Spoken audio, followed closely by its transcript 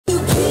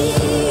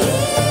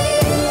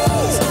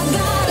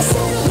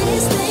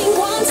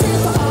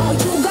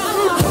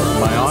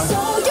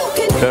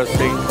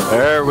Testing.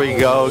 There we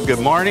go. Good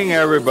morning,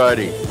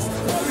 everybody.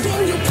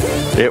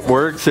 It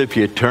works if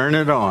you turn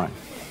it on.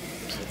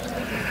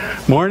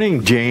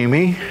 Morning,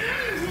 Jamie.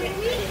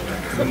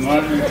 Good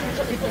morning,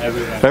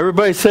 everybody.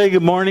 Everybody say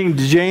good morning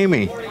to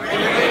Jamie. Good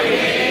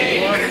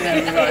morning,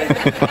 everybody.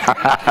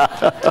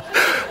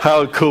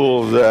 How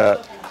cool is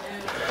that?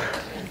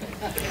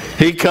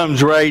 He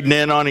comes riding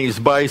in on his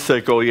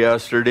bicycle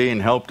yesterday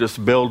and helped us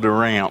build a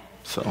ramp.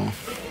 So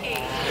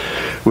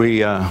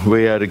we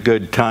had a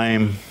good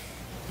time.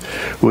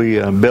 We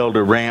built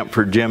a ramp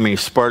for Jimmy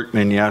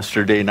Sparkman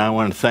yesterday, and I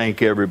want to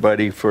thank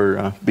everybody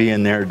for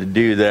being there to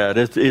do that.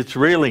 It's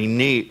really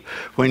neat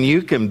when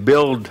you can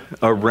build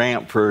a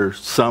ramp for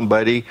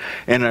somebody,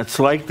 and it's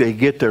like they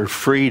get their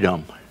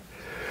freedom.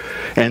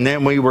 And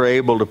then we were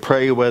able to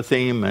pray with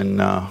him,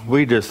 and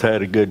we just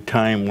had a good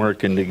time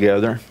working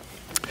together.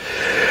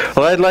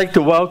 Well, I'd like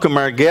to welcome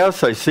our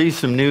guests. I see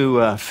some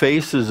new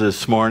faces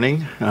this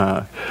morning.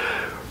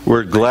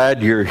 We're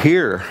glad you're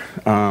here.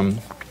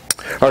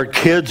 Our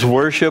kids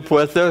worship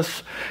with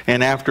us,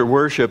 and after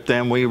worship,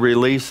 then we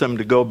release them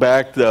to go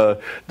back. The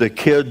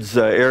kids'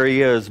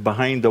 area is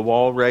behind the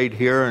wall right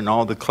here, and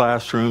all the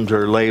classrooms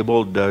are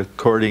labeled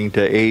according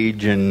to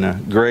age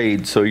and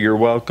grade. So you're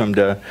welcome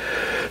to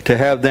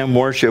have them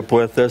worship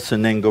with us,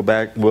 and then go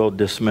back. We'll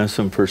dismiss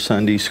them for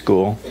Sunday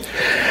school.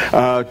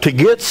 To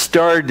get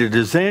started,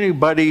 does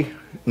anybody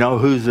know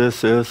who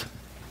this is?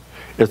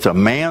 It's a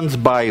man's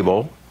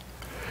Bible.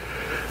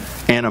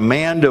 And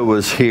Amanda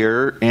was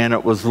here, and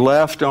it was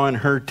left on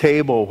her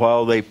table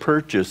while they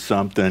purchased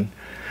something.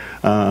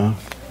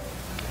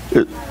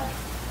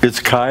 It's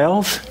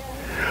Kyle's?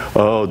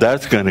 Oh,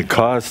 that's going to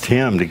cost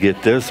him to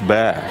get this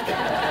back.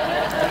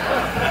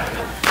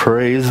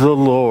 Praise the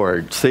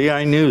Lord. See,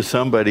 I knew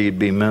somebody'd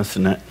be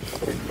missing it.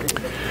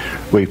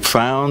 We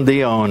found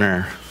the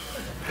owner.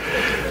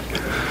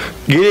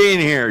 Get in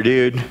here,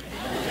 dude.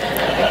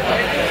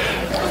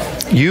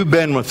 You've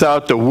been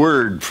without the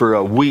word for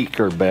a week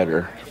or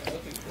better.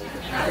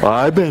 Well,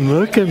 I've been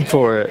looking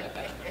for it.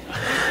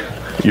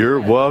 You're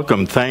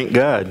welcome. Thank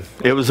God.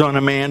 It was on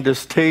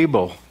Amanda's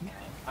table.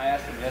 I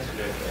asked him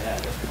yesterday if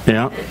they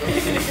had it.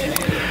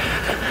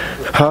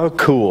 Yeah. How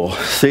cool.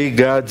 See,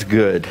 God's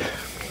good.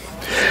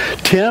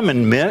 Tim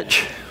and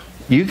Mitch,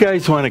 you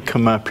guys want to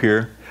come up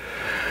here?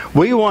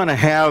 We want to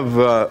have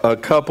a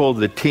couple of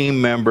the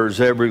team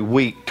members every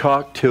week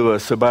talk to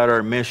us about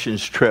our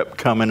missions trip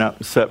coming up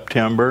in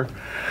September.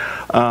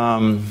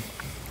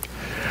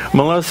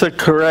 Melissa,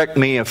 correct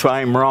me if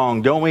I'm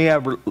wrong. Don't we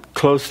have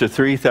close to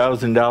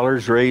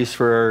 $3,000 raised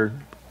for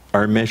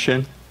our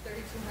mission?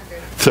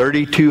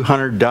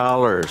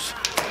 $3,200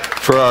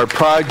 for our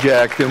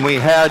project, and we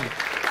had a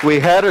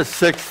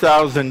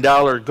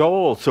 $6,000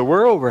 goal, so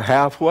we're over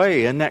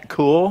halfway. Isn't that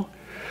cool?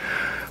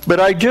 But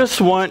I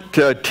just want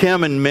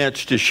Tim and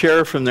Mitch to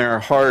share from their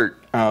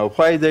heart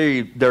why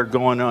they're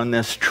going on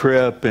this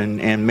trip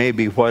and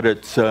maybe what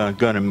it's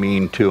going to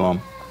mean to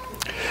them.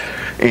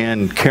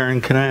 And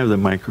Karen, can I have the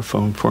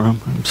microphone for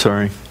him? I'm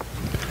sorry.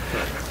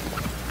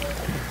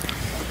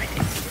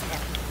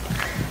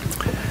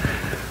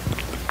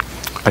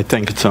 I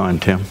think it's on,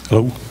 Tim.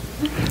 Hello.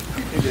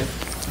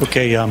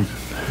 Okay.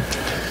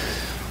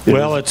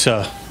 Well, it's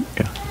the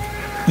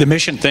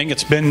mission thing.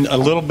 It's been a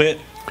little bit,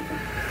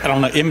 I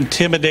don't know,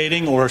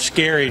 intimidating or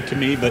scary to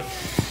me. But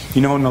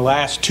you know, in the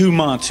last 2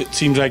 months, it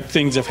seems like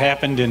things have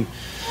happened in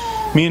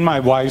me and my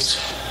wife's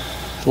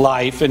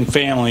life and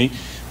family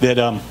that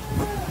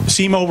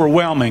seem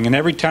overwhelming, and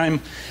every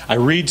time I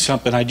read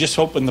something, I just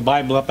open the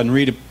Bible up and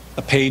read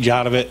a page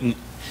out of it,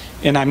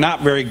 and I'm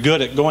not very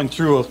good at going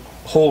through a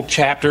whole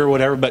chapter or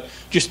whatever, but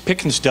just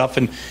picking stuff,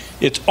 and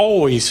it's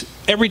always,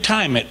 every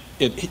time it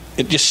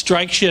just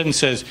strikes you and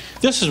says,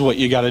 this is what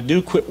you got to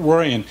do, quit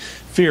worrying.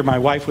 Fear. My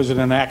wife was in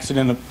an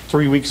accident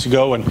 3 weeks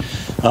ago, and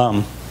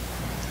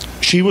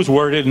she was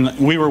worried, and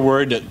we were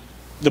worried that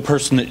the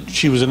person that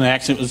she was in an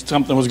accident,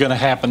 something was going to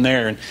happen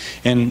there,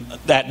 and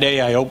that day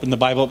I opened the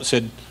Bible up and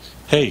said,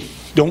 hey,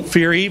 don't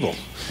fear evil.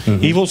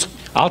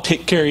 Mm-hmm. I'll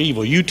take care of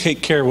evil. You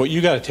take care of what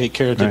you got to take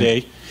care of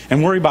today, right,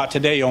 and worry about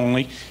today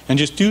only, and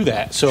just do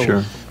that. So,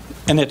 sure.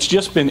 And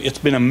it's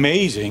been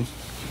amazing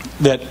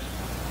that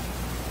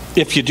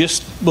if you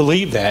just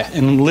believe that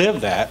and live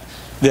that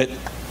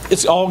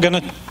it's all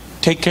going to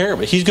take care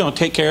of it. He's going to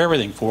take care of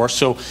everything for us.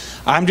 So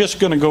I'm just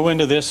going to go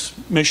into this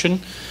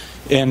mission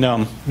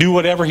and do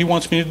whatever he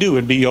wants me to do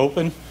and be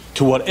open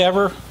to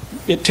whatever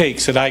it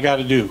takes that I got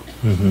to do.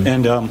 Mm-hmm.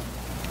 And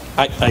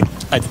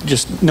I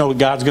just know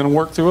God's going to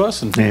work through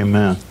us and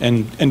Amen.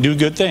 And do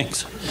good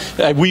things.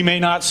 We may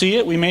not see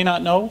it, we may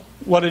not know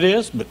what it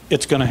is, but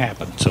it's going to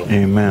happen. So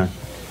Amen.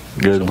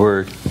 Good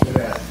word.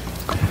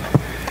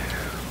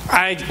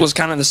 I was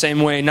kind of the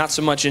same way, not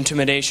so much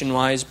intimidation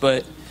wise,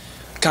 but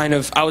kind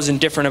of I was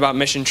indifferent about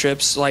mission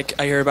trips. Like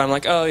I hear about, I'm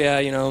like, oh yeah,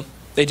 you know,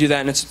 they do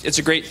that and it's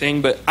a great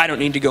thing, but I don't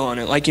need to go on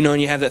it. Like, you know,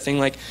 and you have that thing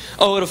like,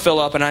 oh, it'll fill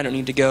up and I don't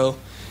need to go.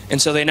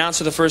 And so they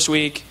announced it the first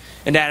week,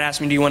 and Dad asked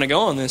me, do you want to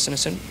go on this? And I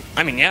said,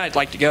 I mean, yeah, I'd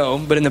like to go.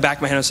 But in the back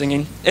of my head I was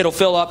thinking, it'll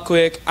fill up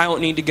quick, I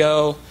don't need to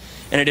go,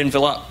 and it didn't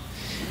fill up.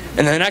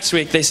 And then the next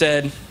week they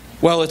said,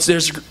 well,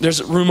 there's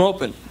a room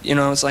open. You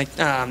know, I was like,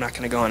 I'm not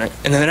going to go on it.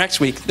 And then the next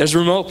week there's a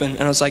room open,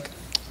 and I was like,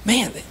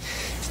 man,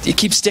 you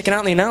keep sticking out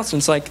in the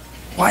announcements. Like,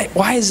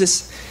 why is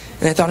this?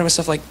 And I thought to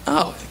myself, like,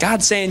 oh,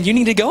 God's saying you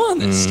need to go on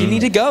this. You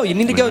need to go. You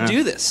need to go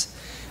do this.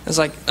 I was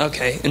like,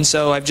 okay. And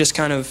so I've just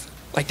kind of,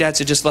 like Dad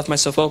said, just left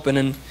myself open,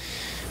 and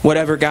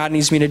whatever God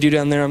needs me to do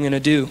down there, I'm going to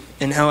do.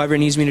 And however He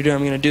needs me to do it,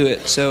 I'm going to do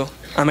it. So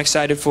I'm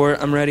excited for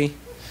it. I'm ready.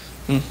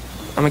 And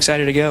I'm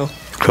excited to go.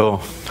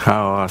 Cool.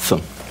 How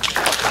awesome.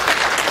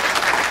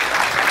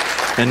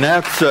 And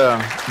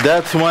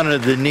that's one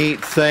of the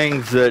neat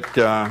things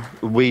that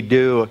we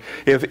do.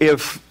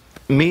 If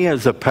me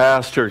as a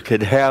pastor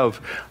could have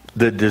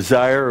the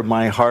desire of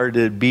my heart,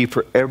 it'd be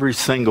for every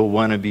single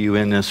one of you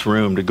in this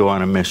room to go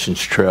on a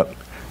missions trip.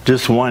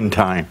 Just one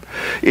time.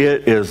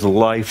 It is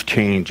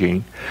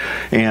life-changing.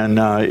 And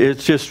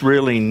it's just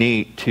really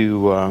neat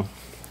to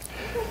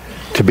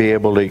be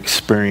able to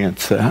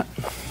experience that.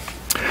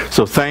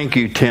 So thank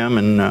you, Tim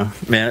and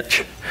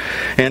Mitch.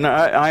 And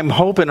I'm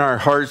hoping our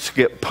hearts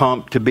get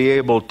pumped to be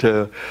able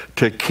to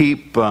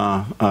keep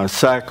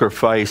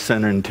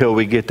sacrificing until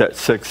we get that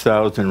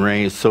 6,000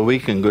 raised, so we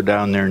can go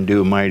down there and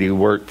do mighty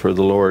work for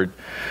the Lord.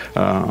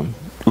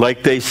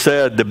 Like they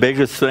said, the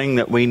biggest thing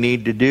that we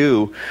need to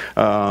do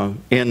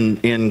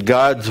in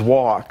God's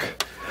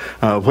walk,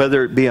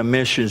 whether it be a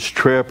missions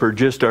trip or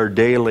just our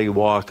daily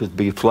walk, is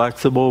be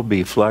flexible,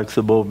 be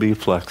flexible, be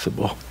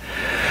flexible.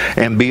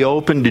 And be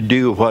open to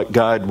do what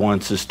God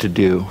wants us to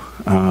do.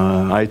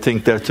 I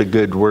think that's a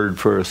good word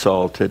for us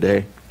all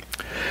today.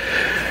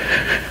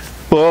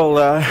 Well,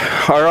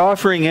 our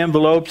offering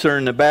envelopes are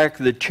in the back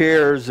of the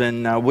chairs,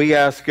 and we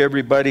ask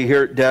everybody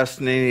here at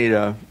Destiny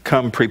to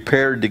come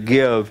prepared to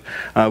give.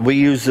 We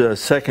use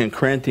 2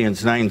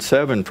 Corinthians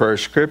 9:7 for our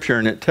scripture,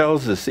 and it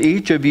tells us,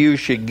 each of you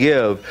should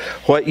give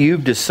what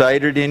you've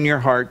decided in your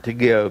heart to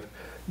give,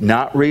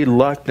 not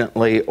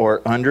reluctantly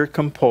or under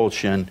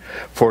compulsion,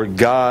 for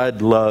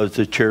God loves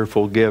a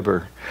cheerful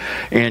giver.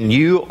 And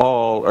you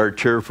all are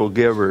cheerful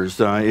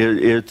givers.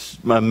 It's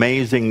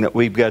amazing that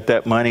we've got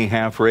that money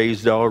half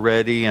raised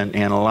already, and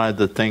a lot of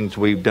the things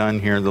we've done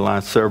here the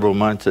last several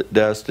months at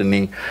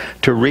Destiny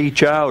to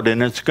reach out,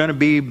 and it's going to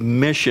be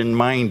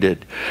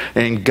mission-minded.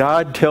 And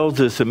God tells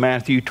us in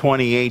Matthew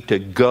 28 to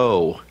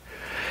go.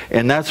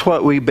 And that's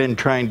what we've been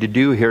trying to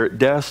do here at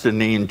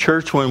Destiny. In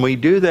church, when we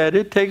do that,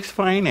 it takes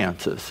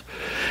finances.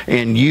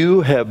 And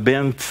you have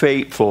been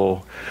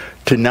faithful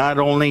to not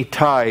only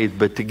tithe,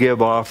 but to give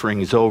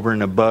offerings over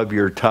and above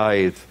your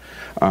tithe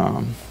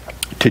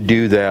to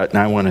do that. And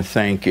I want to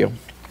thank you.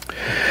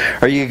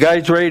 Are you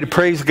guys ready to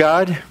praise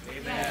God?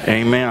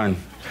 Amen.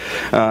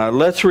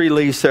 Let's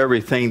release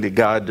everything to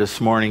God this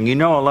morning. You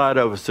know, a lot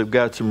of us have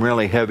got some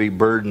really heavy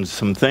burdens,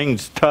 some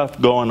things tough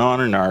going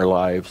on in our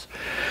lives.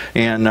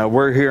 And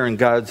we're here in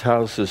God's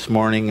house this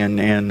morning,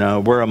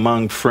 and we're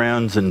among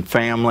friends and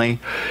family,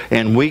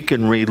 and we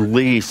can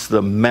release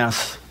the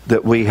mess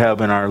that we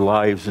have in our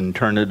lives and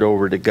turn it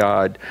over to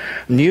God.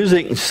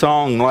 Music and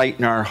song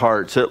lighten our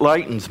hearts. It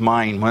lightens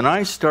mine. When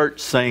I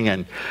start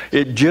singing,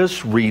 it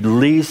just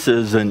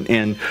releases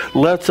and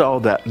lets all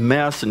that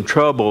mess and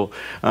trouble.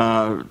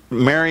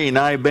 Mary and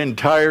I have been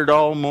tired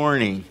all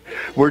morning.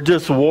 We're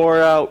just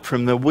wore out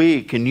from the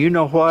week. And you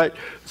know what?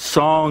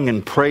 Song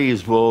and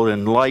praise will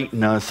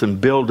enlighten us and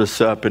build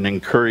us up and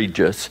encourage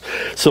us.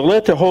 So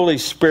let the Holy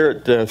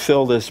Spirit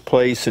fill this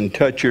place and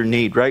touch your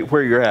need right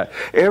where you're at.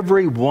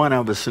 Every one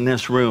of us in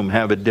this room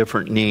have a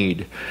different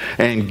need.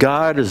 And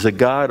God is a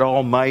God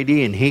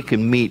Almighty, and He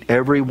can meet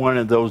every one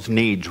of those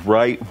needs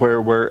right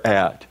where we're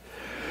at.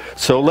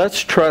 So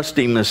let's trust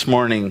Him this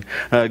morning.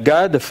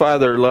 God the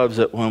Father loves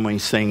it when we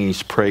sing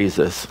His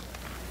praises.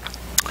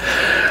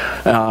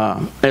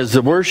 As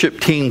the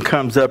worship team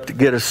comes up to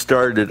get us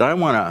started, I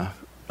want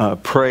to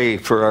pray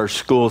for our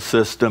school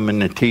system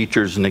and the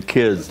teachers and the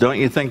kids. Don't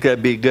you think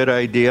that'd be a good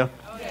idea?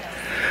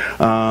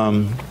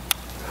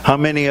 How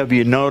many of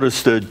you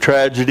noticed the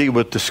tragedy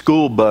with the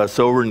school bus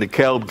over in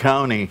DeKalb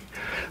County?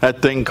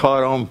 That thing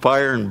caught on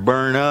fire and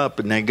burned up,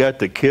 and they got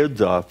the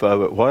kids off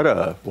of it.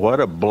 What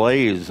a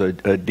blaze, a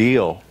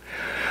deal.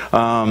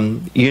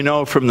 You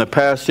know, from the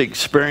past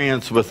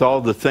experience with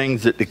all the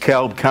things that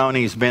DeKalb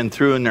County's been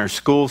through in their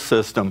school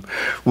system,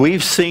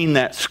 we've seen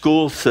that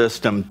school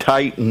system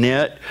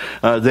tight-knit.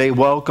 They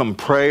welcome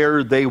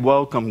prayer. They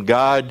welcome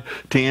God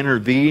to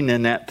intervene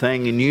in that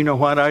thing. And you know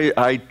what?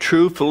 I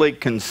truthfully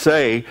can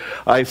say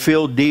I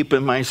feel deep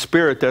in my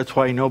spirit that's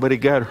why nobody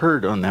got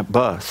hurt on that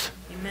bus.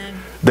 Amen.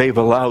 They've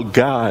allowed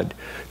God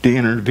to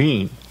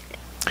intervene.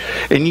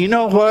 And you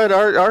know what?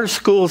 Our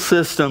school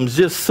system's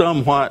just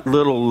somewhat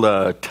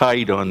little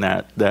tight on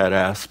that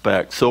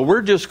aspect. So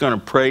we're just going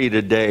to pray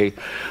today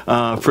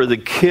for the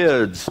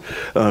kids,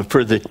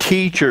 for the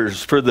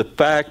teachers, for the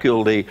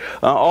faculty,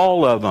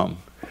 all of them,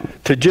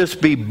 to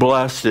just be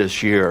blessed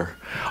this year.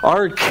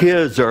 Our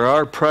kids are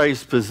our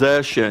prized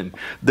possession.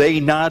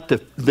 They're not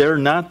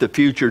the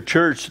future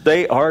church.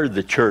 They are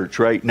the church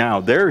right now.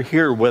 They're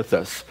here with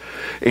us.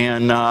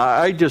 And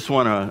I just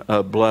want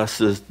to bless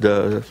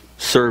the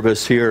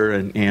service here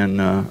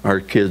and our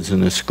kids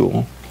in the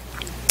school.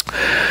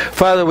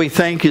 Father, we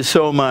thank you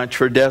so much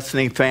for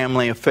Destiny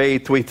Family of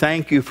Faith. We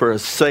thank you for a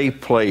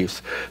safe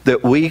place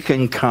that we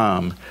can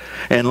come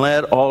and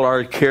let all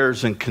our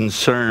cares and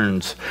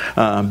concerns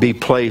be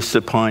placed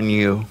upon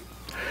you.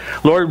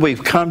 Lord,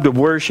 we've come to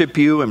worship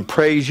you and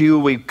praise you.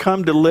 We've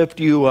come to lift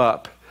you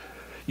up.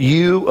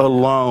 You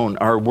alone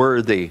are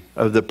worthy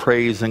of the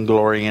praise and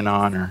glory and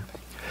honor.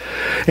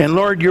 And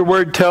Lord, your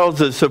word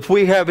tells us if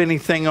we have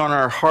anything on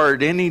our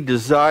heart, any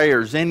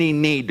desires, any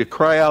need, to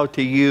cry out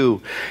to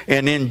you.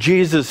 And in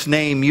Jesus'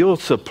 name, you'll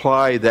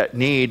supply that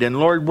need. And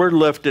Lord, we're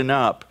lifting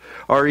up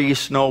our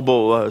East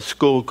Noble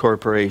School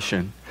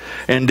Corporation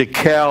and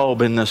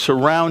DeKalb and the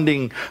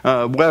surrounding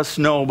West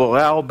Noble,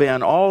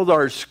 Alben, all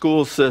our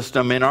school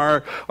system in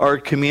our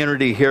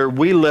community here.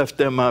 We lift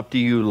them up to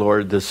you,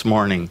 Lord, this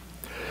morning.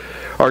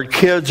 Our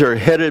kids are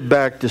headed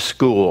back to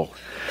school.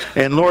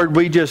 And Lord,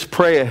 we just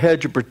pray a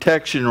hedge of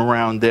protection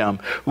around them.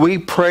 We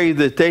pray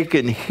that they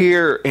can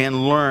hear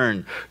and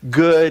learn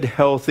good,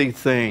 healthy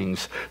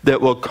things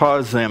that will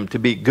cause them to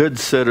be good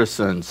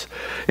citizens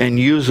and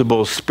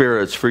usable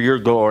spirits for your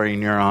glory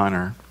and your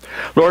honor.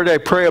 Lord, I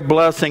pray a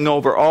blessing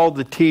over all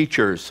the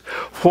teachers.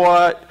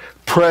 What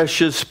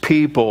precious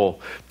people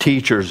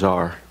teachers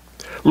are.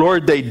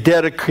 Lord, they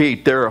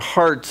dedicate their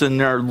hearts and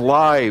their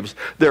lives,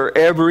 their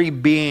every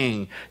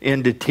being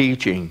into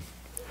teaching.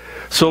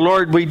 So,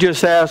 Lord, we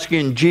just ask you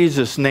in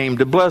Jesus' name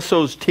to bless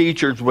those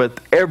teachers with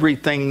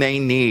everything they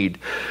need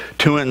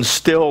to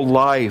instill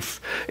life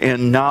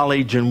and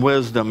knowledge and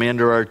wisdom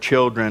into our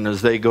children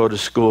as they go to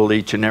school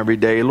each and every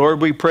day.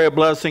 Lord, we pray a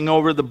blessing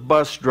over the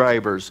bus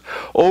drivers,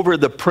 over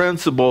the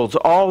principals,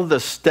 all the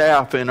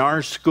staff in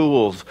our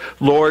schools.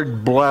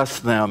 Lord,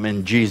 bless them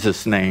in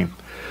Jesus' name.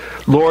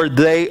 Lord,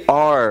 they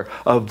are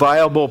a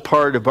viable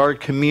part of our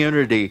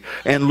community.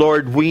 And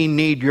Lord, we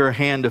need your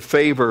hand of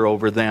favor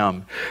over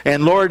them.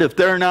 And Lord, if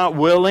they're not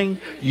willing,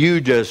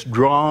 you just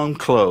draw them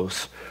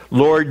close.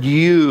 Lord,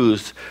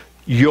 use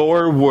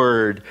your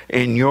word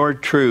and your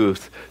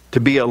truth to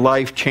be a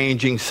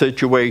life-changing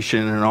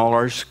situation in all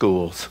our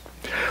schools.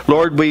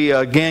 Lord, we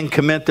again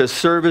commit this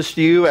service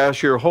to you.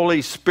 Ask your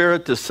Holy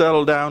Spirit to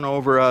settle down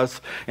over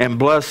us and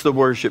bless the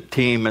worship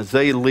team as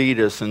they lead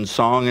us in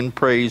song and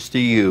praise to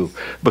you,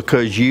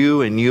 because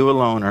you and you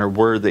alone are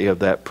worthy of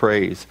that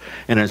praise.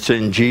 And it's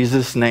in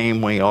Jesus'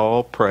 name we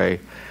all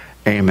pray.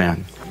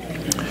 Amen.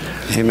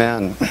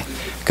 Amen.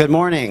 Good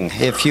morning.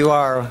 If you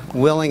are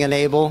willing and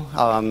able,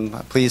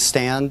 please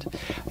stand.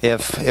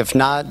 If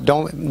not,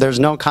 don't. There's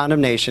no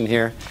condemnation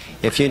here.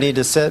 If you need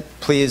to sit,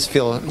 please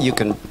feel you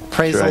can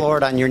praise the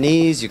Lord on your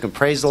knees. You can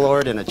praise the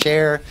Lord in a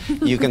chair.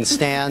 You can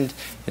stand.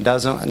 It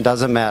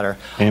doesn't matter.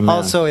 Amen.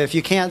 Also, if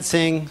you can't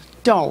sing,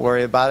 don't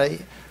worry about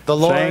it. The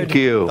Lord, thank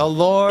you. The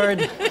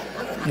Lord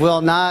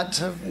will not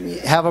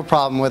have a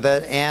problem with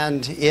it.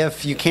 And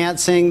if you can't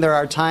sing, there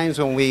are times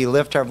when we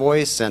lift our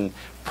voice and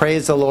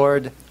praise the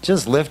Lord.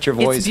 Just lift your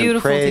voice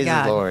and praise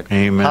the Lord.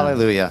 Amen.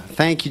 Hallelujah.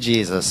 Thank you,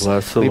 Jesus.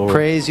 Bless the Lord. We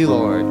praise you,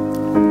 Lord.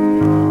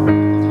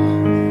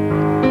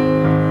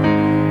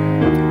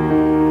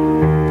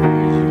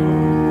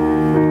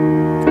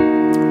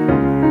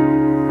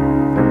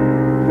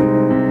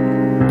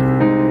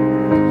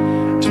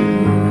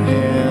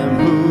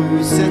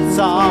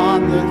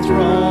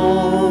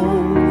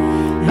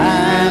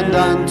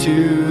 To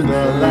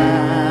the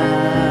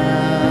Lamb,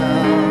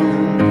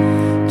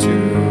 to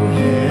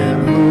him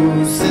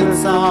who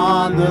sits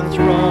on the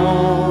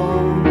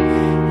throne,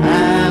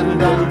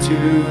 and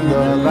unto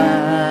the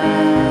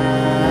Lamb,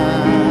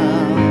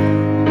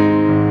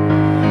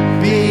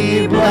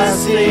 be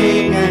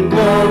blessing and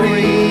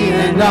glory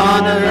and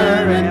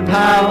honor and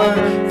power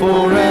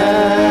forever.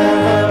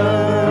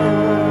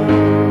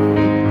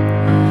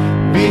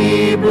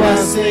 Be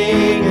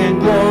blessing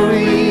and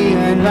glory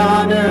and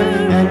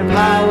honor and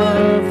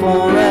power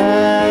forever,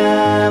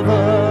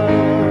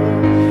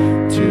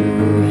 to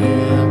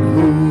him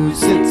who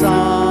sits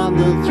on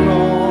the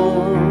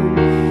throne,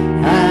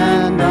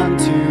 and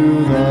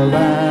unto the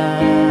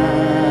Lamb,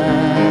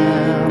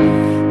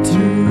 to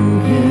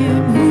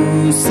him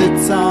who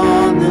sits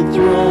on the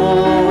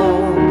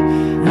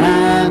throne,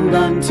 and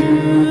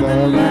unto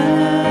the Lamb,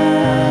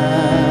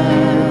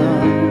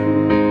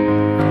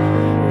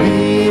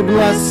 be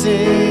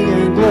blessing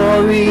and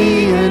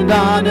glory and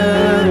honor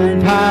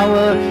and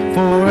power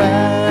forever.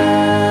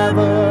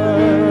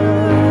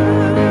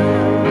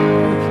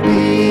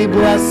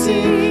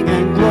 Blessing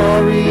and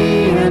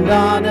glory and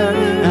honor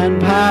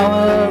and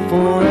power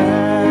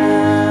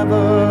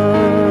forever.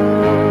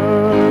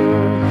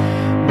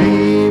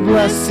 Be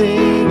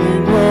blessing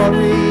and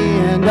glory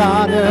and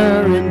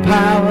honor and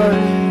power.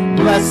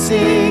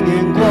 Blessing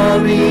and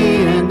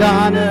glory and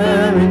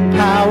honor and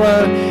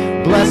power.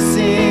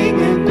 Blessing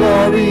and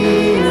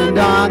glory and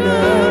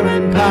honor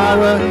and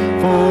power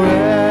forever.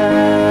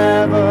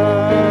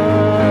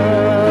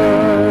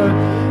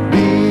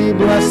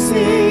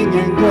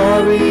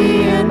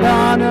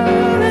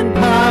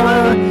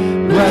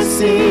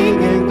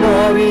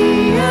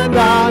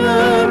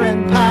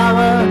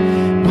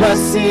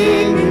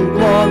 blessing and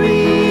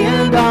glory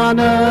and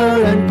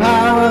honor and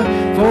power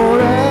forever.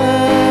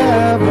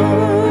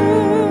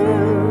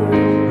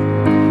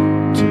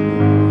 To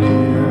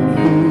him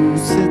who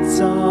sits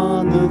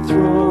on the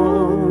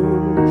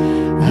throne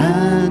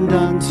and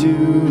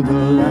unto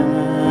the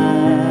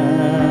Lamb.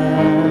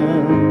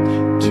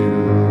 To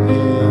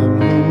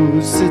him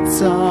who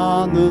sits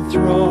on the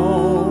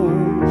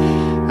throne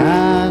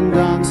and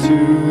unto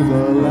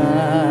the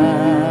Lamb.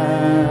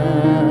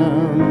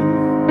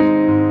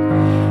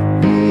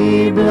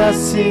 Be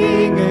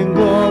blessing and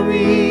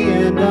glory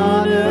and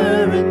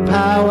honor and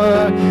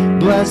power,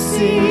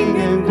 blessing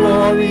and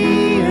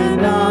glory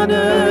and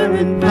honor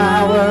and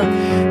power,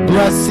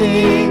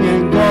 blessing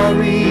and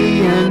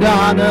glory and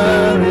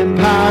honor and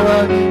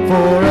power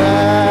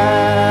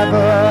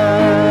forever.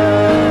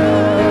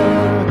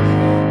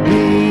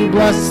 Be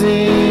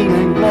blessing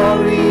and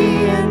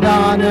glory and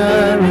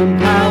honor and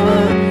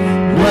power,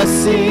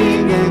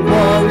 blessing and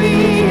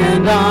glory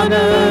and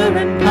honor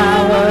and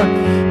power,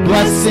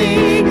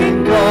 blessing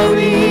and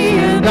glory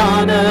and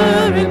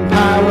honor and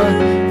power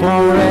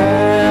forever.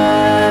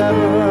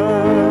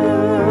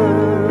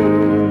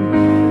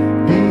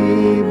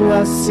 Be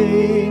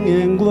blessing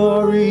and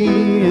glory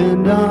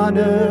and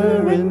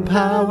honor and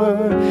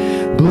power,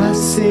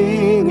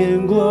 blessing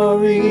and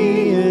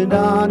glory and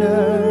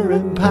honor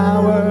and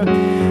power,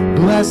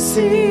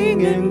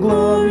 blessing and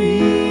glory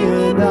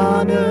and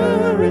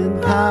honor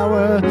and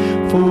power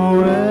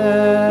forever.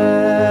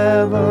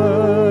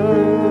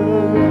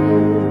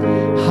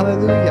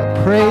 Hallelujah.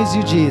 Praise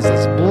you,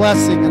 Jesus.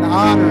 Blessing and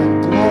honor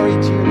and glory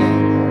to your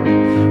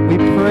name, Lord. We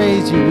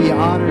praise you. We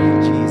honor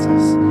you,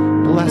 Jesus.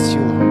 Bless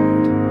you, Lord.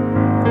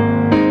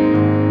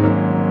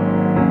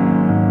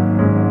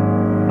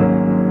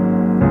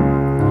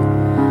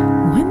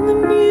 When the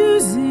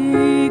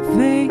music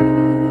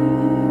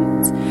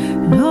fades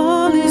and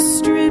all is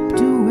stripped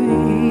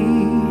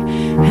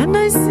away, and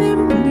I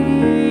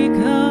simply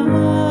come,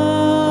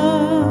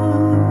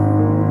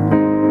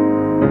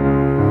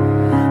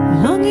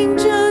 longing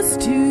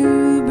just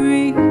to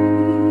breathe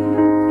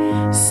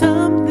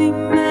something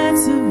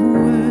that's of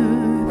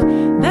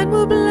worth that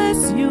will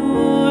bless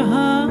your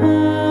heart.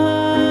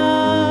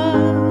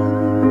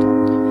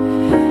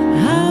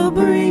 I'll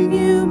bring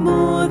you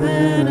more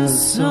than a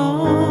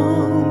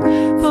song,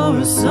 for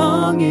a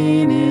song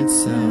in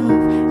itself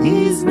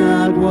is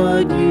not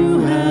what you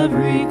have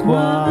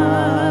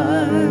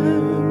required.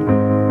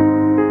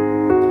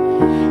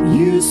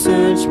 You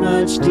search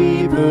much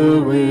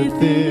deeper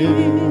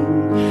within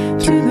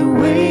to the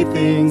way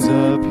things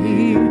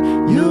appear.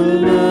 You're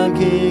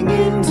looking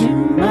into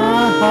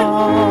my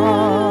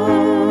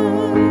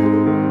heart.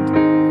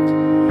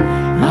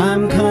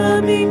 I'm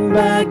coming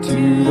back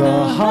to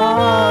the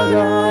heart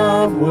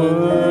of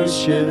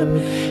worship.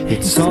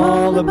 It's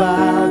all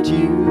about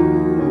you,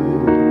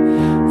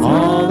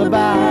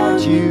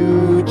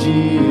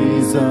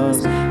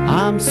 Jesus.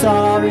 I'm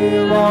sorry,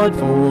 Lord,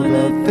 for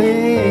the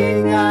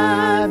thing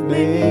I've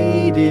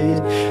made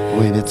it,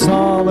 when it's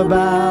all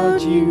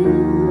about you,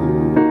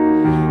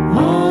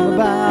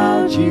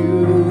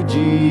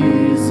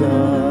 Jesus.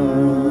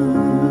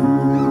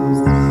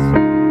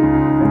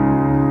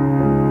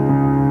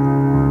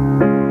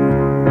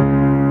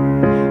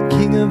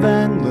 King of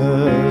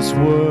endless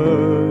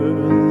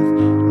worth,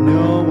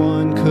 no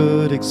one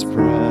could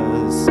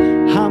express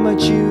how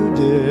much you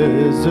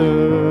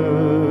deserve.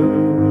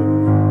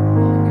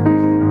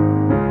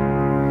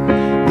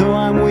 Though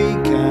I'm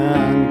weak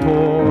and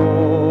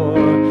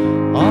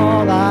poor,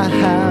 all I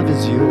have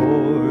is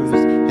yours,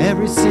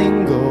 every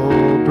single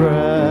breath.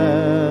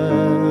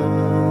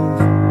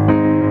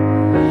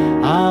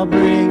 I'll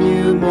bring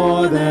you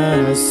more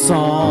than a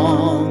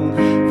song,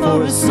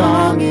 for a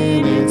song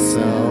in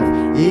itself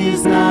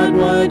is not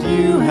what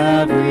you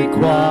have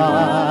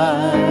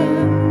required.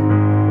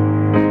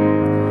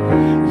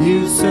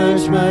 You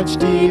search much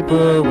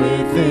deeper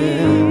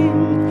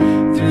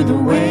within, through the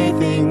way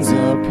things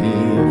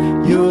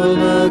appear. You're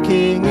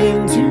looking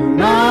into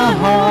my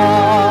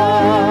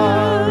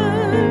heart.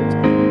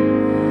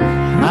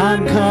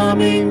 I'm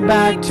coming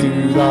back to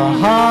the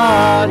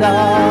heart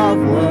of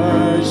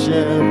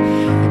worship.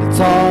 It's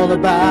all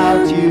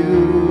about you,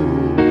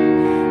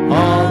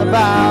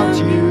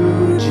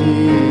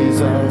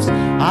 Jesus.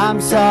 I'm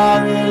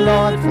sorry,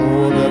 Lord,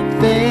 for the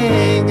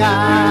thing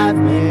I've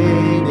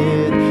made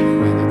it,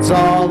 when it's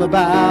all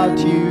about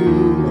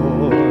you,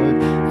 Lord.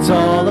 It's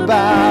all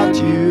about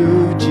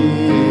you,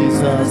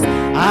 Jesus.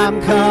 I'm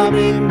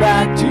coming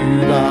back to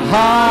the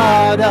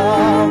heart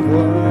of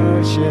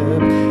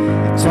worship.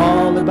 It's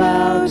all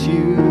about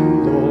you,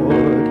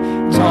 Lord.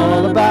 It's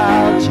all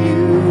about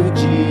you,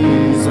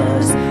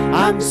 Jesus.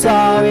 I'm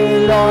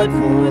sorry, Lord,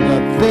 for the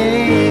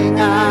thing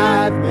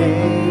I've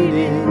made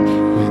it,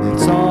 when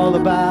it's all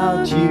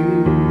about you.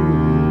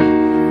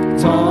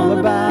 It's all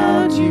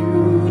about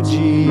you,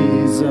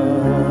 Jesus.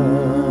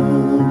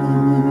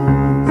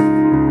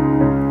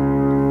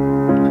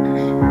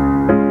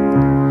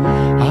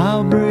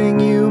 I'll bring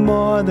you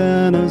more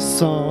than a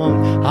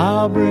song.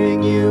 I'll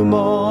bring you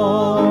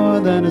more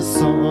than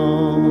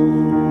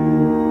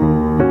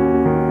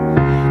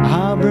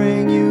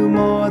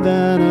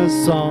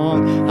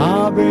song.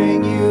 I'll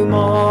bring you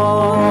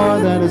more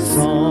than a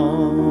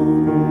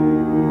song.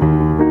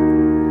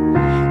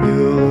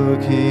 You're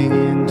looking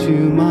into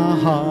my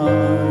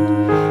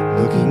heart,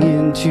 looking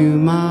into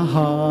my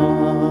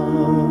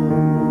heart.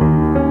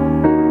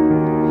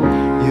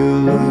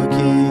 You're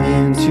looking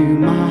into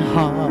my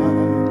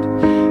heart,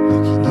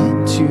 looking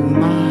into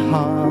my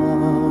heart.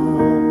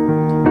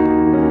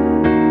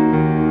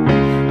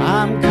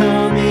 I'm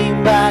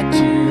coming back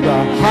to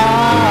the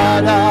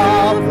heart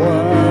of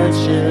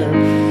worship.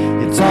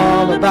 It's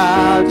all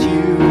about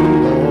you,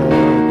 Lord.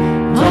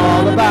 It's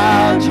all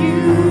about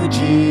you,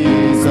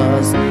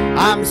 Jesus.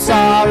 I'm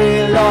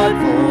sorry, Lord,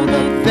 for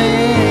the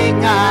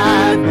thing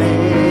I've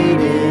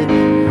made it.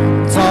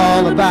 It's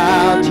all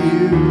about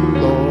you,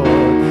 Lord.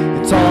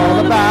 It's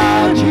all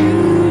about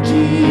you,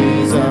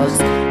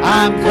 Jesus.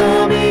 I'm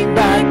coming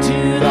back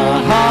to the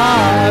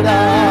heart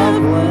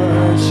of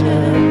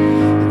worship.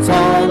 It's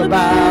all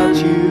about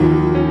you.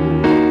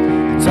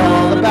 It's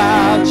all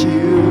about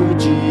you,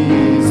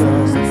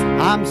 Jesus.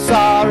 I'm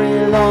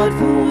sorry, Lord,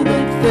 for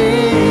the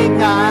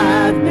thing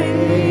I've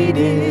made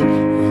it.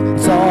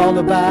 It's all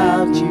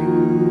about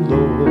you,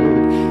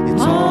 Lord.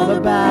 It's all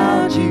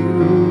about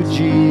you,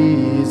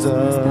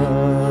 Jesus.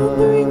 I'll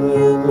bring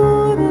you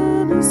more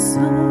than a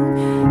song.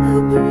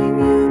 I'll bring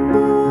you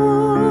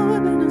more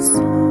than a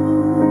song.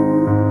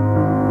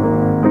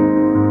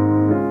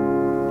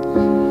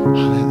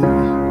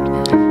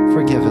 Hallelujah.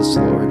 Forgive us,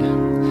 Lord.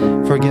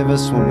 Forgive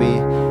us when we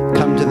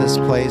come to this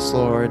place,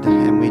 Lord,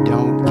 and we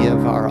don't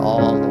give our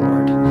all,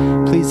 Lord.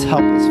 Please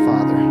help us,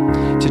 Father,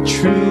 to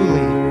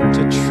truly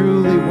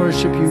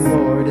worship you,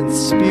 Lord, in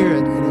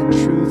spirit and in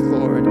truth,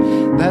 Lord.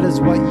 That is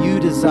what you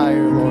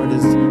desire, Lord,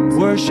 is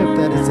worship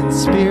that is in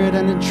spirit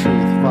and in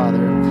truth,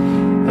 Father.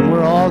 And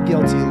we're all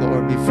guilty,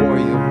 Lord, before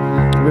you.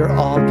 We're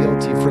all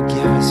guilty.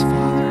 Forgive us,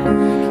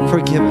 Father.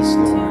 Forgive us,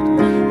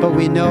 Lord. But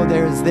we know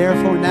there is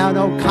therefore now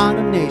no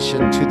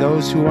condemnation to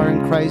those who are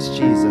in Christ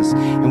Jesus.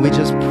 And we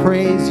just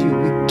praise you.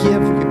 We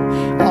give you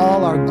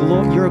all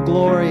your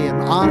glory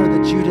and honor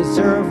that you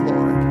deserve,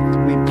 Lord.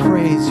 We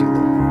praise you, Lord.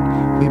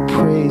 We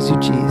praise you,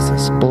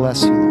 Jesus.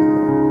 Bless you, Lord.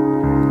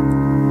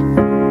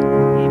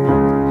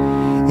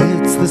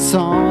 It's the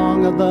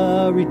song of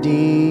the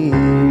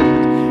redeemed,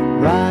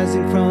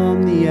 rising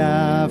from the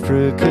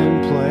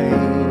African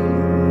plain.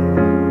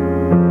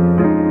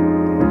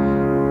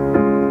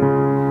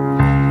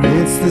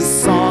 It's the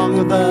song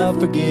of the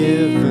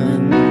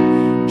forgiven,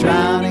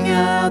 drowning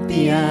out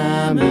the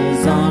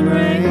Amazon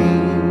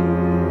rain.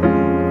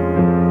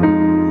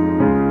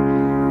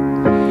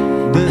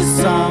 The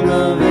song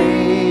of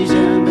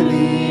Asian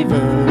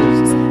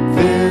believers,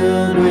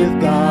 filled with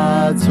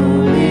God's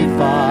holy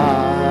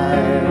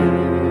fire.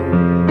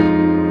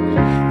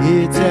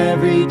 It's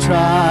every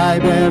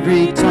tribe,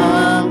 every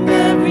tongue,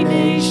 every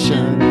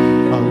nation,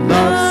 a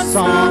love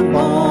song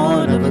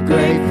born of a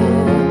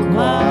grateful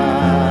choir.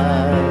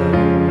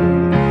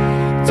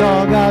 It's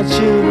all God's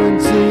children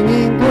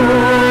singing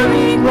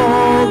glory,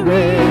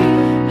 glory,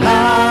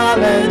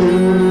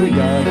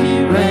 hallelujah,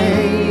 He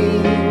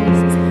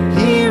reigns,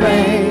 He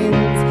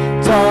reigns.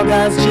 It's all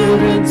God's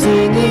children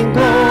singing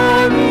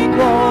glory,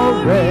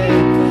 glory,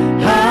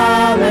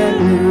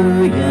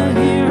 hallelujah,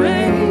 He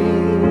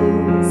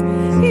reigns,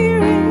 He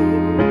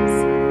reigns.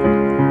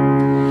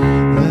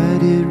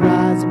 Let it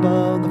rise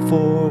above the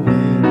four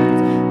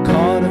winds,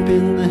 caught up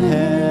in the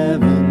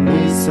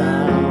heavenly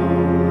sound.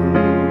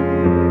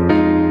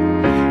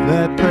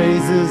 Let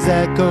praises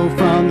echo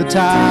from the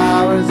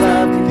towers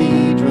of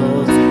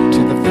cathedrals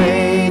to the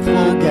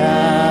faithful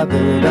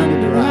gathered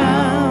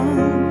underground.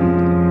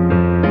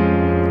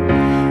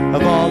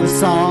 Of all the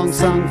songs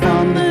sung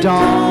from the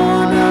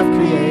dawn of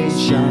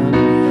creation,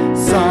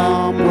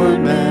 some were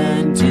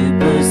meant to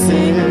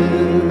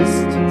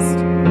persist.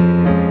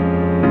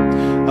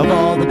 Of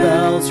all the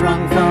bells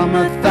rung from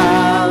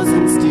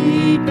 1,000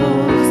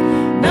 steeples,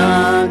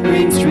 none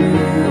rings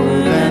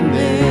truer than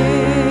this.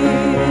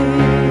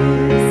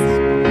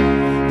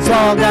 It's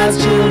all God's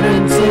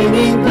children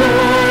singing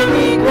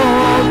glory,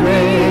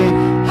 glory,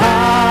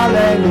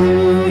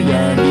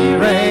 hallelujah, He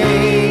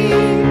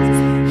reigns,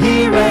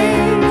 He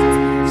reigns.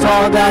 It's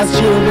all God's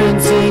children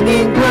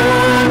singing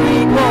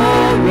glory,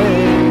 glory,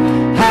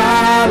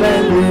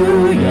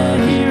 hallelujah,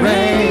 He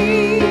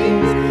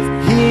reigns,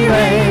 He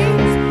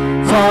reigns.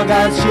 It's all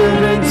God's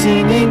children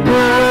singing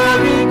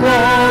glory,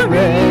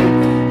 glory,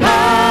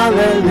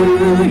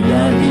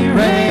 hallelujah, He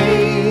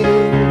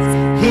reigns,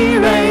 He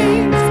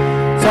reigns.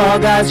 It's all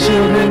God's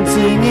children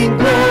singing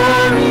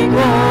glory,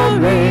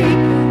 glory,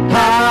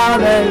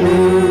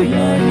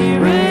 hallelujah, He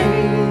reigns.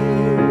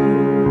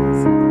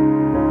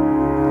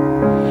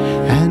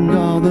 And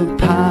all the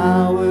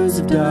powers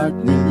of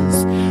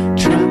darkness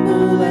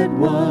tremble at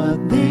what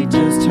they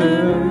just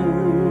heard.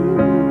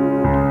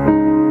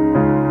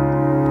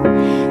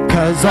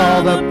 'Cause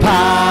all the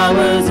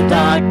powers of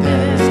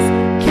darkness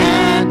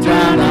can't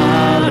drown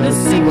out a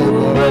single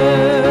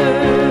word.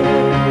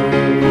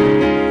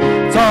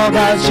 It's all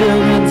God's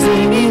children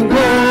singing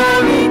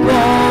glory,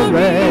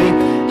 glory,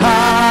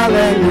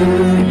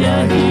 hallelujah,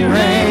 He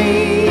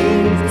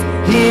reigns,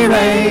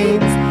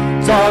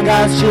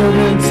 God's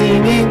children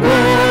singing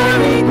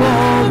glory,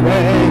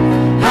 glory.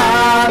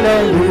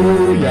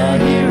 Hallelujah,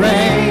 He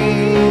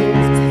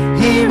reigns,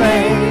 He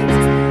reigns.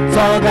 It's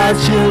all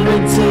God's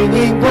children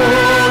singing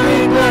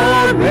glory,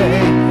 glory.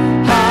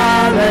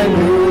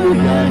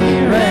 Hallelujah, He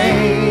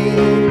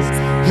reigns,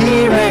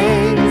 He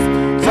reigns.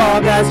 It's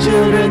all God's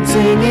children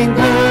singing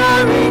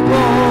glory,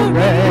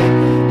 glory.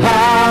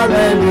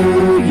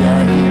 Hallelujah,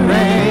 He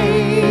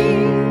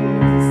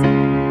reigns.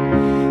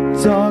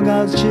 It's all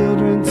God's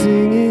children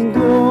singing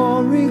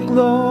glory,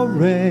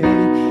 glory.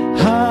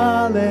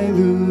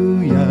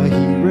 Hallelujah,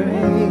 He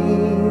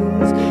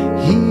reigns,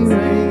 He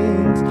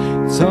reigns.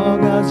 It's all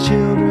God's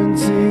children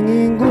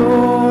singing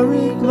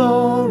glory,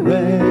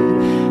 glory.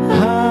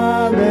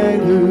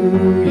 Hallelujah,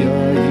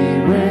 He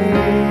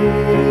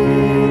reigns.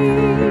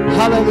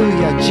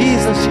 Hallelujah.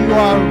 Jesus, you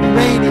are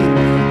reigning.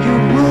 You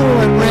rule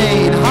and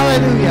reign.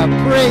 Hallelujah.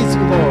 Praise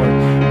you, Lord.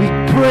 We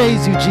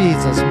praise you,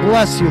 Jesus.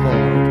 Bless you,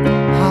 Lord.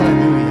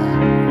 Hallelujah.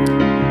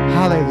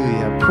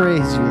 Hallelujah.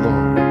 Praise you,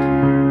 Lord.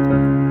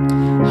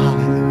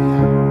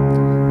 Hallelujah.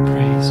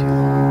 Praise you,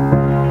 Lord.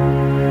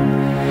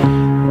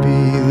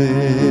 Be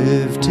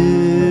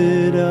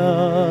lifted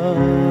up.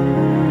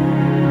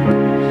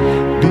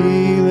 Be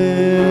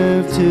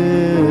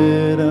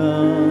lifted up.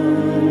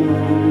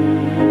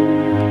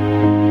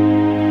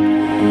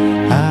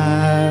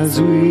 As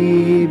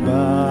we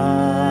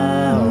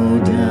bow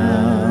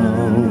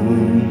down.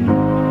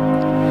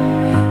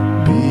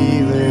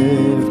 Be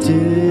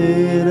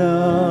lifted up.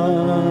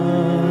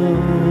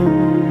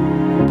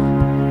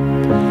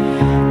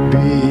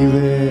 Be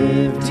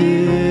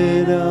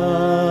lifted up.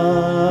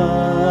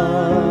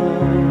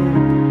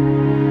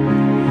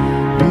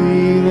 Be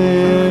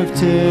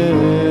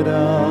lifted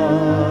up.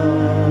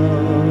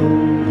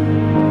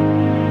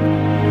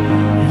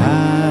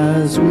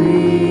 As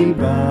we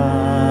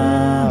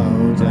bow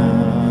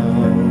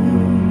down.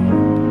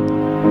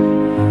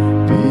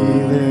 Be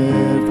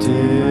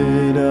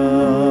lifted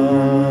up.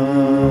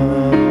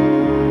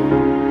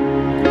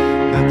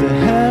 Let the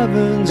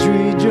heavens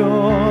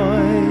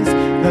rejoice.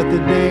 Let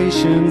the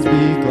nations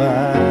be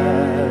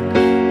glad.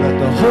 Let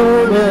the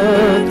whole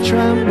earth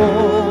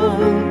tremble,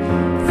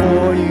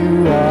 for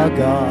you are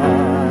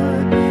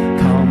God.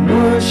 Come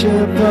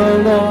worship the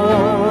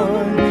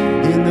Lord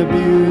in the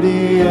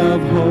beauty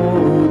of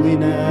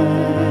holiness.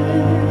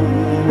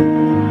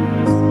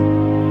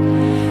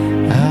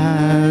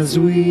 As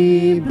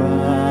we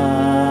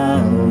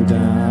bow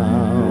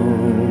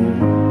down,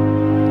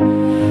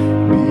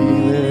 be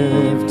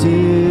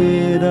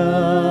lifted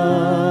up.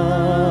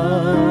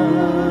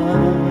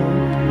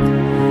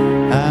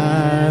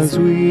 As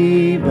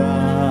we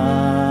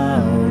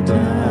bow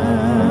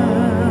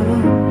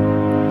down,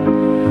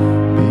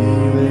 be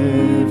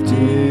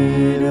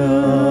lifted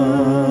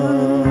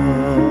up.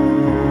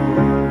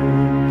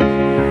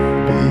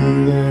 Be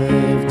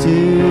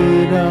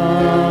lifted up.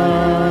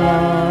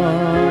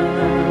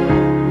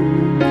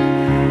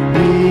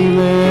 Be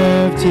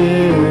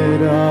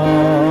lifted up.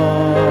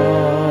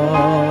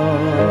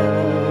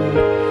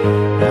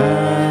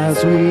 As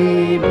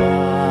we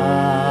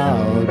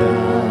bow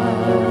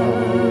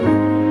down.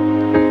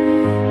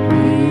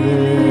 Be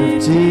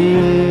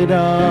lifted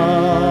up.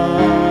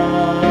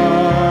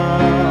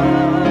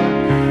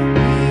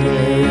 Be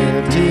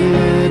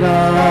lifted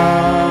up.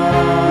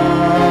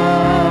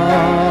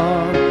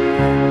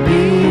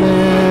 Be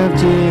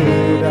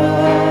lifted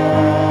up.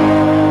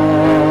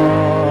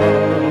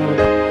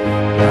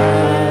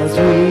 As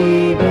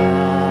we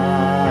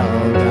bow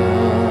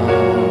down.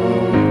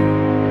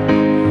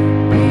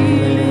 Be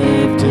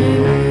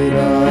lifted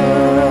up.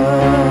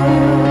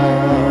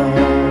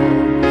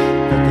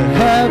 Let the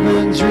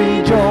heavens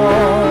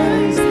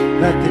rejoice.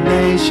 Let the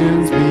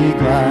nations be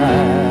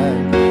glad.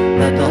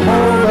 Let the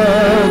whole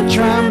earth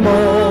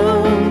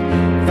tremble,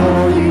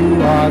 for you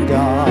are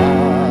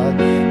God.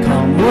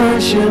 Come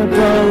worship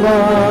the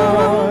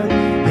Lord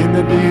in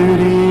the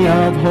beauty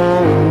of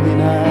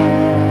holiness.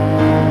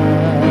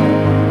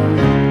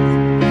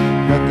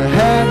 Let the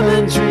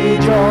heavens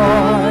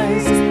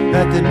rejoice.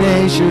 Let the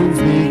nations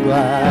be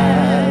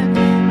glad.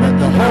 Let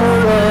the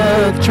whole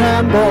earth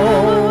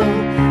tremble,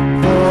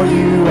 for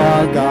you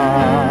are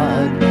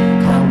God.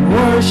 Come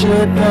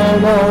worship the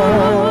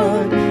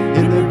Lord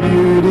in the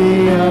beauty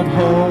of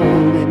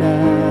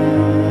holiness.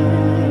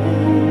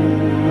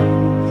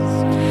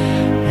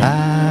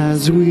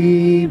 As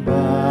we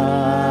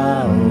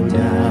bow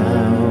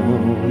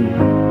down,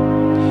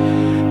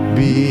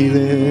 be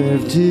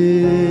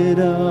lifted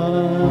up.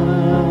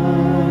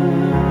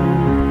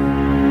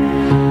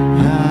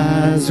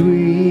 As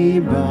we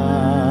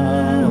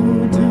bow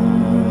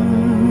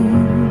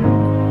down,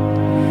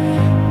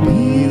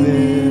 be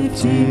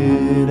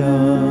lifted up.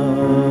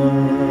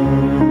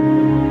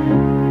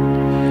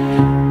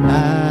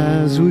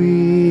 As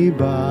we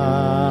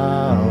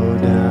bow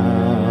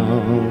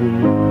down,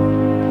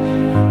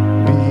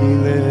 be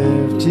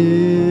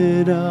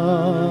lifted up.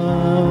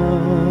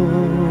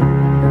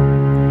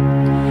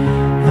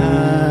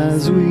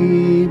 As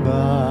we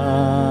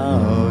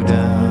bow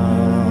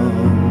down,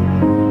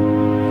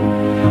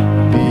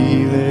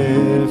 be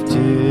lifted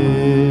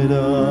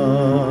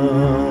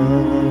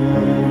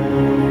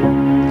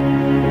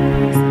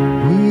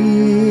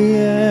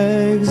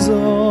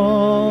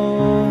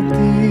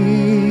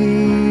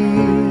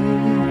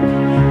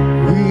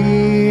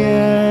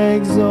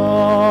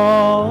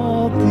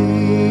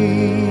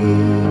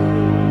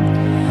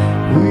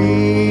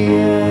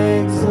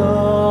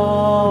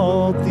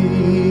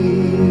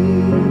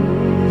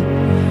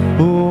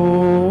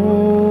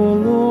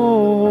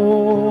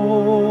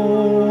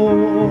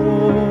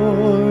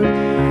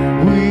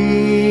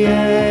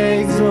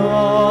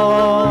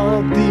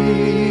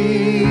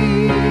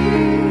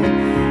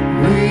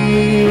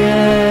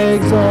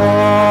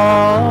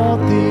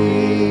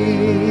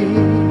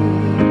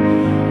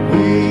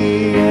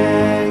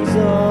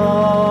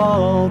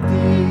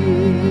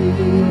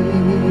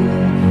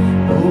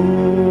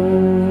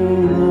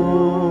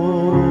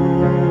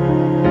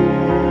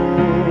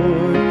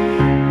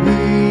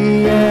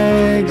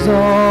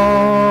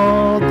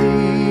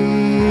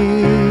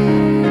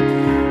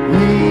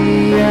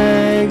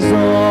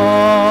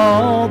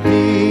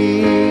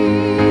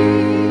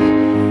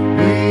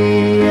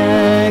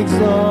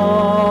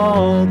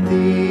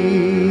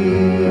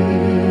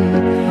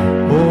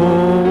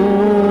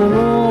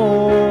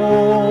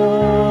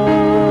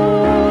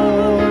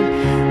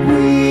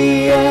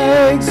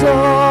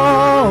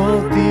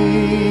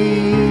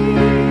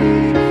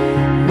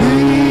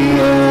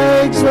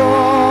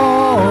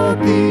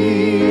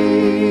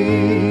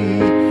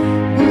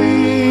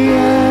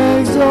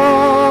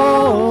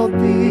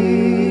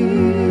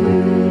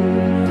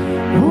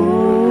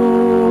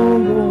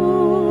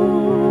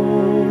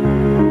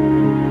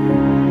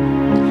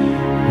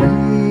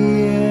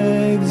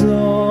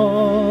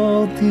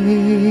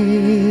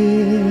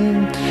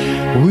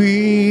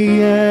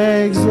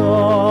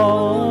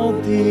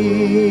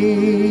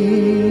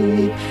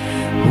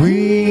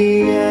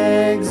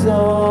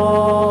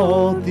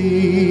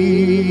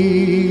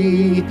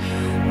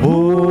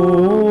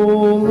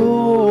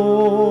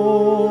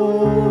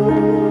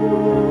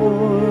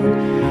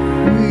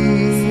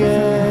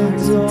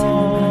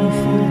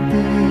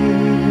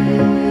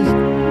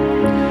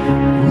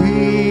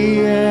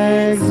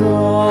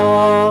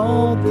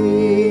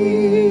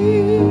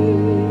thee.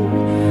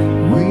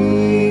 We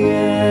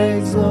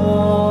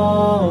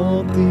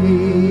exalt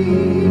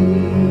thee,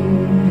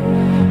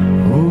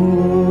 O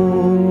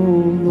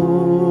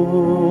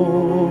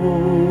Lord.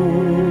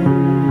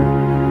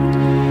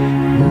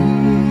 We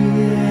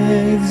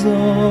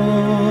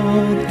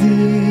exalt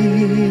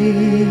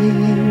thee.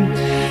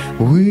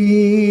 We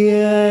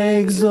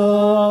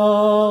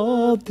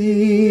exalt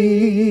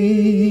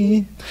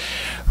thee.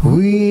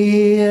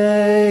 We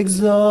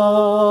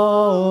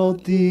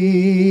exalt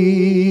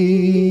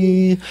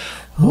thee,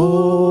 O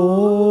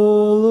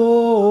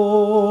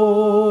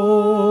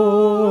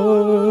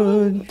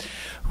Lord.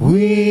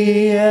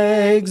 We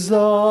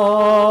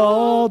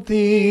exalt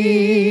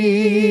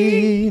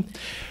thee.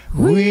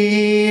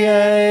 We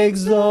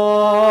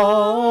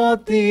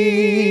exalt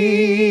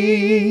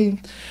thee.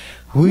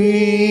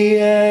 We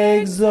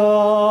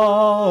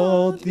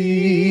exalt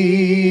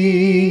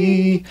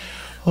thee,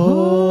 O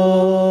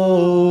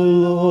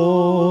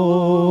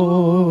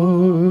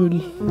Lord.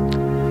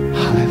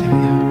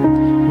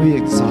 Hallelujah. We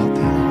exalt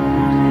thee,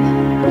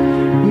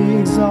 Lord. We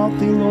exalt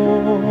thee,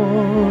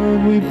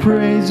 Lord. We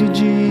praise you,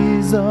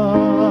 Jesus.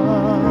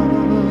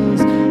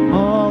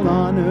 All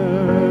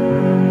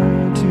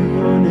honor to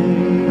your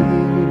name.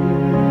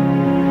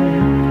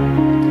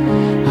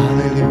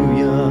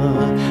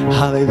 Hallelujah.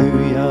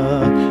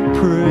 Hallelujah.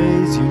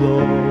 Praise you,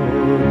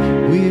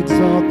 Lord. We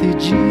exalt thee,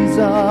 Jesus.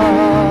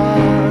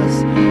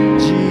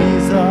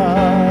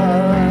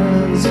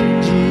 Jesus.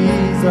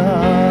 Jesus.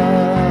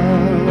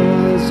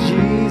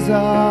 Jesus.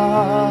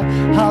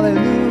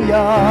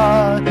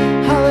 Hallelujah.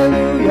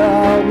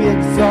 Hallelujah. We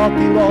exalt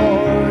thee,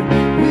 Lord.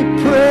 We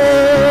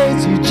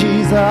praise you,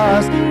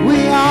 Jesus. We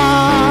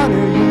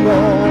honor you,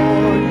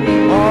 Lord.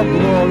 All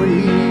glory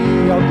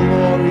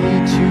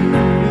to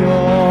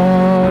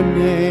your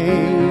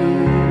name.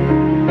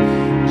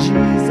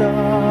 Jesus,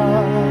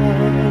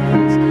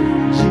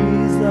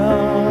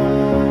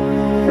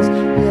 Jesus,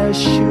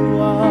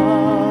 Yeshua,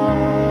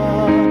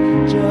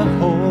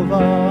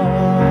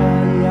 Jehovah,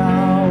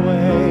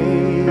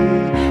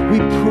 Yahweh. We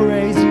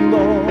praise you,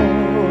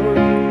 Lord.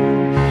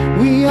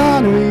 We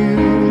honor you,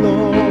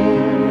 Lord.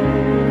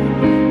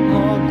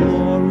 All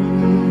glory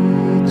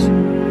to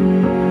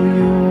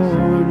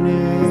your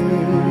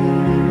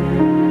name.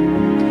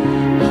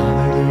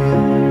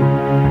 Hallelujah.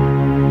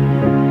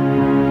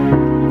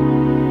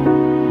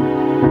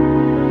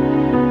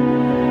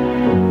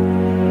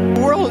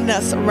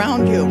 Worldliness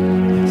around you,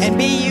 and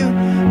be you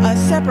a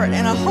separate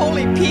and a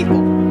holy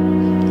people,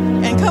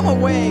 and come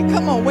away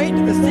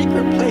to the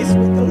secret place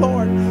with the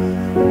Lord,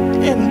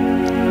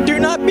 and do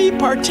not be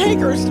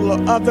partakers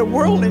of the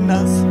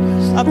worldliness,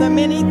 of the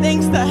many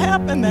things that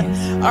happen that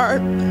are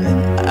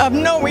of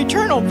no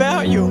eternal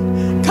value.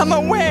 Come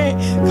away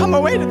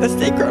to the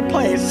secret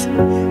place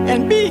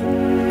and be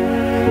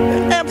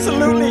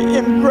absolutely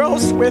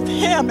engrossed with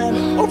Him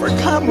and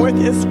overcome with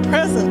His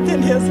presence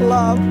and His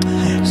love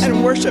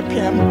and worship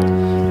Him.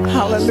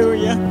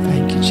 Hallelujah.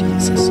 Thank you,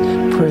 Jesus.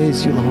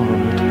 Praise you,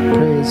 Lord.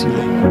 Praise you,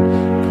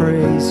 Lord.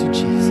 Praise you,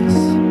 Jesus.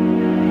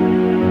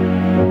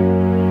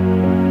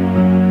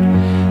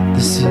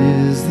 This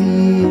is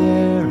the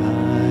air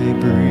I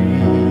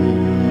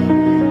breathe.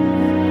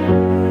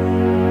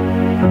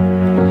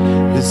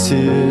 This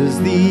is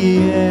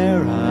the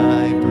air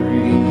I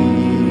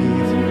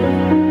breathe.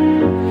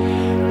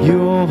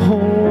 Your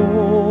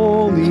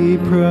holy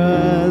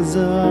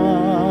presence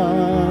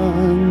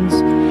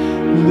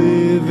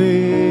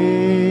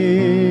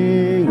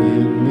living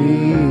in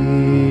me.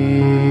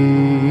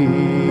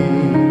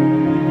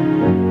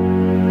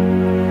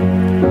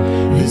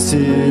 This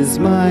is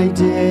my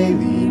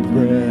daily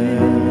bread.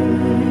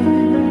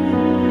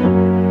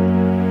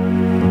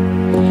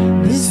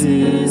 This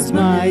is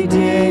my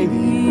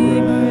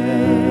daily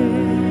bread.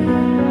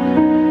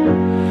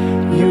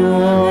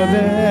 Your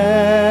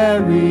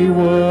very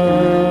word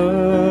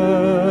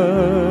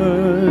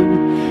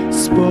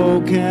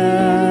spoken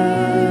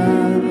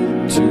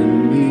to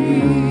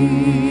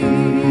me,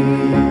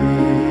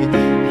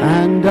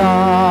 and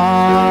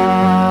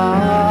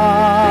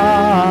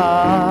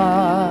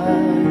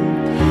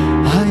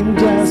I'm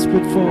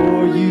desperate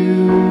for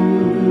you,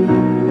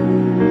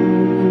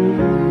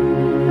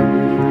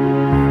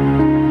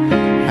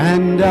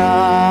 and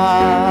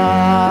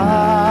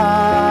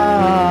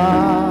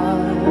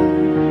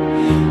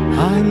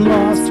I'm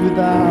lost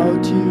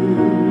without you.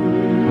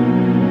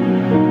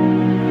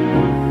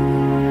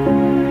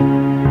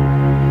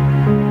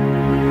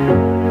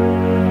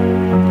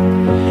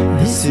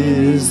 This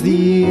is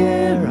the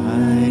air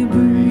I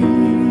breathe.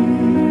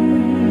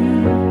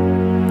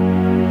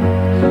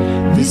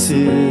 This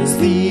is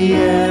the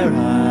air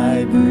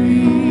I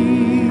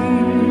breathe.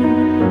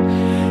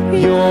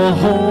 Your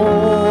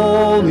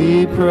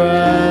holy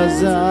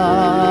presence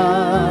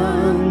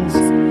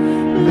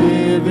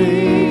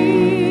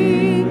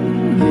living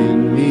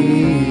in me.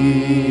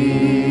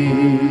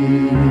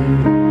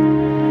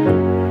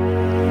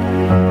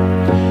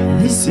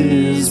 This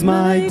is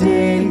my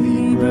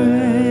daily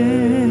bread.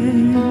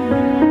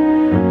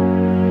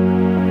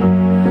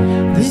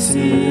 This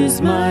is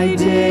is my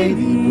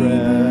daily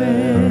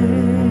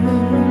bread.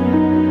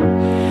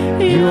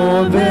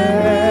 Your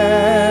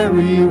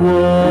very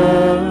word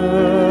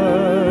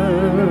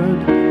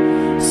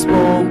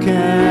spoken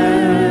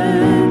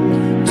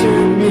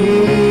to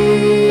me,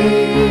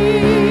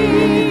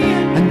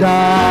 and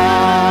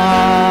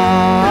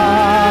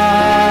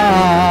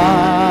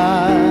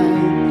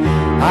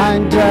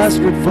I'm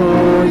desperate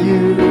for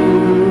you,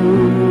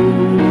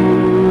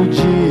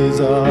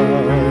 Jesus,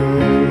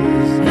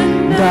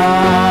 and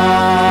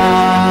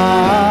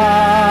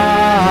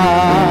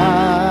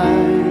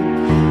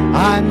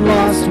I'm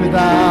lost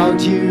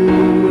without you,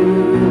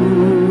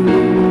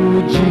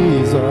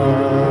 Jesus,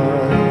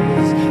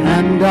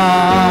 and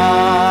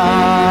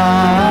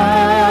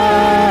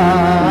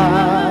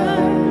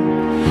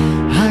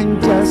I'm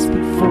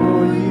desperate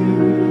for you,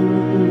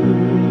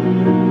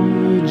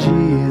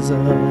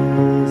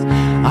 Jesus,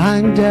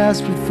 I'm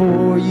desperate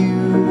for you,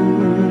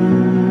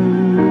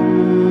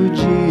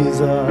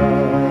 Jesus,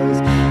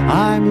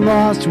 I'm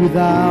lost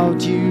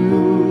without you,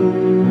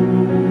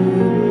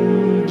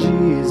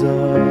 Jesus,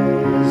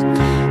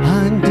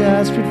 I'm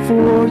desperate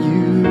for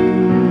you,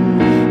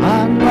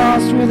 I'm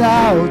lost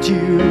without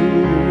you,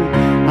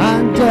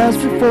 I'm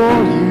desperate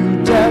for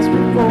you,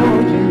 desperate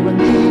for you, I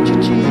need you,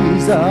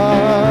 Jesus,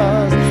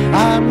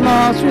 I'm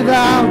lost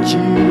without you,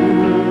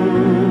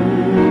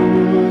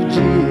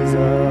 Jesus,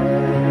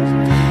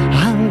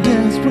 I'm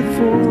desperate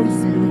for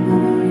you,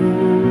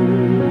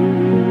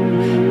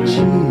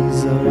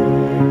 Jesus,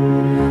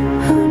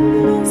 I'm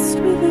lost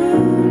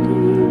without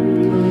you,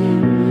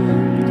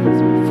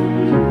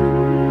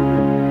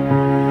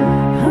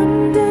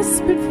 I'm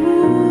desperate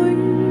for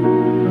you,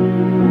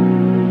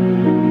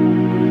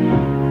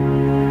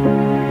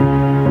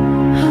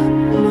 I'm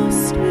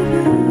lost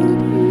without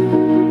you.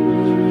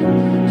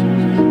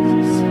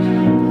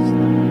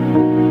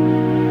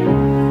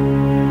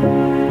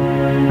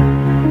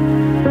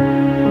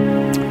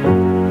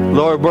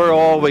 Lord, we're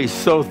always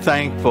so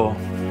thankful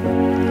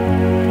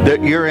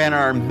that you're in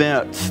our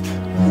midst,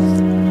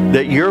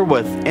 that you're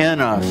within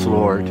us,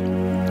 Lord.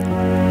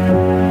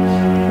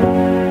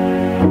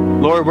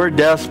 Lord, we're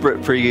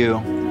desperate for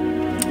you.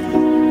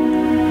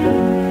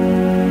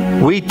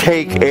 We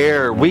take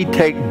air, we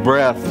take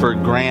breath for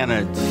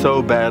granted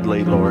so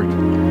badly, Lord.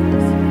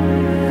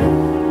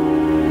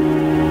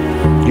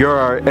 You're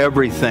our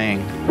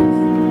everything.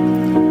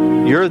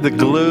 You're the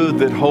glue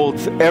that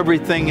holds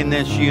everything in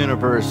this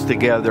universe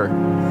together.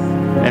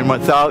 And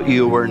without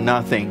you, we're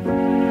nothing.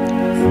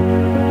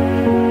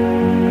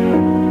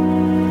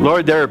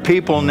 Lord, there are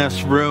people in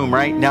this room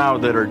right now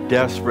that are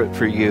desperate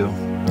for you.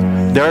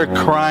 They're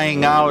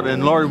crying out,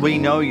 and Lord, we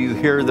know you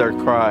hear their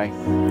cry.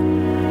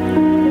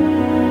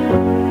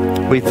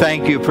 We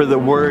thank you for the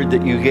word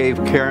that you gave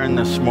Karen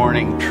this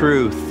morning,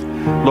 truth.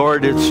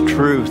 Lord, it's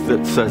truth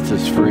that sets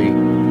us free.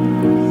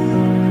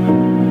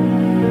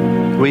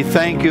 We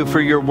thank you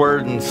for your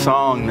word and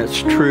song that's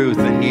truth,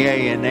 and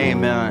yea and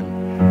amen.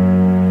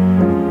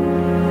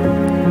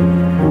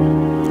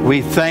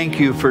 We thank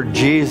you for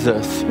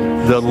Jesus,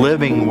 the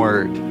living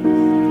word,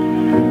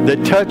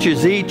 that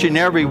touches each and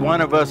every one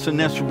of us in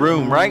this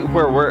room right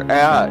where we're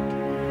at.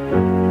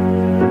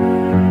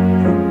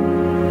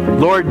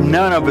 Lord,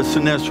 none of us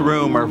in this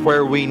room are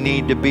where we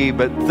need to be,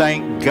 but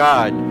thank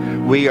God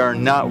we are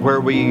not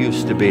where we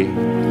used to be.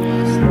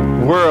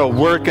 We're a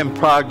work in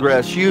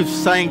progress. You've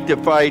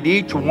sanctified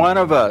each one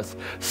of us,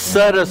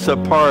 set us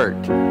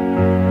apart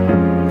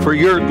for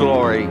your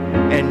glory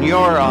and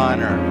your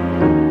honor.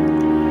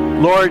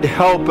 Lord,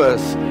 help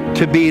us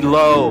to be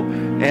low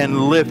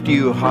and lift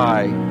you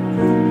high.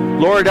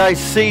 Lord, I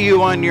see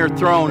you on your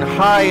throne,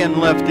 high and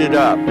lifted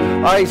up.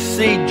 I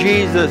see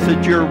Jesus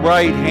at your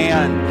right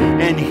hand,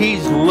 and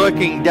he's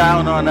looking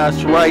down on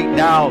us right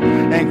now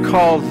and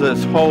calls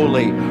us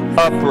holy,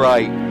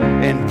 upright,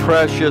 and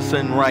precious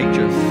and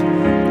righteous.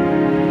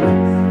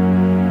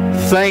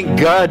 Thank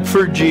God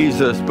for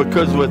Jesus,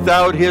 because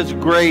without his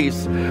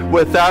grace,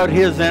 without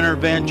his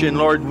intervention,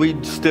 Lord,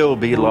 we'd still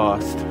be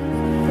lost.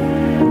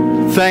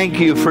 Thank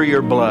you for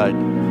your blood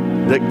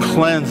that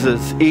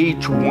cleanses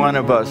each one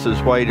of us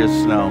as white as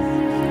snow.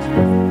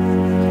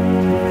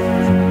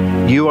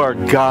 You are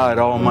God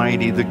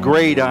Almighty, the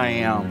great I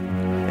am,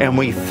 and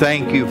we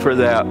thank you for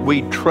that.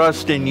 We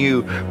trust in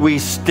you. We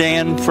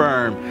stand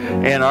firm,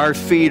 and our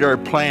feet are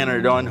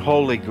planted on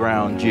holy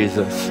ground,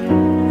 Jesus.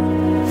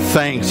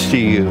 Thanks to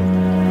you.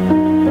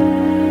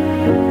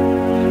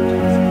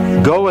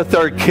 Go with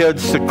our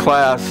kids to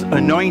class.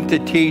 Anoint the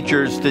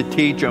teachers to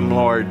teach them,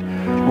 Lord.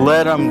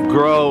 Let them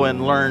grow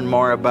and learn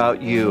more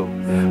about you.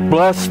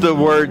 Bless the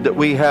word that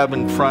we have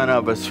in front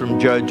of us from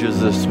Judges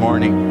this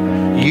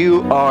morning.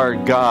 You are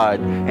God,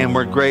 and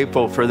we're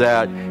grateful for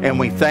that. And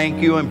we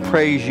thank you and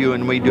praise you,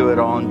 and we do it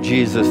all in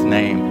Jesus'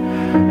 name.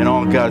 And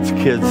all God's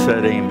kids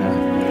said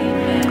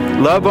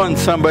amen. Love on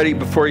somebody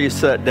before you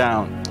sit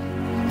down.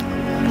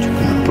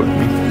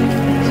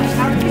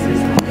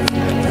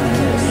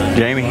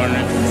 Jamie?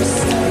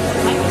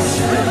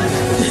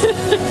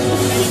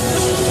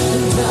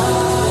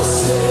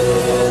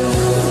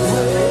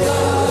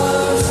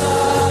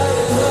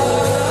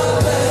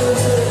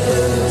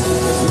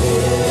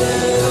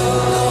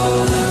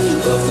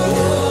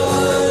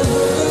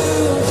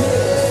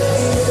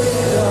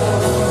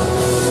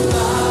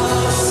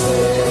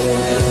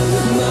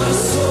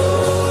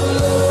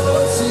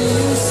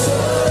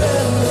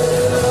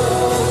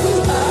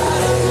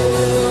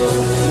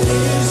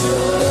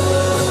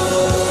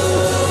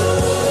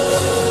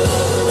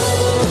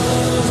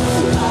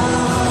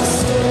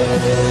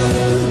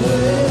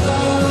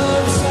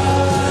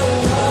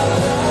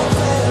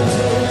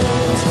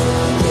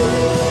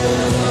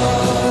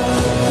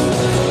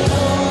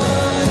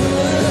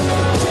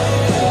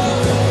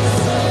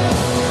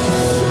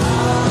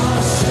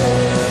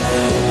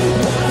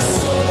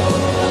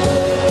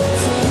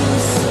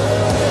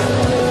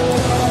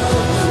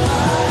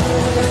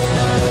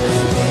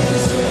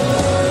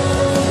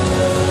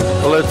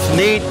 It's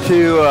neat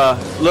to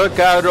look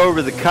out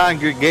over the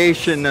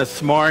congregation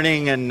this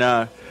morning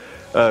and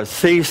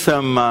see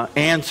some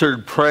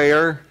answered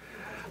prayer.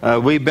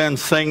 We've been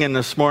singing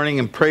this morning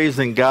and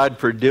praising God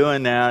for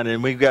doing that,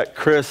 and we've got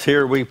Chris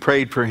here. We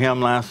prayed for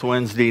him last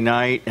Wednesday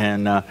night,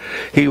 and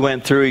he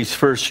went through his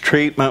first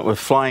treatment with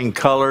flying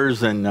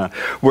colors, and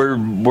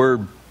we're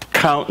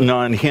counting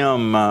on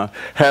him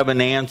having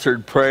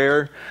answered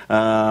prayer.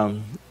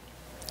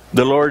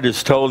 The Lord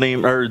has told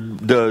him, or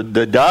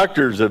the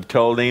doctors have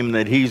told him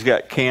that he's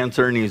got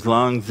cancer in his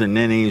lungs and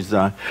in his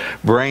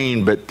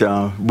brain,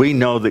 but we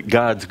know that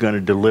God's going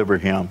to deliver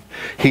him.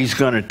 He's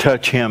going to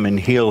touch him and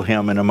heal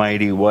him in a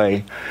mighty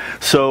way.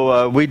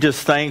 So we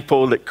just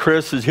thankful that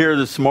Chris is here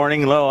this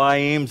morning. Little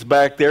Aim's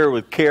back there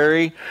with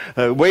Carrie.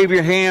 Wave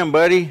your hand,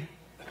 buddy.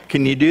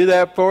 Can you do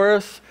that for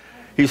us?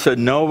 He said,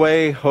 "No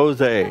way,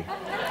 Jose."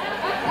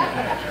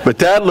 But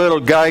that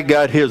little guy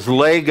got his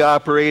leg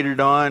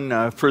operated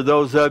on. For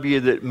those of you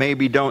that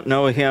maybe don't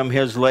know him,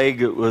 his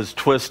leg was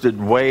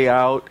twisted way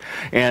out,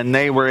 and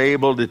they were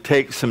able to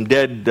take some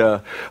dead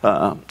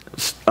bone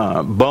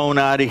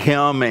out of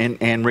him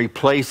and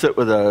replace it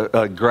with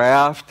a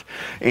graft.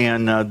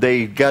 And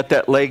they got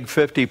that leg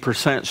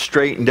 50%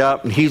 straightened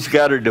up, and he's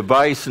got a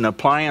device and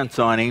appliance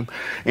on him.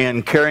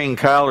 And Carrie and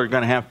Kyle are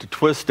going to have to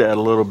twist that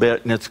a little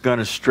bit, and it's going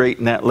to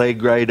straighten that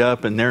leg right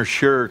up. And they're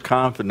sure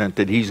confident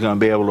that he's going to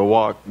be able to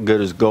walk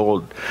good as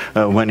gold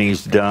when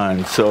he's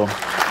done. So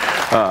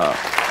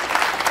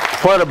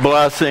what a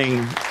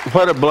blessing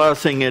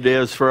it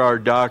is for our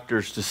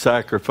doctors to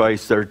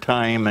sacrifice their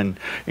time and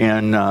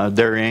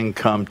their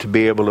income to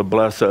be able to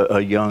bless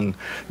a young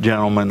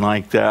gentleman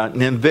like that.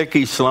 And then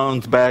Vicki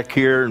Sloan's back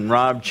here, and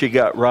Rob, she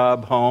got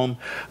Rob home.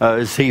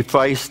 Is he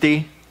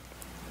feisty?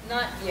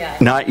 Not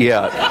yet. Not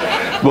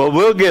yet. Well,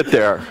 we'll get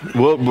there.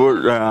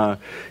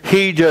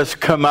 He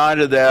just come out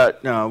of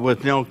that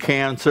with no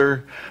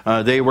cancer.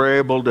 They were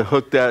able to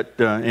hook that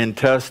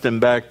intestine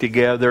back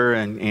together,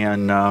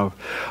 and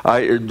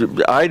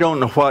I don't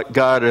know what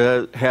God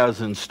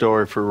has in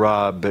store for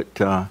Rob,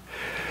 but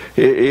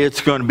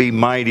it's going to be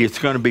mighty. It's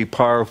going to be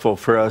powerful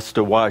for us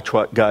to watch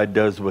what God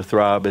does with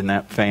Rob and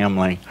that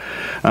family.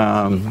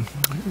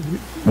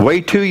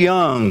 Way too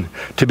young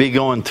to be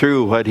going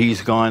through what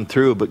he's gone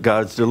through, but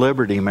God's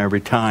delivered him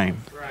every time.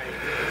 Right.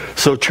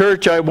 So,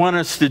 church, I want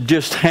us to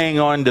just hang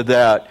on to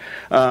that.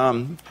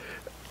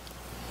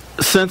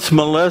 Since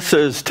Melissa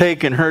has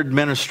taken her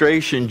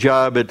administration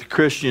job at the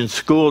Christian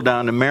school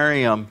down in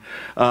Merriam,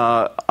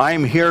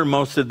 I'm here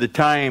most of the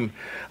time.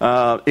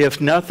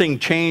 If nothing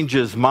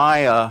changes,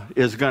 Maya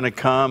is going to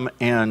come,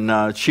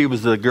 and she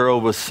was the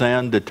girl with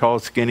Sen, the tall,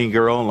 skinny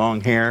girl,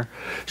 long hair.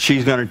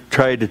 She's going to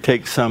try to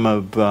take some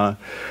of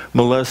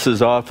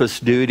Melissa's office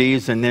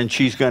duties, and then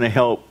she's going to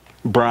help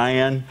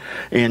Brian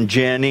and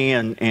Jenny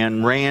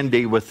and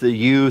Randy with the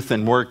youth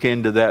and work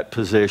into that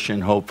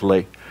position,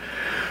 hopefully.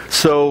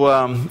 So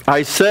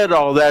I said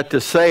all that to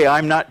say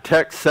I'm not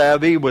tech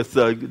savvy with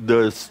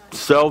the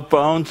cell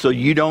phone, so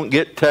you don't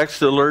get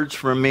text alerts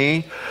from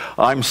me.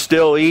 I'm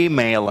still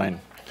emailing.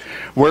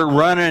 We're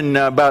running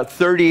about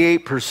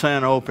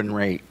 38% open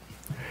rate,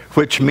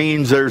 which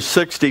means there's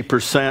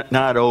 60%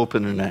 not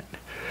opening it.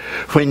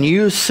 When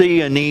you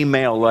see an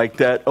email like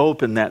that,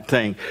 open that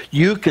thing.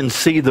 You can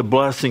see the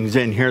blessings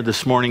in here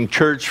this morning.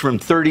 Church, from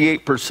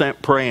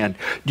 38% praying.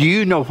 Do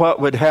you know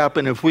what would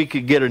happen if we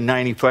could get a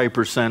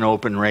 95%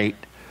 open rate?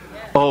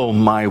 Oh,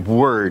 my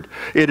word.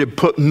 It'd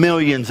put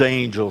millions of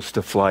angels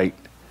to flight.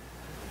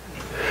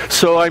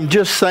 So I'm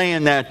just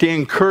saying that to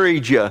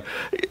encourage you.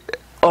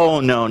 Oh,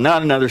 no,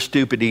 not another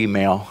stupid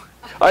email.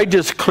 I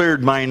just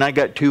cleared mine. I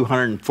got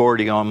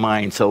 240 on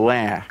mine, so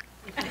I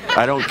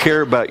don't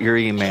care about your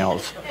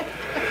emails.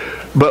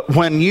 But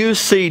when you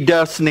see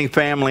Destiny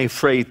Family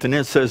Faith and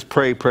it says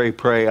pray, pray,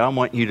 pray, I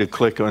want you to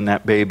click on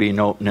that baby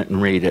and open it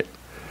and read it.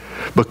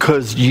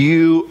 Because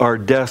you are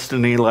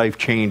destiny life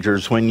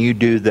changers when you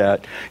do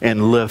that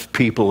and lift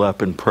people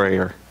up in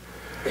prayer.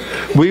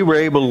 We were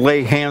able to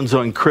lay hands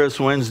on Chris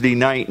Wednesday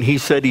night, and he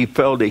said he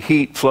felt a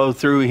heat flow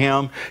through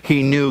him.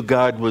 He knew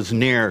God was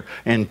near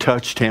and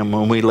touched him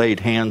when we laid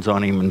hands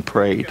on him and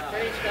prayed.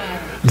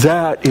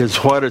 That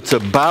is what it's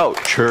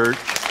about, church.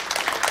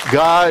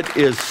 God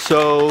is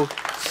so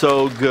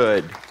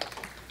good.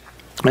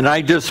 And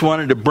I just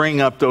wanted to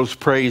bring up those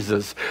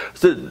praises.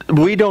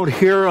 We don't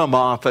hear them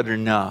often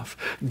enough.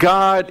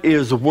 God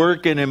is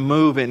working and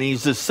moving.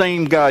 He's the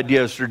same God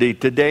yesterday,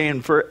 today,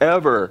 and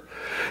forever.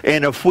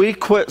 And if we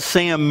quit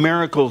seeing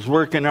miracles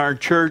work in our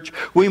church,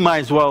 we might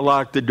as well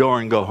lock the door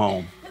and go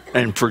home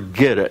and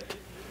forget it.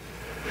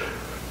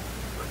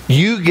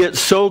 You get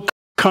so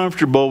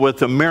comfortable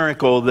with a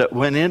miracle that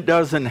when it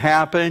doesn't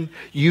happen,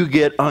 you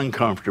get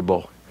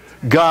uncomfortable.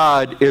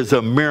 God is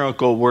a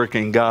miracle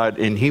working God,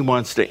 and He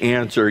wants to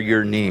answer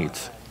your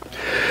needs.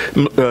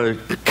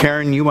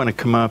 Karen, you want to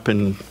come up?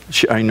 And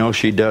I know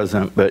she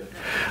doesn't, but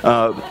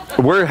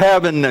we're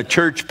having a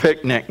church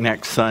picnic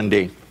next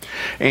Sunday.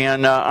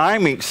 And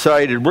I'm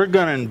excited. We're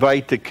going to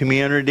invite the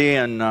community,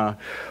 and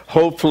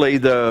hopefully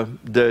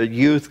the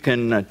youth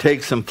can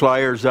take some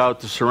flyers out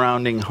to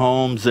surrounding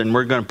homes, and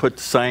we're going to put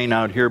the sign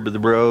out here by the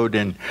road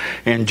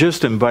and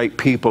just invite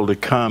people to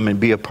come and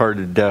be a part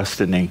of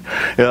Destiny.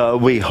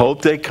 We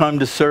hope they come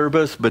to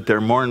service, but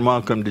they're more than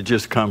welcome to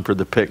just come for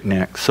the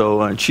picnic.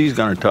 So she's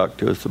going to talk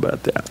to us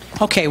about that.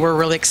 Okay, we're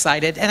really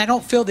excited, and I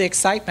don't feel the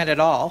excitement at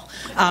all.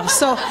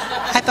 So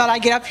I thought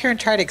I'd get up here and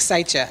try to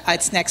excite you.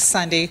 It's next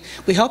Sunday.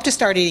 We hope to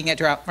start eating at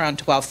around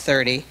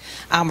 12:30.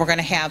 We're going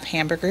to have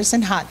hamburgers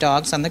and hot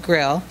dogs on the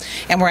grill,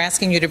 and we're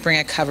asking you to bring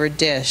a covered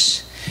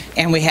dish.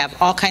 And we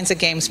have all kinds of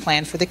games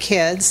planned for the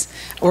kids.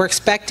 We're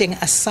expecting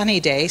a sunny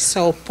day,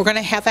 so we're going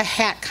to have a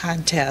hat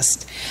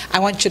contest. I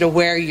want you to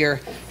wear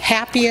your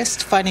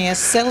happiest,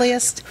 funniest,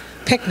 silliest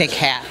picnic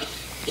hat.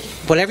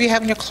 Whatever you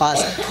have in your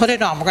closet, put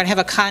it on. We're going to have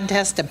a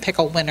contest and pick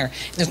a winner.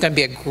 There's going to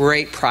be a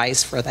great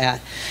prize for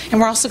that.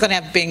 And we're also going to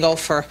have bingo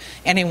for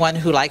anyone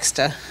who likes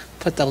to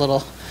put the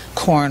little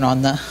corn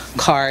on the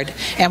card,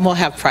 and we'll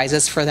have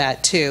prizes for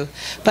that too.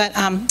 But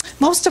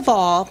most of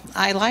all,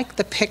 I like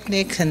the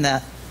picnic and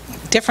the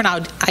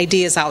different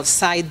ideas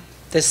outside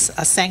this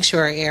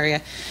sanctuary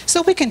area,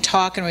 so we can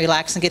talk and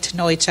relax and get to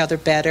know each other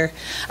better.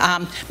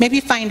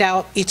 Maybe find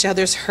out each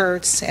other's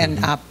hurts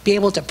and be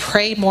able to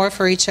pray more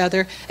for each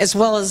other, as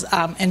well as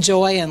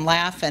enjoy and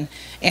laugh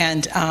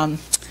and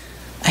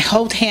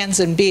hold hands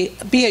and be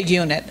a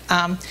unit.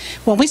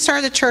 When we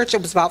started the church,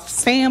 it was about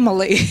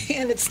family,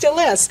 and it still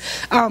is.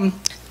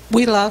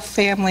 We love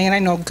family, and I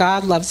know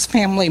God loves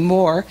family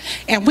more.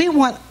 And we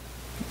want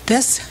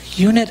this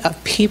unit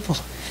of people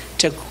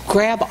to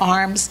grab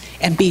arms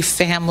and be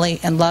family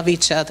and love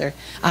each other.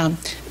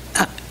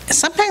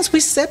 Sometimes we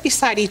sit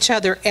beside each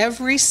other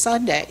every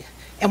Sunday,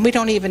 and we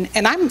don't even,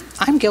 and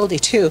I'm guilty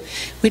too,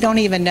 we don't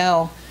even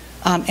know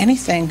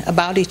anything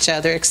about each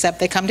other except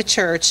they come to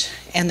church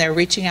and they're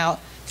reaching out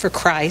for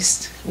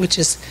Christ, which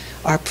is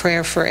our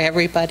prayer for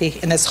everybody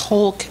in this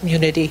whole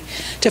community,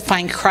 to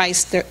find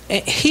Christ.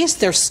 He's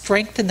their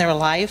strength in their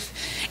life.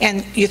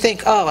 And you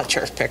think, oh, a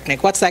church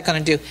picnic, what's that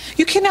going to do?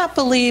 You cannot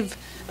believe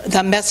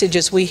the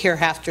messages we hear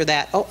after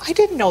that. Oh, I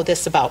didn't know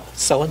this about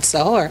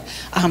so-and-so, or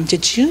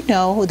did you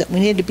know that we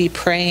need to be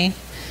praying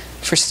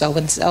for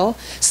so-and-so?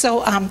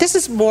 So this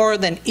is more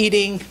than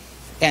eating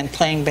and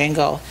playing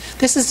bingo.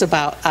 This is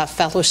about a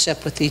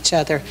fellowship with each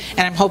other.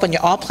 And I'm hoping you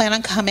all plan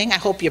on coming. I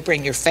hope you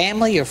bring your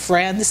family, your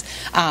friends,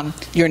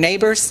 your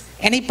neighbors,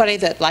 anybody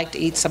that'd like to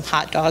eat some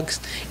hot dogs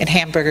and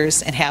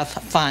hamburgers and have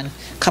fun.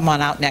 Come on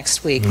out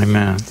next week.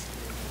 Amen.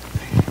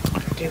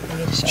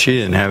 She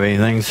didn't have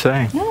anything to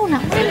say. No,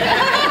 not really.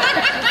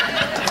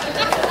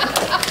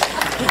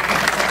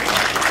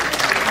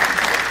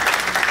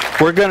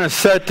 We're going to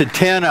set the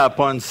tent up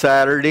on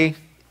Saturday.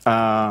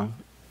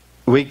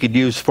 We could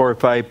use 4 or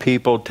 5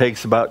 people. It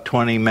takes about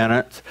 20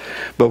 minutes.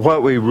 But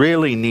what we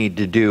really need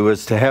to do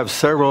is to have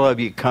several of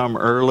you come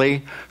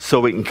early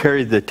so we can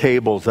carry the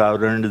tables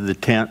out under the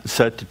tent and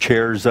set the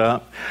chairs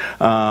up.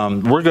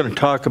 We're going to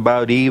talk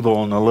about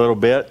evil in a little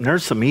bit. And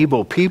there's some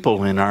evil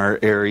people in our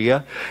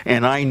area.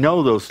 And I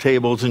know those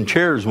tables and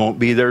chairs won't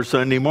be there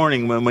Sunday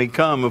morning when we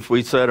come if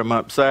we set them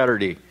up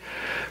Saturday.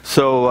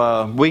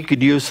 So we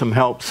could use some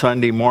help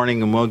Sunday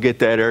morning, and we'll get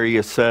that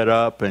area set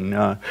up.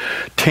 And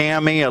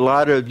Tammy, a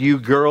lot of you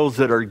girls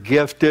that are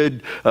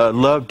gifted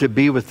love to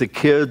be with the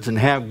kids and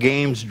have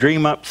games.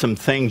 Dream up some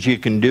things you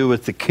can do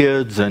with the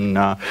kids, and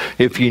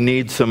if you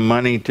need some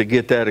money to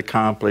get that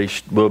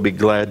accomplished, we'll be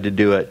glad to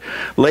do it.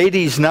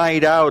 Ladies'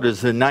 Night Out is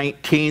the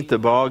 19th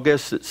of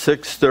August at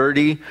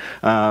 6:30.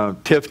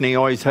 Tiffany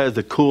always has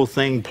a cool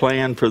thing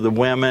planned for the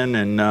women,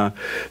 and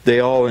they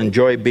all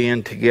enjoy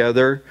being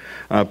together.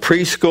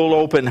 Preschool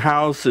open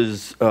house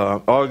is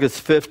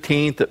August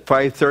 15th at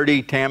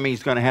 5:30.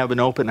 Tammy's going to have an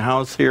open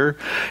house here.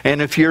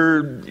 And if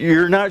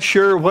you're not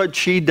sure what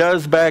she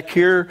does back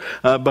here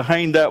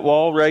behind that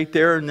wall right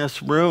there in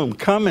this room,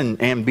 come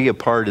and be a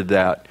part of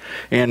that.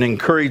 And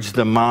encourage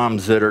the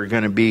moms that are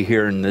going to be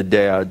here and the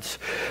dads.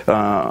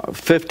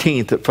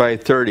 15th at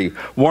 5:30.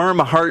 Warm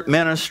Heart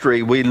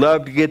Ministry. We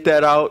love to get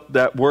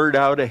that word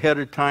out ahead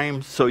of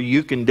time so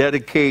you can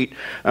dedicate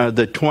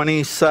the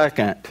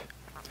 22nd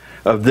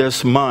of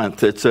this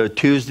month. It's a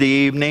Tuesday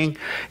evening,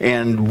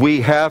 and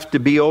we have to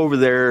be over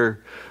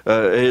there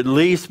at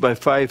least by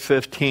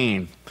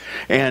 5:15.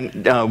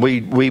 And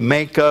we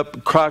make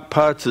up crock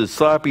pots of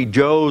sloppy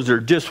joes or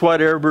just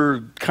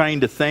whatever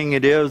kind of thing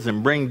it is,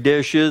 and bring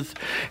dishes,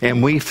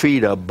 and we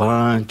feed a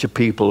bunch of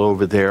people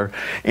over there.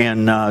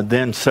 And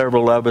then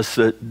several of us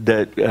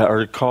that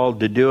are called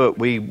to do it,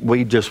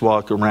 we just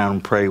walk around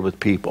and pray with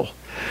people.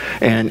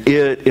 And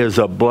it is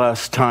a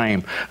blessed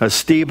time.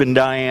 Steve and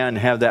Diane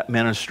have that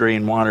ministry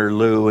in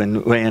Waterloo,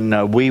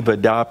 and we've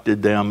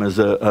adopted them as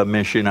a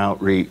mission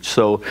outreach.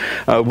 So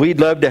we'd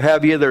love to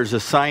have you. There's a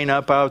sign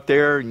up out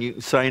there, and you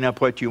can sign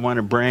up what you want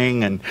to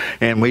bring.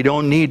 And we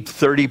don't need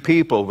 30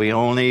 people. We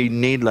only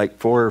need like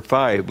 4 or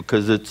 5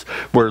 because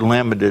we're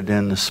limited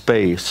in the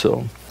space.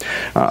 So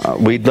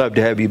we'd love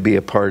to have you be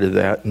a part of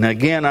that. And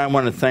again, I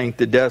want to thank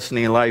the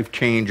Destiny Life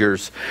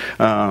Changers.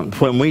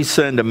 When we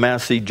send a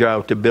message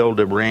out to build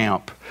a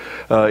ramp.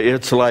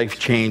 It's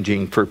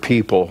life-changing for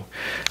people.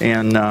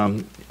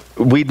 And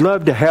we'd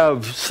love to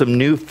have some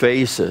new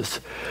faces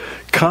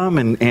come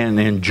and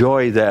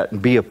enjoy that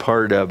and be a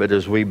part of it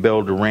as we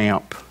build a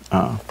ramp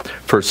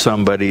for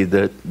somebody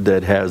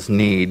that has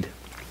need.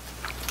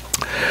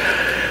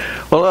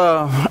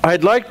 Well,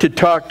 I'd like to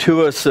talk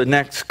to us the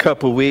next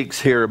couple weeks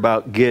here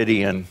about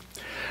Gideon.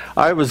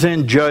 I was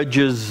in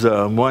Judges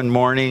one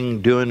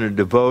morning doing a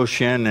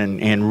devotion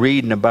and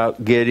reading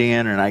about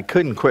Gideon, and I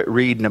couldn't quit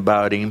reading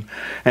about him.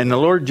 And the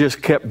Lord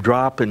just kept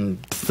dropping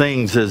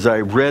things as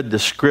I read the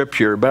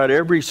scripture. About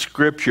every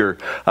scripture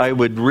I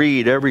would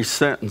read, every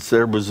sentence,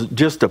 there was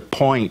just a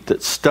point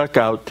that stuck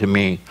out to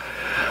me.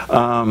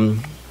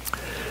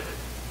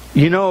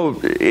 You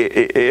know,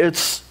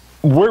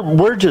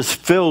 we're just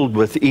filled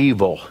with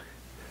evil.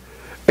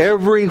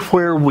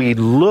 Everywhere we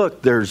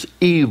look, there's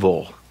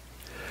evil.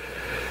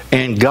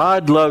 And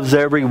God loves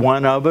every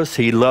one of us.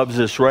 He loves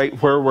us right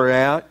where we're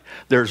at.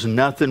 There's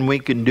nothing we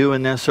can do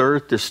in this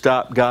earth to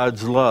stop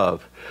God's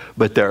love.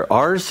 But there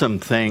are some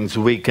things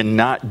we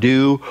cannot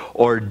do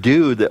or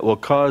do that will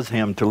cause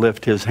Him to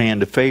lift His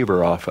hand of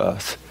favor off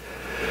us.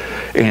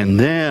 And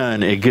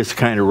then it gets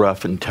kind of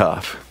rough and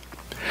tough.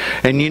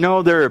 And you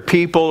know, there are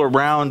people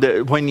around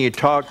that when you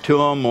talk to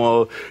them,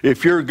 well,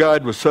 if your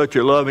God was such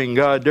a loving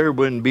God, there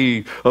wouldn't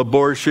be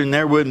abortion,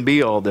 there wouldn't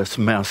be all this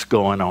mess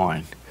going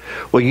on.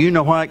 Well, you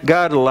know what?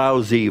 God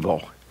allows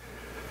evil.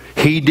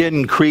 He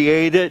didn't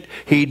create it.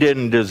 He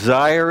didn't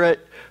desire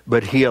it.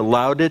 But He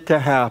allowed it to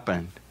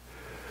happen.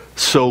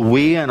 So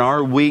we in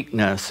our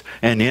weakness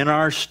and in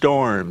our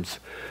storms,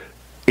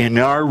 in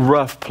our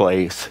rough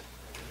place,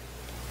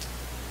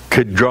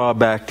 could draw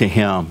back to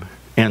Him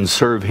and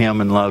serve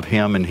Him and love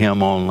Him and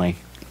Him only.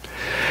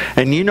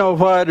 And you know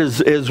what,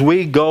 as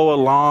we go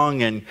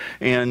along and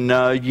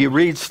you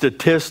read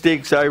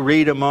statistics, I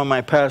read them on my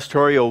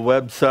pastoral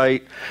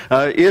website,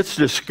 it's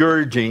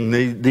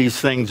discouraging, these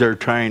things they're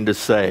trying to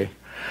say.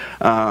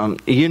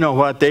 You know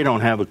what, they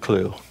don't have a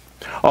clue.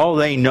 All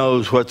they know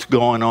is what's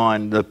going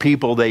on, the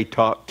people they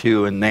talk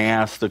to, and they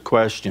ask the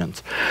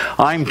questions.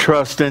 I'm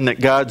trusting that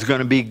God's going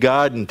to be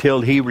God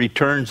until He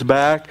returns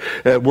back.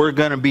 We're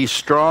going to be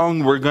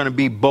strong. We're going to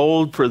be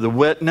bold for the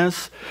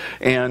witness.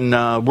 And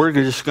we're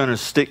just going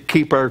to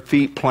keep our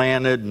feet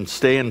planted and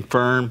stand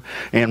firm.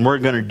 And we're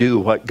going to do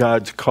what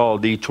God's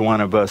called each one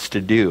of us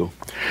to do.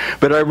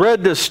 But I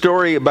read this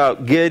story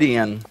about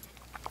Gideon.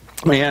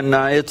 And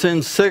it's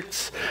in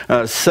 6,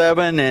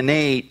 7, and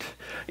 8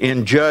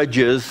 in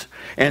Judges.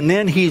 And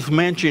then he's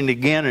mentioned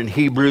again in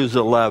Hebrews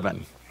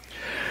 11.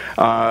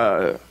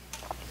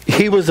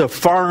 He was a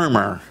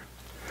farmer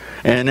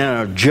and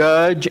a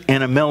judge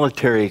and a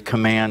military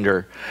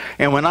commander.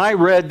 And when I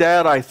read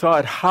that, I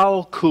thought,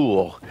 how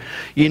cool.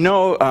 You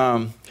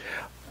know,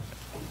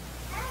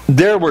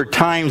 there were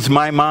times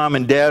my mom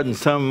and dad and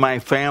some of my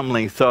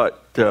family thought,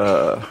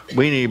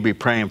 we need to be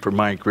praying for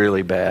Mike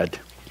really bad.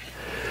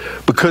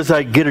 Because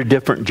I'd get a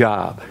different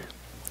job.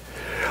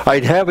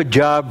 I'd have a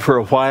job for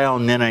a while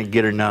and then I'd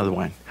get another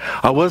one.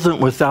 I wasn't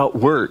without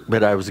work,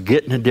 but I was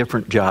getting a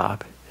different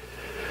job.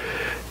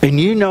 And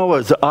you know,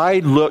 as I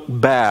look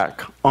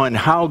back on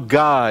how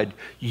God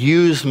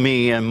used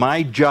me in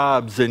my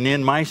jobs and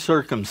in my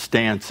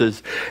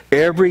circumstances,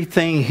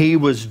 everything He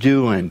was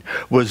doing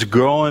was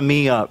growing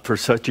me up for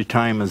such a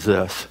time as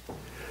this.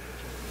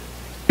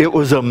 It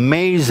was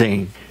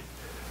amazing.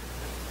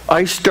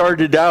 I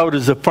started out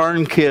as a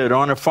farm kid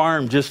on a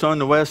farm just on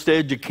the west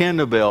edge of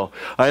Kendallville.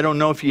 I don't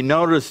know if you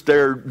noticed,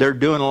 they're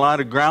doing a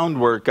lot of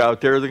groundwork out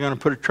there. They're going to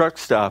put a truck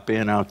stop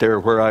in out there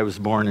where I was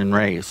born and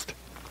raised.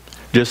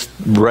 Just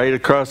right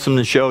across from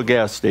the Shell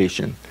gas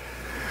station.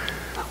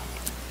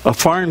 A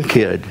farm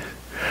kid.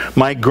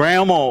 My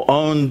grandma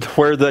owned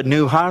where the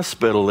new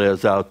hospital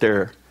is out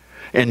there.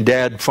 And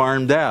Dad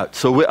farmed that.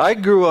 So I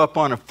grew up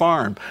on a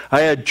farm.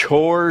 I had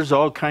chores,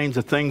 all kinds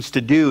of things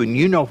to do. And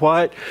you know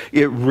what?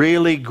 It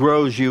really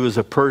grows you as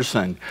a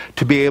person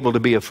to be able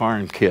to be a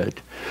farm kid.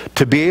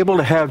 To be able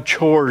to have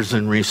chores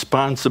and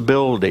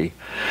responsibility.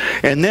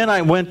 And then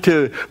I went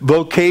to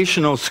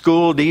vocational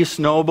school at East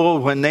Noble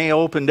when they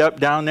opened up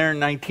down there in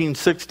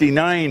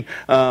 1969.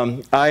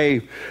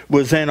 I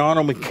was in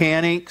auto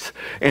mechanics,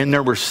 and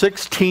there were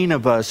 16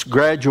 of us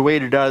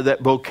graduated out of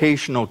that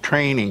vocational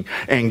training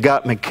and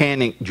got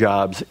mechanic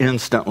jobs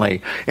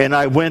instantly. And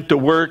I went to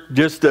work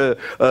just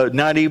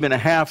not even a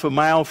half a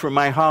mile from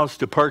my house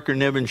to Parker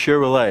Niven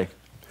Chevrolet,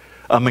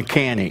 a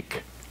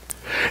mechanic.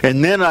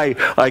 And then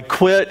I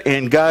quit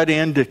and got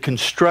into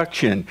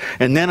construction.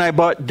 And then I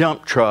bought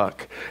dump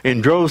truck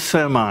and drove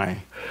semi.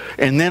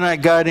 And then I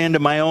got into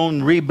my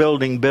own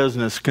rebuilding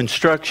business,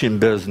 construction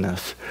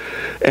business.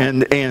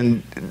 And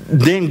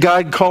then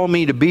God called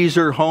me to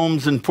Beezer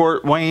Homes in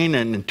Fort Wayne.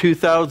 And in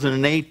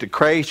 2008, the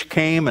crash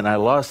came and I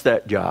lost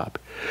that job.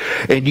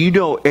 And you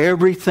know,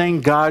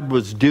 everything God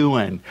was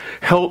doing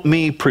helped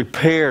me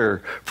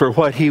prepare for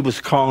what He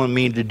was calling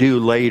me to do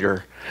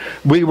later.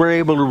 We were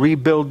able to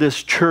rebuild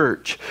this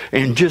church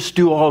and just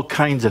do all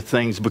kinds of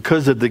things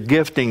because of the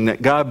gifting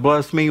that God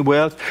blessed me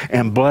with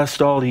and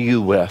blessed all of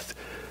you with.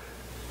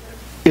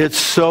 It's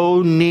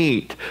so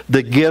neat,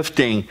 the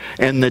gifting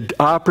and the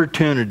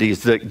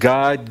opportunities that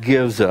God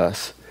gives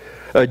us.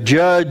 A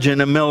judge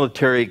and a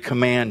military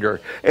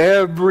commander,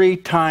 every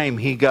time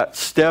he got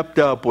stepped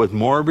up with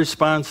more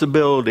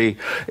responsibility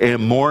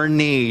and more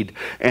need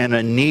and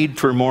a need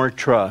for more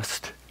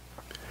trust.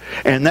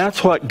 And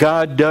that's what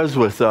God does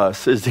with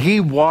us, is He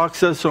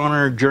walks us on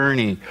our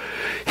journey.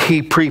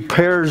 He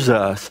prepares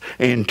us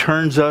and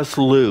turns us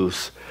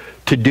loose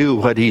to do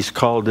what He's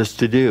called us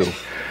to do.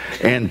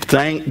 And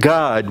thank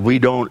God we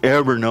don't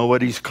ever know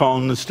what He's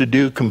calling us to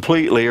do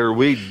completely, or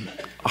we'd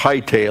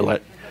hightail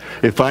it.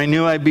 If I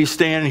knew I'd be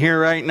standing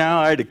here right now,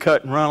 I'd have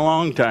cut and run a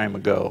long time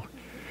ago.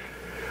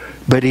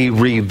 But He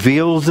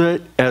reveals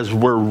it as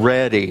we're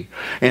ready.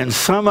 And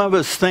some of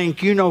us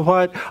think, you know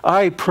what?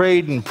 I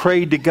prayed and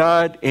prayed to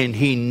God and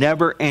He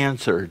never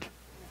answered.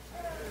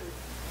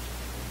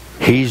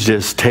 He's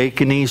just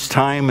taking His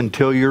time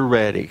until you're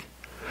ready.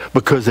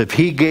 Because if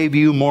He gave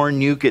you more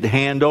than you could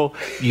handle,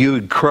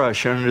 you'd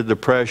crush under the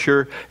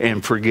pressure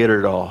and forget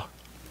it all.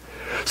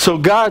 So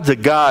God's a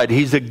God.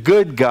 He's a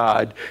good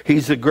God.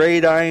 He's the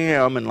great I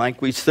am. And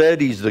like we said,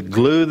 He's the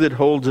glue that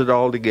holds it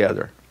all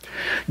together.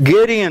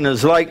 Gideon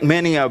is like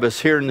many of us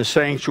here in the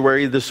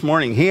sanctuary this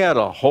morning. He had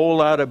a whole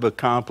lot of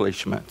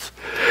accomplishments.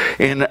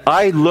 And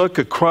I look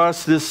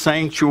across this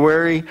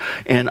sanctuary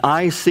and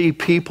I see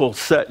people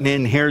sitting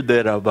in here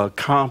that have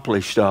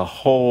accomplished a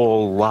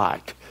whole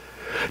lot.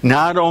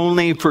 Not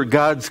only for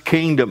God's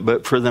kingdom,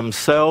 but for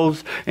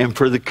themselves and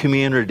for the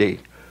community.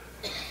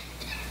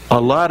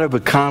 A lot of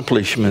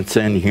accomplishments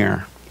in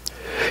here.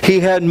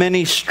 He had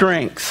many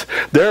strengths.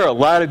 There are a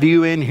lot of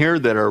you in here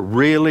that are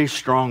really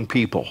strong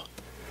people.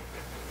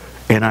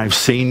 And I've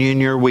seen you in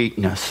your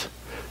weakness.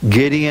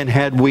 Gideon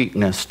had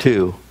weakness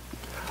too.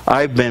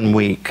 I've been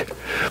weak.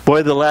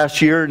 Boy, the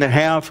last year and a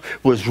half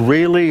was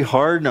really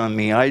hard on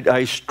me.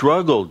 I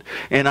struggled,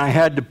 and I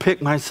had to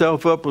pick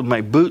myself up with my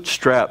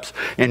bootstraps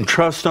and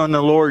trust on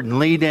the Lord and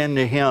lead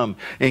into Him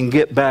and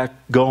get back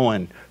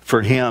going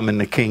for Him and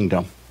the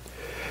kingdom.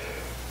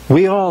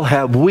 We all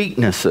have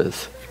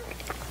weaknesses.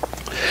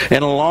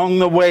 And along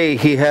the way,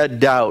 he had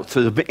doubts.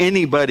 Has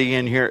anybody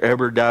in here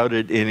ever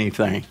doubted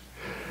anything?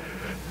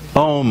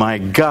 Oh my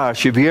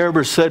gosh, have you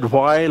ever said,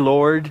 why,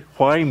 Lord?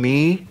 Why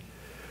me?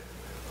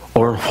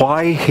 Or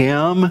why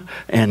Him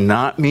and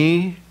not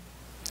me?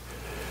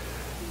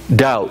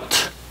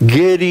 Doubts.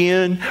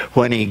 Gideon,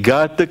 when he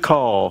got the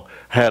call,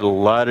 had a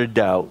lot of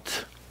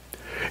doubts.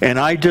 And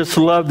I just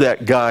love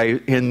that guy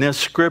in this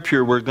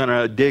scripture we're going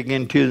to dig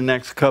into the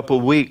next couple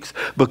of weeks,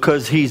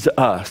 because he's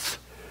us.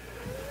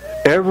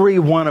 Every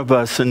one of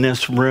us in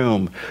this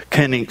room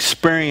can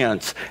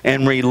experience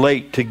and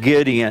relate to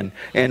Gideon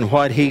and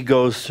what he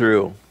goes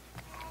through.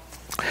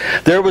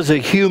 There was a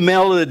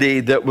humility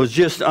that was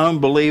just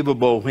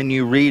unbelievable when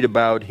you read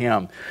about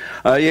him.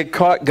 It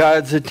caught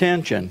God's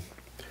attention.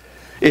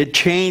 It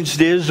changed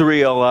the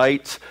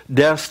Israelites'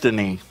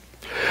 destiny.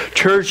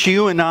 Church,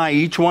 you and I,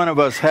 each one of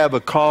us have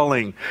a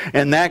calling.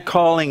 And that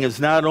calling is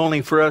not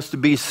only for us to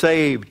be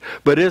saved,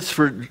 but it's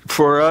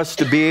for us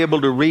to be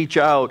able to reach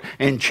out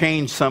and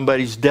change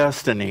somebody's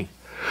destiny.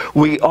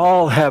 We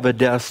all have a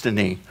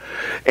destiny.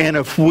 And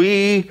if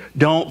we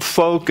don't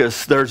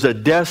focus, there's a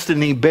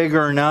destiny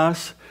bigger than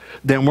us,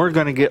 then we're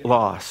going to get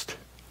lost.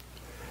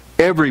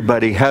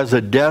 Everybody has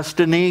a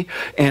destiny,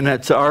 and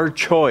it's our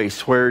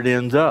choice where it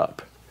ends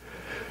up.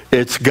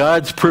 It's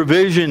God's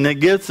provision that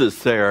gets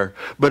us there,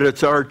 but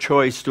it's our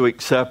choice to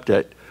accept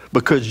it.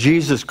 Because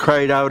Jesus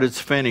cried out, it's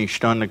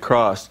finished on the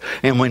cross.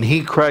 And when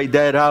He cried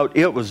that out,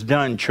 it was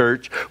done,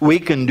 church. We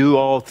can do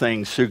all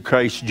things through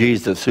Christ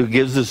Jesus, who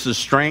gives us the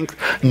strength.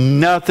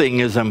 Nothing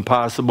is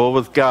impossible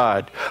with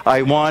God.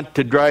 I want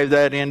to drive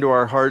that into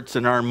our hearts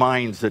and our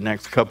minds the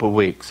next couple of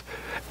weeks.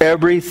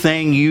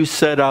 Everything you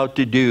set out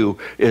to do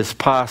is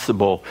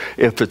possible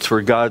if it's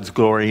for God's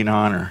glory and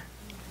honor.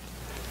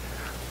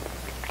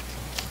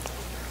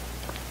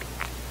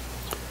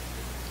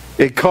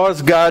 It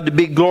caused God to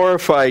be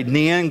glorified. In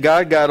the end,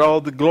 God got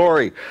all the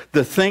glory.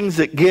 The things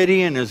that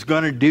Gideon is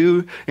going to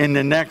do in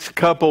the next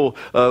couple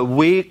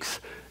weeks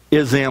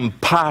is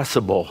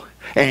impossible.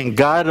 And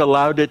God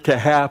allowed it to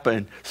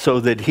happen so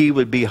that He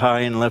would be high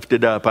and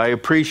lifted up. I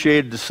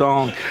appreciated the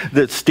song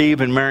that Steve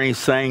and Mary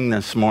sang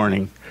this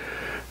morning.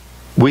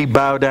 We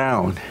bow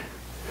down.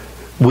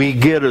 We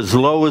get as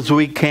low as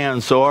we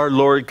can so our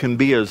Lord can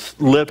be as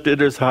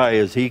lifted as high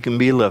as He can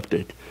be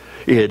lifted.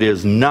 It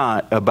is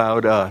not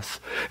about us.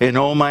 And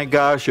oh my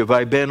gosh, have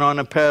I been on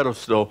a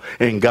pedestal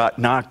and got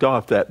knocked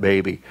off that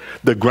baby.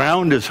 The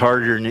ground is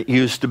harder than it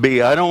used to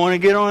be. I don't want to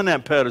get on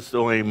that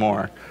pedestal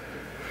anymore.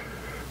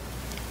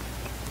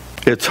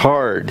 It's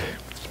hard.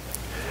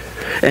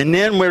 And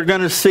then we're going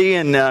to see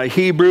in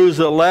Hebrews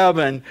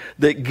 11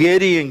 that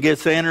Gideon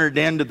gets entered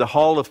into the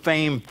Hall of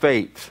Fame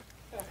faith.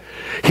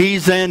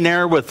 He's in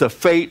there with the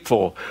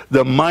faithful,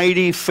 the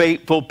mighty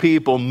faithful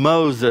people,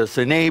 Moses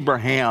and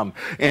Abraham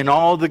and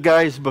all the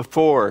guys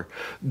before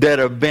that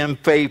have been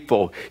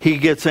faithful. He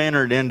gets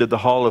entered into the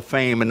Hall of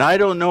Fame. And I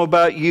don't know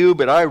about you,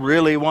 but I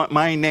really want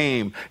my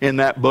name in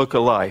that book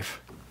of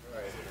life.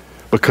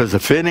 Because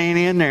if it ain't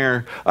in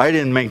there, I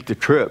didn't make the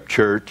trip,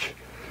 church.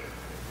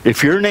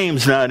 If your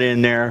name's not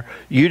in there,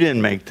 you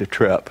didn't make the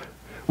trip.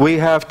 We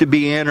have to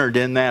be entered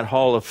in that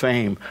hall of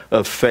fame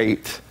of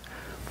faith.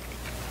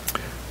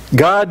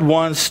 God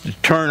wants to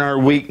turn our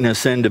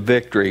weakness into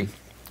victory.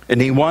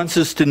 And He wants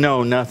us to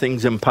know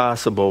nothing's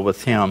impossible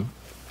with Him.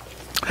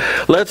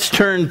 Let's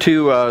turn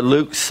to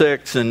Luke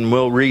 6 and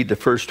we'll read the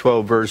first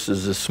 12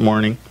 verses this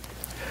morning.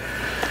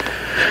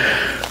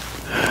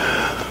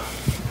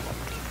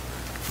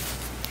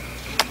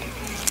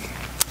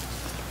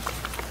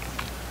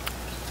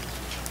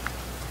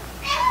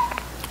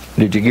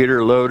 Did you get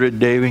her loaded,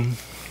 Davy?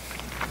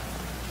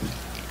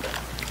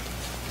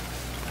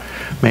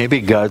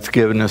 Maybe God's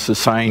given us a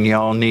sign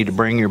y'all need to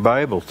bring your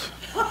Bibles.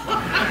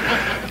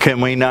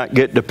 Can we not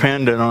get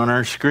dependent on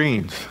our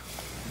screens?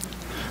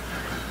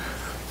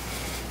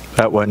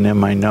 That wasn't in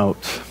my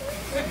notes.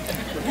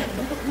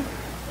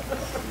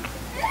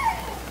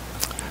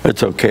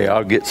 It's okay,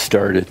 I'll get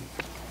started.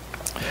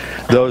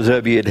 Those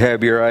of you that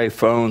have your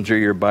iPhones or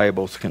your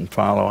Bibles can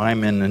follow.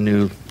 I'm in the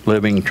New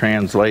Living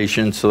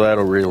Translation, so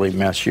that'll really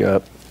mess you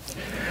up.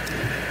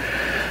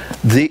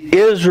 The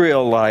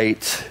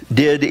Israelites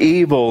did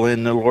evil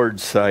in the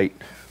Lord's sight.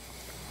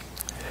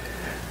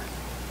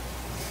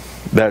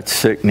 That's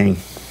sickening,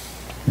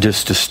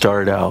 just to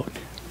start out.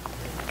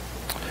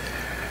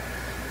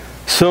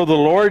 So the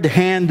Lord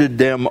handed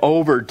them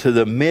over to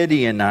the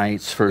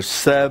Midianites for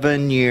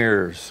 7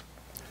 years.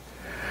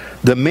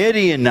 The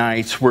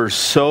Midianites were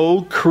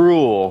so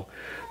cruel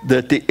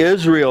that the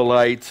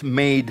Israelites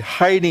made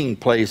hiding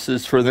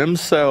places for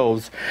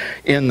themselves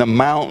in the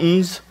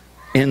mountains,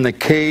 in the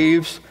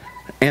caves,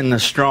 and the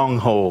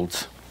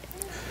strongholds.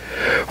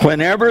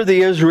 Whenever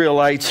the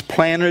Israelites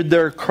planted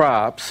their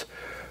crops,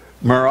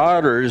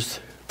 marauders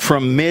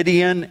from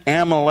Midian,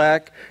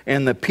 Amalek,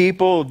 and the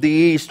people of the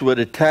east would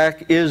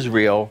attack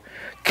Israel,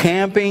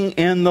 camping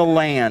in the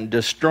land,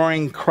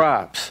 destroying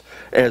crops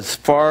as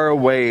far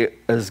away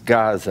as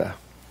Gaza.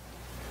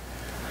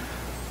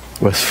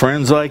 With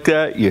friends like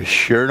that, you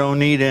sure don't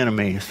need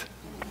enemies.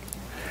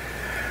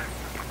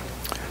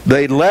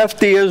 They left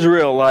the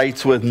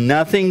Israelites with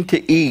nothing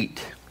to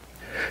eat,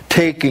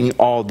 taking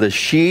all the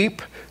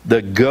sheep,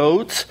 the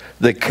goats,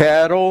 the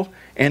cattle,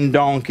 and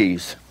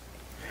donkeys.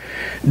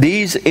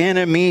 These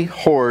enemy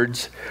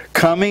hordes,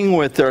 coming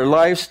with their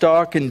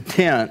livestock and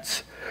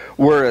tents,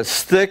 were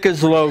as thick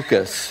as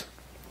locusts.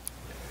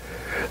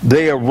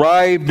 They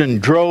arrived in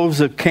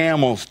droves of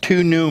camels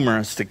too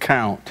numerous to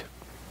count.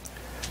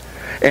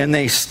 And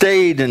they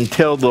stayed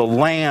until the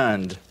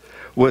land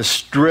was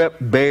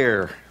stripped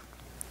bare.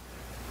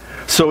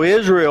 So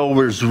Israel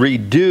was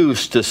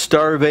reduced to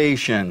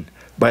starvation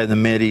by the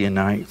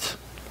Midianites.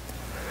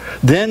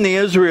 Then the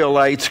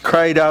Israelites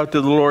cried out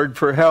to the Lord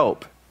for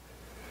help.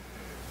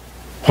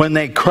 When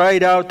they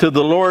cried out to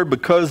the Lord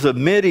because of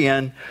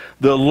Midian,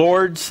 the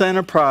Lord sent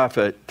a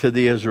prophet to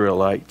the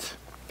Israelites.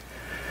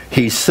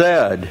 He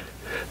said,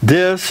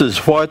 "This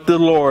is what the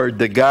Lord,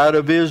 the God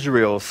of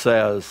Israel,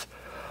 says.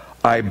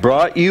 I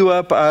brought you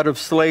up out of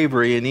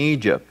slavery in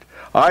Egypt.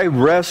 I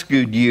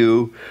rescued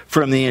you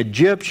from the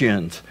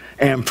Egyptians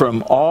and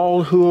from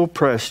all who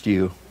oppressed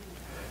you.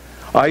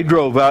 I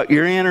drove out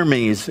your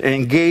enemies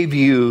and gave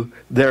you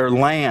their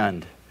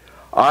land.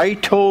 I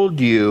told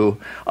you,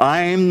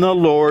 I am the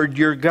Lord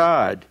your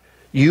God.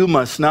 You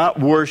must not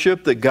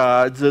worship the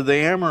gods of the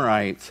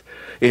Amorites,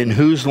 in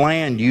whose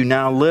land you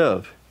now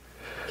live.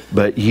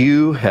 But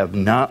you have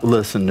not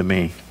listened to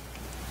me."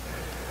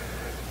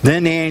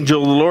 Then the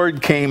angel of the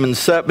Lord came and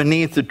sat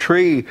beneath the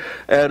tree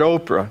at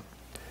Ophrah,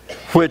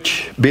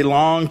 which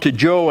belonged to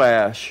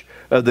Joash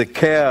of the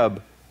clan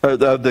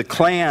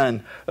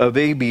of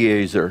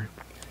Abiezer.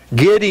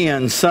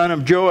 Gideon, son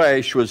of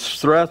Joash, was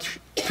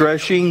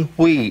threshing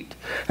wheat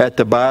at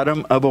the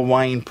bottom of a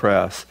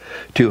winepress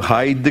to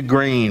hide the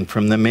grain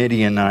from the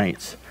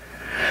Midianites.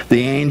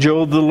 The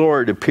angel of the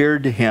Lord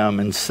appeared to him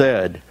and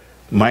said,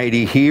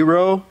 "Mighty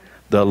hero,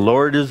 the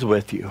Lord is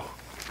with you."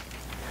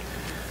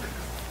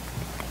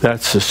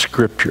 That's the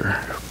scripture.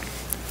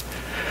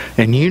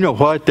 And you know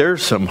what?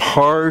 There's some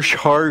harsh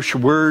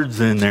words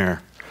in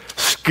there.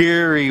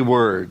 Scary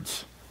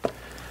words.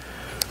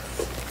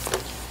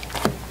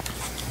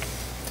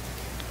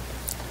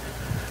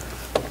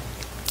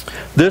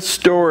 This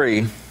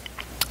story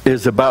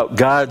is about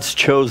God's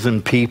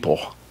chosen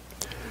people,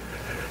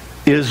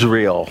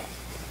 Israel.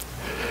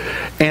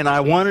 And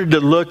I wanted to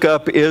look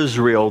up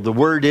Israel, the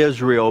word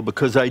Israel,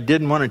 because I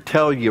didn't want to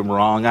tell you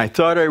wrong. I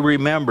thought I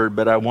remembered,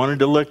 but I wanted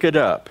to look it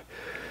up.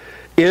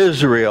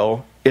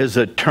 Israel is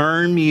a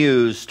term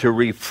used to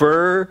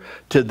refer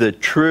to the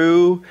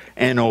true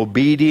and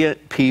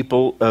obedient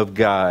people of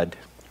God.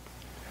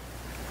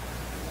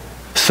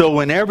 So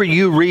whenever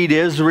you read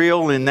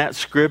Israel in that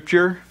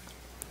scripture,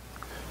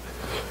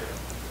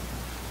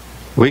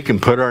 we can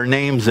put our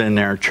names in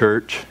there,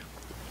 church.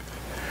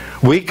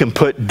 We can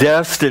put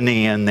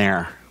destiny in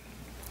there.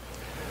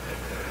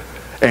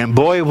 And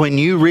boy, when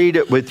you read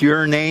it with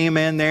your name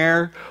in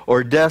there,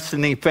 or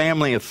Destiny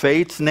Family of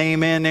Faith's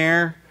name in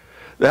there,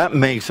 that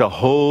makes a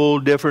whole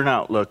different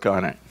outlook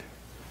on it.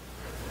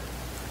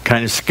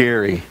 Kind of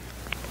scary.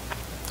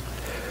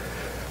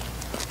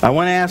 I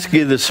want to ask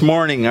you this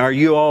morning, are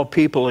you all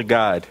people of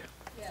God?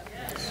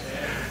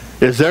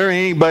 Is there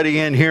anybody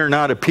in here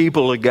not a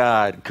people of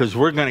God? Because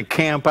we're going to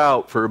camp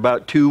out for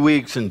about 2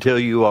 weeks until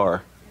you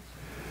are.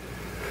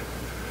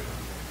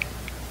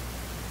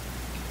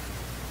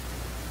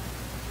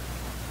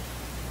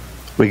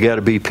 We got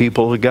to be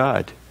people of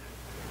God.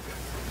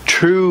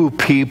 True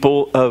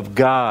people of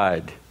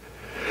God.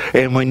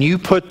 And when you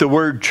put the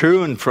word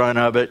true in front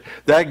of it,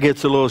 that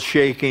gets a little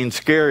shaky and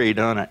scary,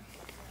 doesn't it?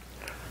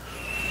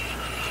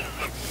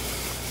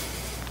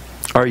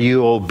 Are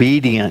you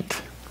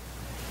obedient?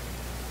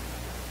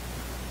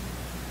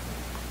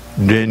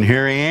 Didn't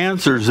hear any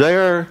answers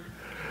there.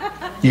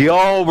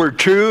 Y'all were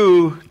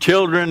true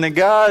children of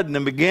God in the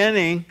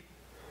beginning.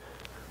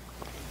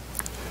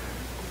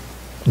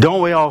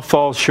 Don't we all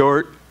fall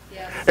short?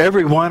 Yes.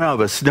 Every one of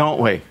us, don't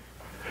we?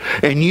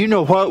 And you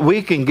know what?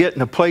 We can get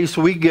in a place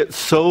we get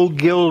so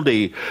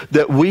guilty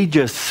that we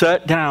just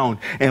sit down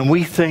and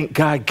we think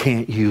God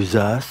can't use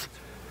us.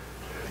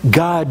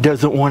 God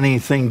doesn't want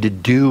anything to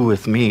do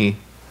with me.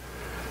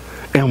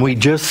 And we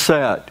just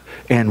sit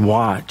and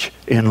watch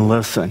and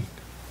listen.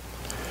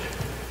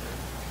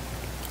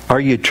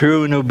 Are you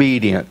true and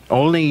obedient?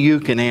 Only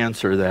you can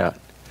answer that.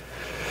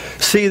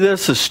 See,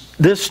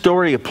 this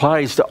story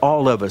applies to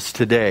all of us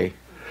today.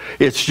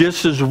 It's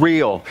just as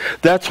real.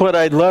 That's what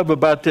I love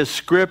about this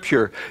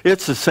scripture.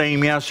 It's the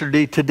same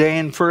yesterday, today,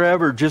 and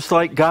forever, just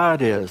like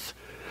God is.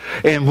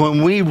 And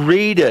when we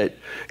read it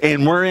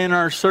and we're in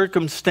our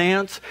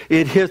circumstance,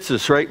 it hits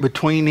us right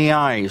between the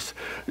eyes.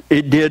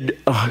 It did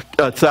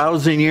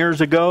 1,000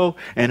 years ago,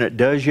 and it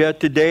does yet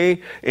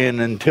today.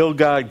 And until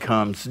God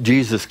comes,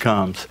 Jesus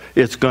comes,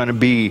 it's going to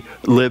be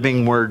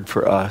living word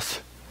for us.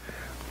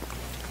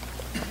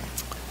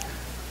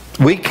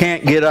 We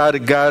can't get out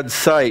of God's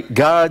sight.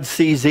 God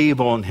sees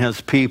evil in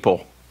His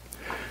people.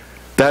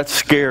 That's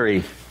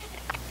scary.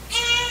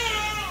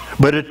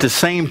 But at the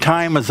same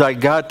time as I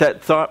got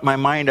that thought in my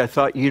mind, I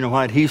thought, you know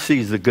what? He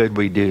sees the good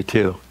we do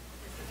too.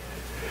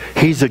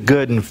 He's a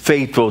good and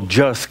faithful,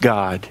 just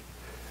God.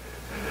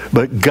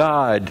 But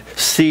God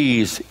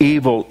sees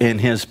evil in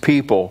His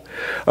people.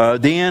 The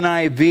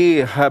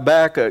NIV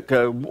Habakkuk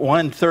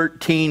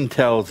 1:13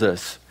 tells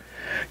us,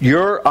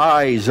 your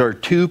eyes are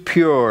too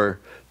pure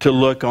to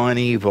look on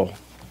evil.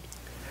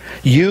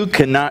 You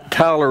cannot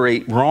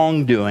tolerate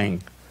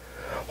wrongdoing.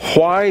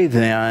 Why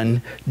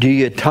then do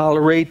you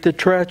tolerate the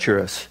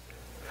treacherous?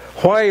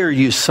 Why are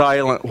you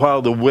silent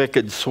while the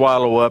wicked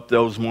swallow up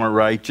those more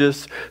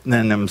righteous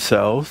than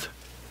themselves?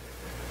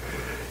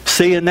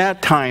 See, in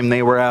that time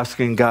they were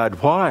asking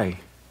God, why?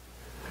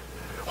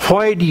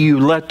 Why do you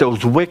let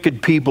those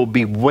wicked people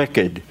be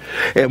wicked?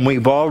 And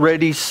we've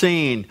already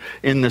seen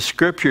in the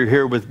scripture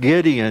here with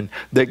Gideon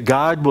that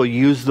God will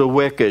use the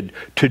wicked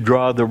to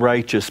draw the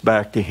righteous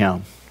back to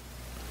Him.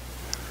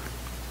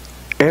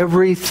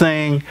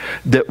 Everything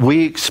that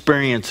we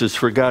experience is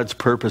for God's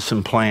purpose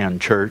and plan,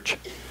 church.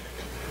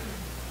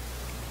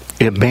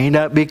 It may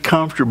not be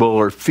comfortable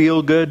or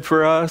feel good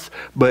for us,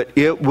 but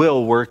it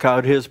will work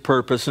out His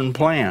purpose and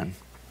plan.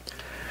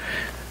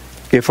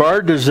 If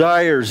our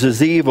desires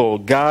is evil,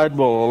 God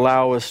will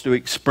allow us to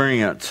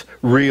experience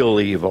real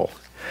evil.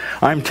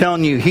 I'm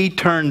telling you, He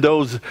turned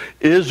those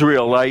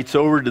Israelites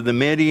over to the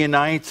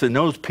Midianites, and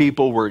those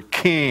people were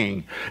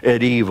king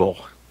at evil.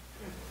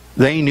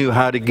 They knew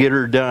how to get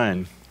her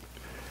done.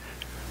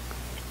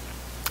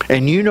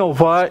 And you know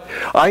what?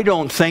 I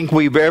don't think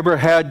we've ever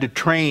had to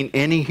train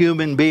any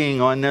human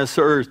being on this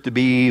earth to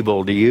be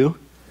evil, do you?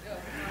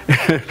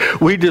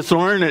 We just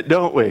learn it,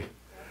 don't we?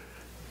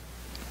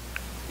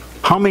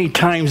 How many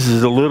times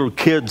has a little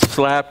kid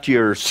slapped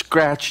you or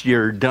scratched you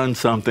or done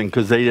something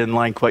because they didn't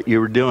like what you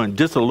were doing?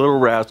 Just a little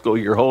rascal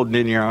you're holding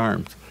in your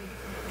arms.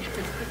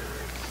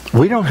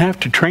 We don't have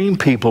to train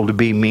people to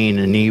be mean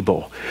and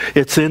evil.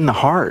 It's in the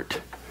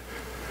heart.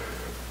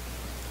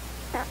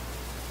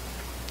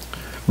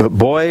 But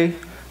boy,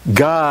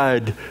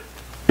 God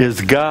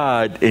is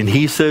God, and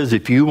He says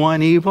if you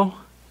want evil,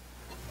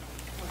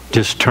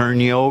 just turn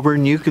you over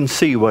and you can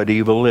see what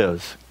evil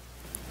is.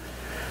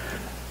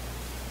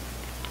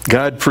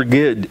 God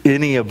forbid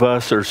any of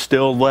us are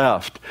still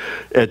left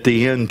at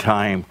the end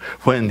time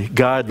when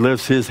God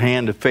lifts His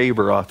hand of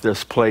favor off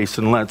this place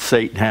and lets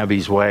Satan have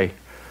his way.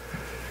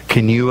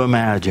 Can you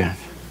imagine?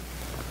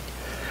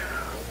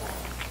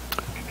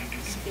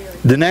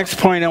 The next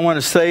point I want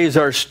to say is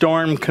our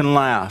storm can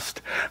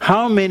last.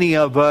 How many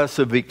of us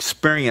have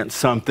experienced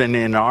something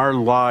in our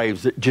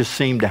lives that just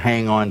seemed to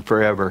hang on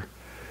forever?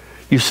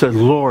 You said,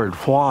 Lord,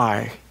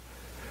 why?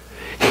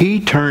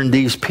 He turned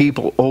these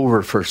people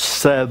over for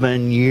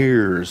 7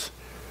 years.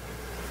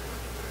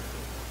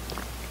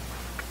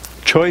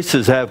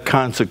 Choices have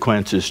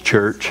consequences,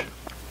 church.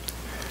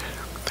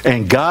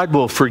 And God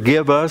will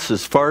forgive us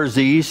as far as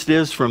the east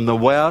is from the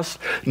west,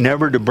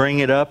 never to bring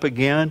it up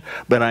again.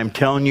 But I'm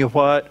telling you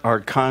what, our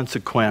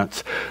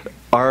consequence,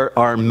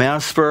 our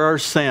mess for our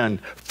sin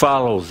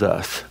follows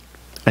us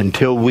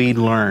until we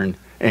learn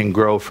and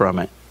grow from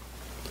it.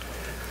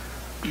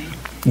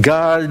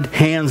 God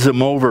hands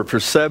them over for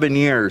 7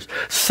 years.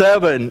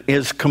 7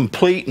 is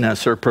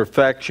completeness or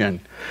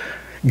perfection.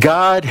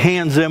 God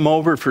hands them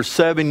over for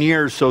 7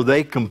 years so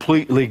they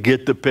completely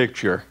get the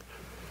picture.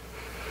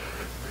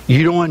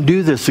 You don't want to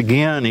do this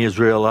again,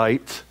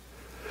 Israelites.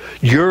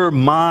 You're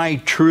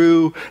my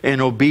true and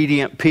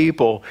obedient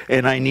people,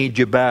 and I need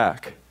you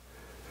back.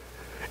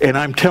 And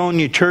I'm telling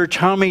you, church,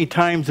 how many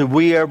times have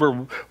we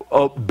ever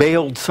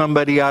bailed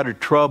somebody out of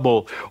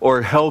trouble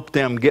or helped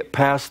them get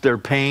past their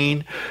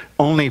pain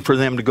only for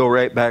them to go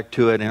right back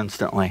to it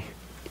instantly?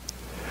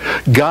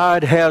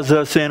 God has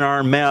us in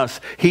our mess.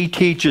 He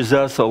teaches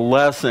us a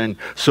lesson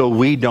so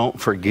we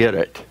don't forget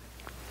it.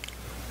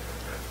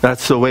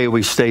 That's the way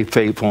we stay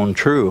faithful and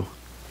true.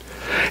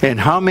 And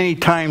how many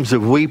times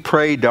have we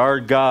prayed to our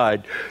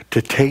God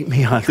to take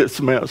me out of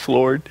this mess,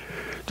 Lord?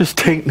 Just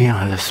take me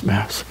out of this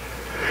mess.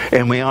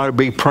 And we ought to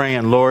be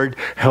praying, Lord,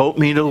 help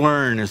me to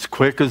learn as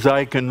quick as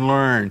I can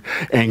learn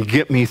and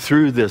get me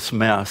through this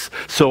mess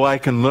so I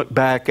can look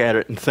back at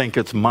it and think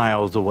it's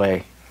miles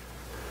away.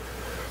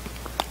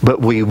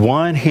 But we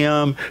want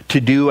Him to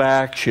do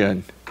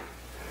action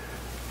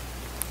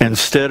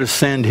instead of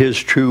send His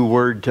true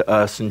word to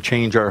us and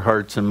change our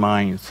hearts and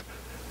minds.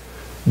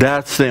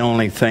 That's the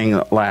only thing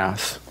that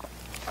lasts.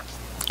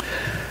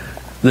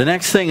 The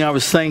next thing I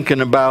was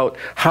thinking about,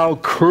 how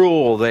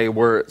cruel they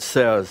were, it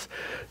says.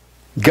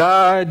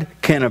 God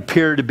can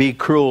appear to be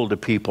cruel to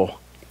people.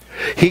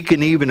 He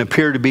can even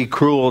appear to be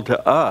cruel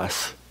to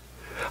us.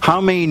 How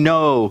many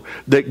know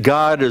that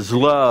God is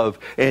love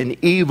and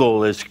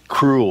evil is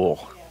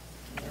cruel?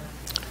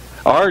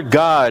 Our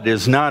God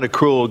is not a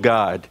cruel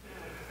God.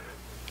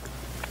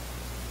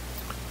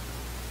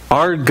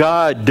 Our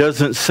God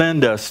doesn't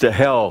send us to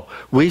hell.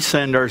 We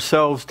send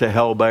ourselves to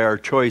hell by our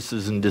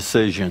choices and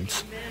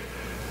decisions.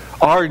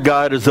 Our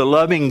God is a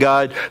loving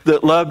God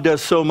that loved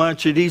us so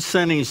much that He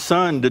sent His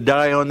Son to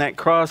die on that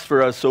cross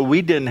for us so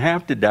we didn't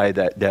have to die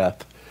that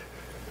death.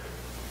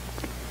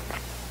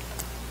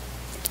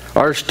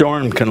 Our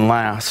storm can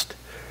last.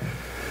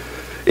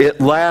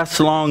 It lasts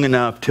long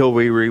enough till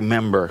we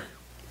remember.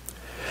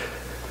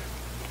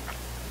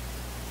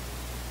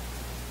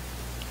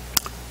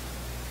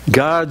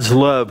 God's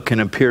love can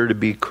appear to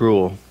be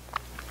cruel,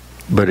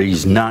 but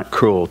He's not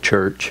cruel,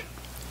 church.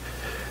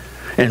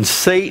 And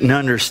Satan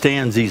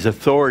understands His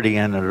authority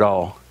in it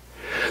all.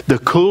 The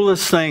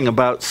coolest thing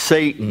about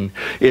Satan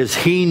is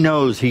he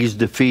knows he's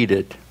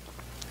defeated.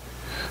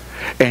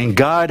 And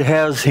God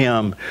has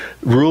him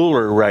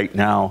ruler right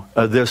now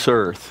of this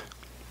earth.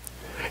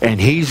 And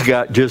he's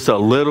got just a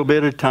little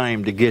bit of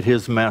time to get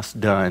his mess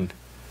done.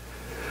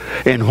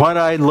 And what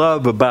I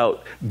love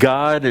about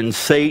God and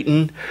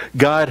Satan,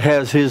 God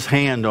has His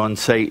hand on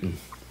Satan.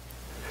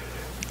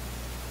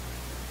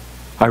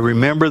 I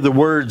remember the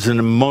words,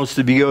 and most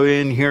of you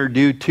in here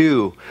do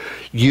too.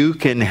 You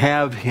can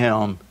have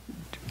him,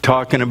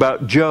 talking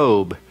about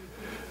Job,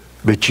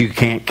 but you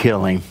can't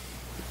kill him.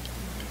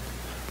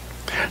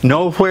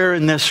 Nowhere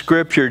in this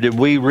scripture did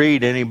we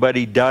read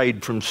anybody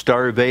died from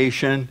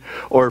starvation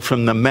or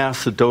from the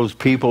mess that those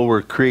people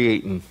were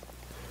creating.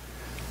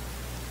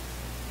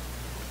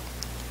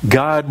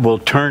 God will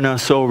turn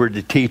us over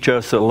to teach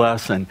us a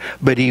lesson,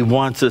 but He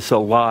wants us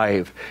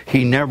alive.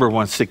 He never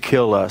wants to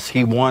kill us.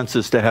 He wants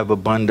us to have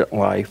abundant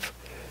life.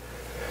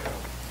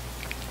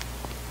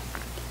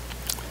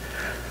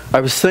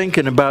 I was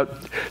thinking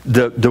about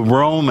the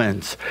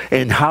Romans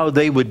and how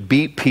they would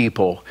beat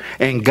people.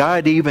 And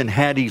God even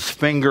had His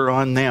finger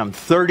on them.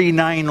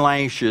 39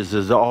 lashes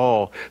is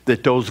all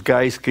that those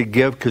guys could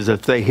give, because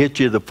if they hit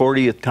you the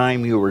 40th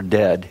time, you were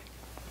dead.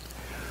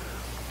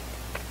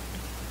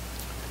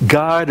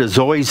 God has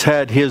always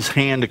had His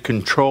hand of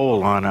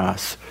control on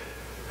us.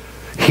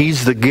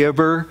 He's the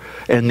giver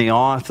and the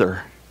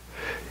author.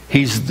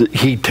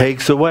 He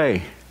takes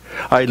away.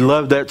 I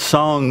love that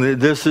song,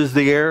 "This is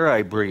the air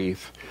I breathe."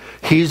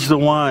 He's the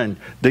one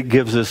that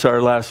gives us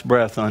our last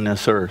breath on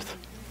this earth.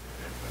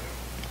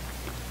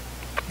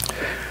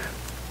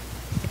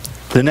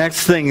 The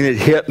next thing that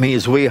hit me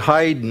is we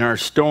hide in our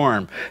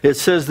storm. It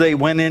says they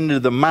went into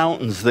the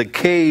mountains, the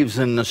caves,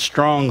 and the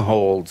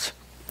strongholds.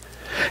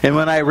 And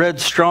when I read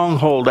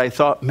stronghold, I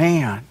thought,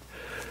 man,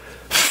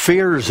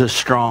 fear's a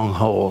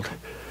stronghold.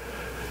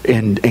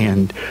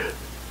 And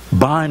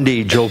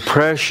bondage,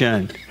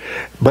 oppression.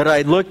 But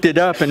I looked it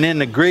up, and in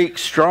the Greek,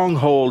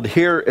 stronghold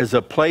here is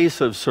a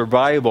place of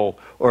survival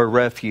or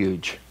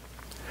refuge.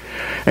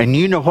 And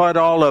you know what?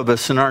 All of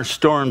us in our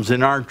storms,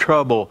 in our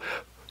trouble,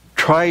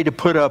 try to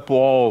put up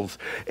walls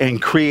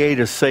and create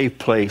a safe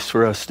place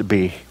for us to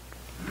be.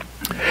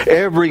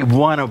 Every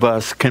one of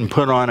us can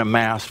put on a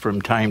mask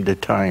from time to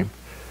time.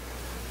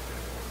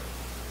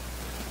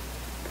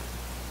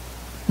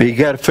 But you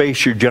got to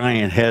face your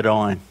giant head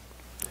on.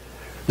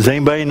 Does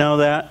anybody know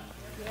that?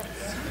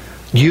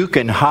 You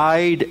can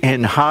hide,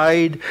 and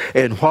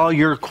while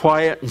you're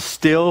quiet and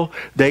still,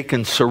 they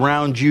can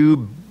surround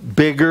you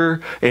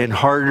bigger and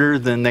harder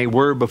than they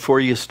were before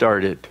you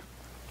started.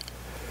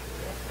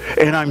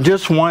 And I'm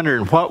just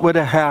wondering what would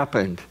have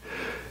happened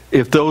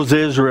if those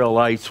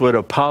Israelites would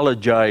have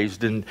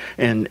apologized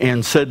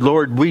and said,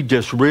 Lord, we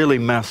just really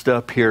messed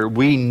up here.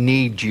 We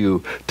need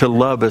you to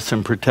love us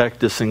and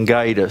protect us and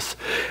guide us.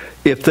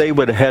 If they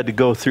would have had to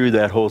go through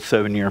that whole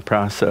 7-year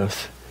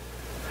process.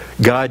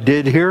 God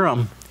did hear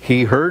them.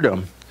 He heard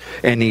them.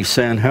 And He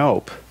sent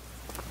help.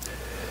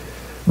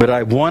 But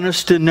I want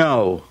us to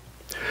know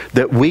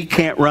that we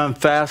can't run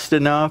fast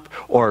enough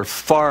or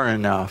far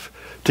enough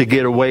to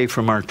get away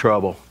from our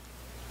trouble.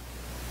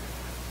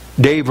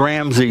 Dave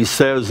Ramsey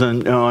says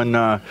on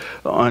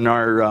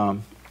our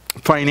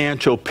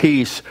financial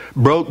peace,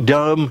 broke,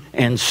 dumb,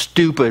 and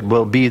stupid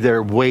will be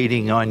there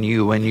waiting on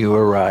you when you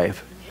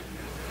arrive.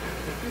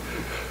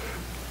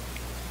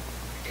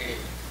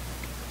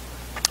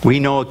 We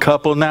know a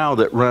couple now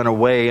that run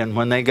away, and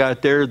when they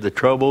got there, the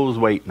trouble was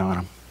waiting on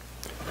them.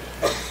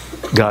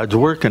 God's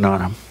working on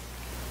them.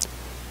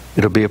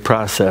 It'll be a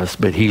process,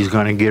 but He's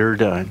going to get her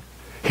done.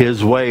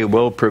 His way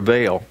will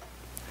prevail.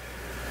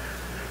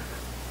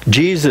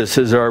 Jesus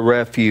is our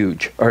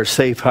refuge, our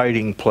safe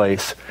hiding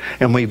place.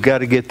 And we've got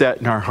to get that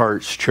in our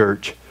hearts,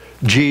 church.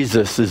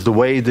 Jesus is the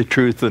way, the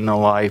truth, and the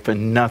life,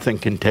 and nothing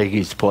can take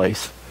His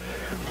place.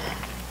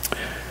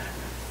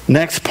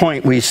 Next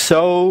point, we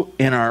sow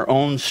in our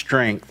own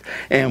strength.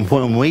 And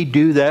when we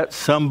do that,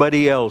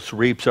 somebody else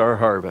reaps our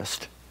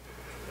harvest.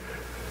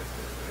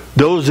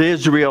 Those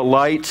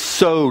Israelites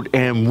sowed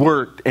and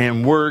worked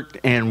and worked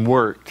and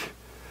worked,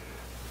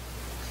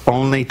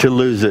 only to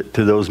lose it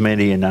to those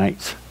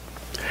Midianites.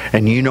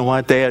 And you know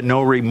what? They had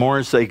no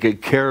remorse. They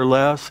could care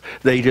less.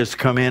 They just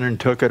come in and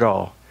took it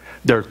all.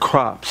 Their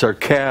crops, their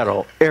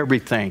cattle,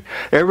 everything.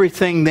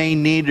 Everything they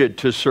needed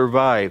to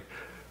survive,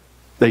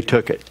 they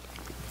took it.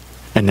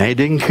 And they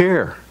didn't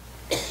care.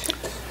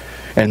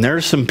 And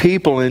there's some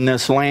people in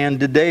this land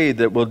today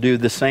that will do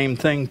the same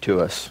thing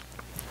to us.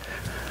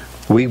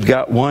 We've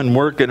got one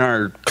working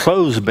our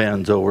clothes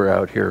bins over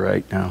out here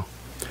right now.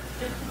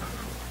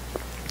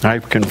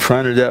 I've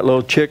confronted that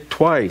little chick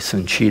twice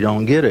and she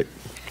don't get it.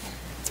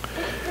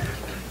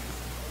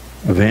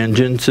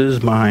 Vengeance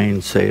is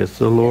mine, saith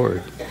the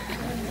Lord.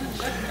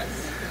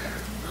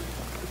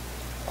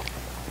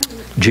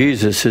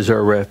 Jesus is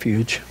our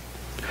refuge.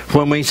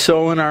 When we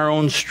sow in our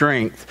own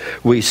strength,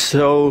 we just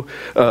sow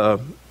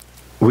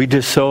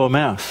a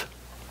mess.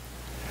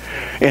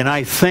 And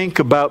I think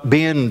about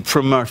being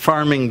from a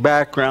farming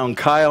background,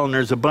 Kyle, and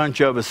there's a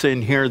bunch of us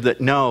in here that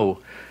know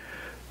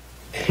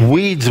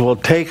weeds will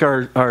take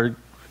our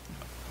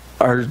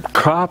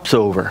crops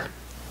over.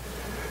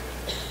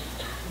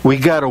 We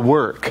got to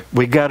work.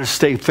 We got to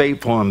stay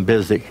faithful and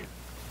busy.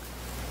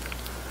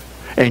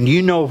 And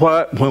you know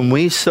what? When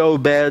we sow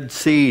bad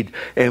seed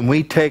and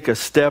we take a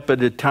step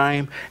at a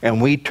time and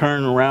we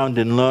turn around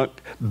and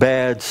look,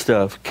 bad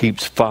stuff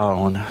keeps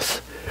following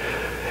us.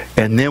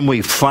 And then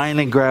we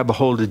finally grab a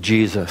hold of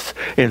Jesus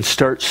and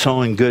start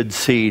sowing good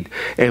seed.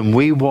 And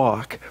we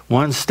walk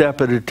one step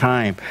at a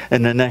time.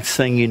 And the next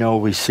thing you know,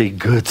 we see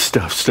good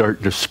stuff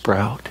starting to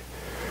sprout.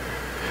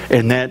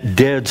 And that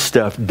dead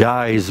stuff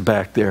dies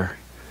back there.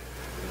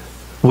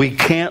 We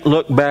can't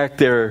look back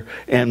there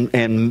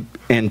and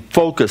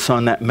focus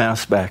on that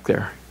mess back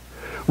there.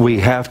 We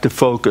have to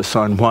focus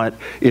on what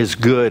is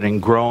good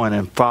and growing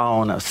and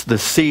following us. The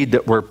seed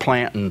that we're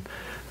planting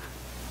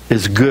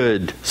is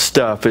good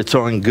stuff. It's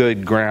on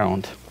good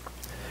ground.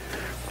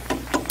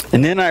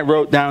 And then I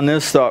wrote down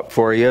this thought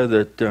for you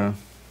that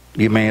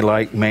you may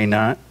like, may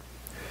not.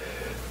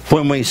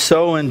 When we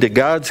sow into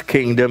God's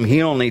kingdom,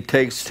 He only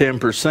takes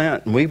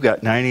 10%, and we've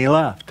got 90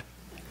 left.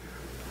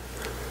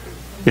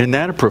 Isn't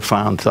that a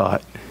profound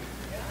thought?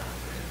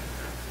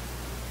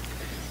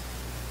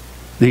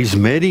 These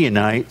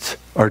Midianites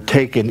are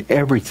taking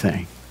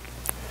everything.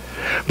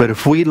 But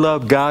if we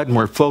love God and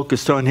we're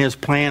focused on His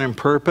plan and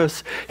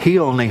purpose, He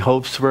only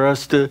hopes for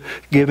us to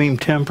give Him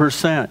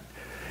 10%.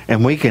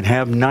 And we can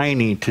have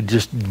 90 to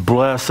just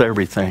bless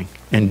everything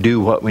and do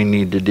what we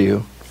need to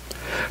do.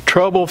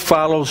 Trouble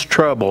follows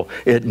trouble.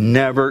 It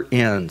never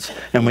ends.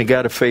 And we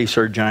got to face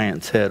our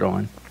giants head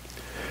on.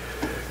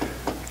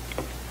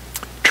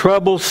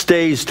 Trouble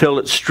stays till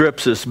it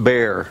strips us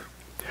bare.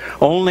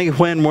 Only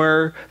when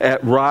we're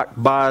at rock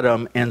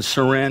bottom and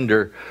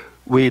surrender,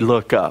 we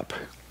look up.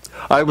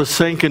 I was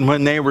thinking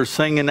when they were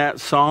singing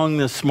that song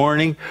this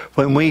morning,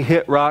 when we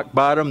hit rock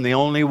bottom, the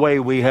only way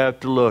we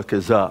have to look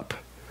is up.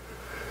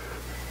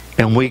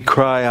 And we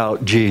cry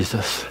out,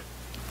 Jesus.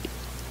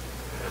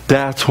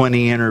 That's when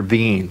He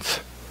intervenes.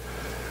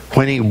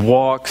 When He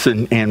walks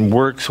and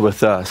works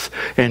with us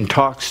and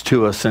talks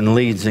to us and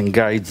leads and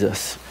guides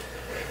us.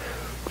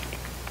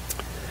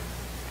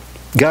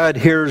 God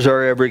hears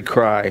our every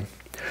cry.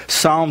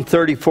 Psalm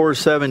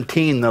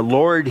 34:17, the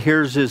Lord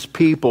hears His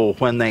people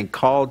when they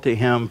call to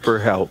Him for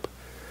help.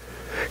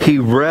 He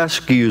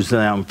rescues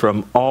them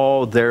from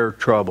all their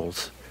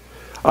troubles.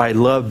 I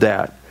love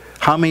that.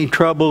 How many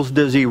troubles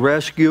does He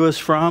rescue us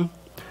from?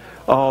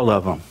 All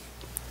of them.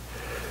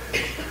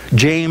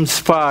 James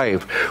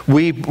 5.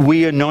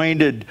 We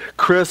anointed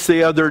Chris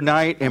the other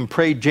night and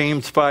prayed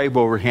James 5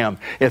 over him.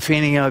 If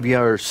any of you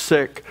are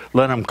sick,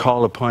 let him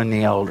call upon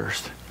the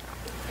elders.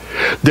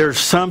 There's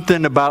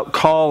something about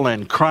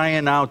calling,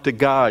 crying out to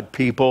God,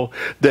 people,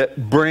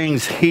 that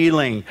brings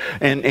healing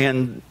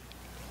and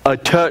a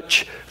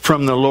touch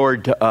from the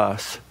Lord to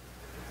us.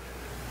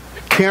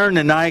 Karen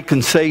and I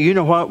can say, you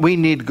know what, we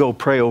need to go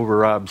pray over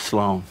Rob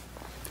Sloan.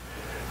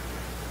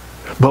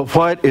 But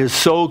what is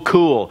so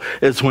cool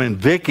is when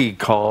Vicki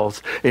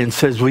calls and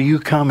says, will you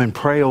come and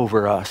pray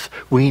over us?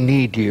 We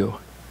need you.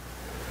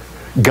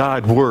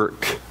 God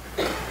worked.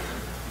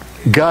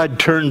 God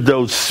turned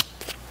those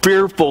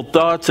fearful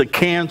thoughts of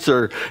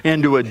cancer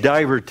into a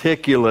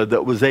diverticula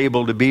that was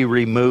able to be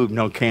removed,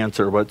 no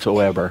cancer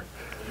whatsoever.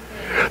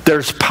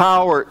 There's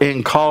power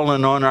in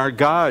calling on our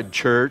God,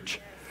 church.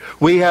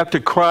 We have to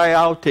cry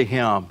out to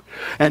Him.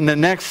 And the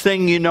next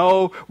thing you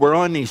know, we're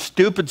on these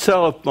stupid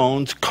cell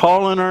phones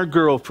calling our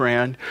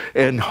girlfriend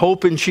and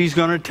hoping she's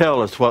going to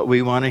tell us what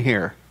we want to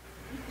hear.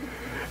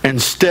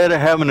 Instead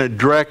of having a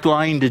direct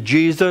line to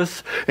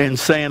Jesus and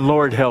saying,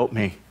 Lord, help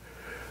me.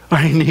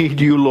 I need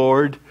you,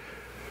 Lord.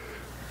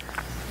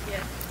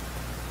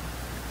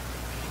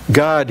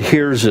 God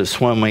hears us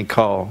when we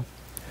call.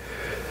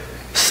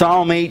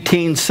 Psalm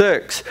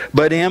 18:6,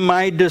 but in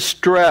my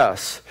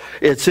distress,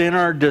 it's in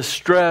our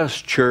distress,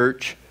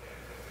 church,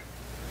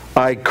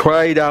 I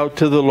cried out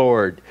to the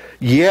Lord.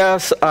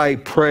 Yes, I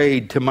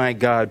prayed to my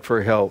God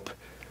for help.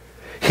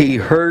 He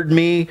heard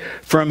me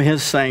from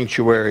His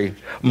sanctuary.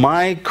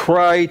 My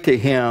cry to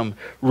Him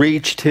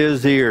reached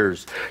His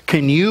ears.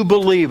 Can you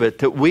believe it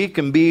that we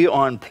can be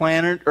on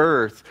planet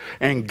Earth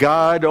and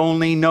God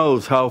only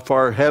knows how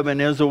far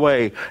heaven is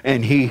away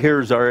and He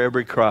hears our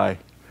every cry?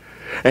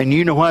 And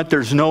you know what?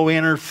 There's no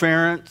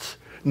interference.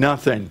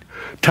 Nothing.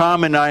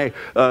 Tom and I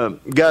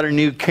got a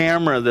new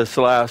camera this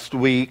last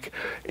week,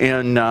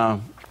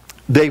 and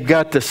they've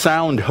got the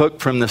sound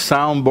hooked from the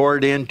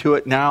soundboard into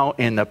it now,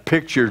 and the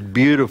picture's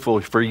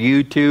beautiful for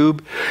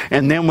YouTube.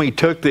 And then we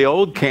took the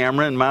old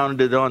camera and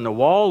mounted it on the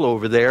wall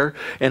over there,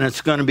 and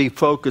it's going to be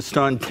focused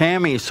on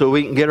Tammy so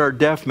we can get our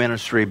deaf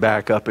ministry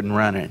back up and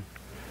running.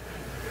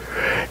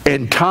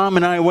 And Tom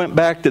and I went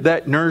back to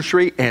that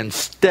nursery and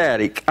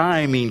static.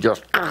 I mean,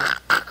 just...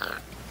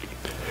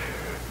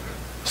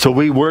 So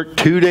we worked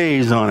 2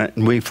 days on it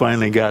and we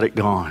finally got it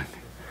gone.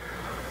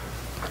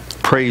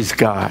 Praise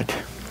God.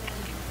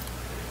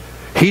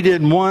 He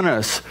didn't want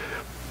us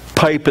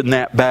piping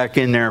that back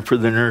in there for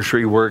the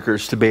nursery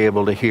workers to be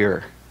able to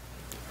hear.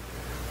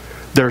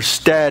 They're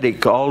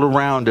static all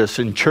around us.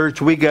 In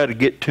church, we got to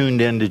get tuned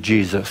into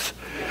Jesus.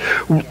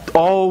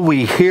 All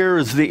we hear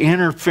is the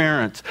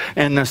interference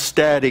and the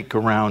static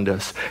around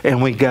us,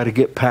 and we got to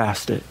get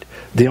past it.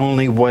 The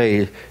only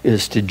way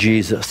is to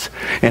Jesus.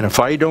 And if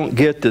I don't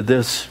get to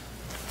this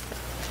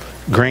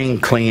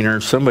grain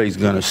cleaner, somebody's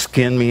going to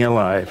skin me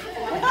alive.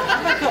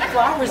 Put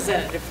flowers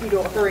in it if you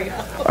don't hurry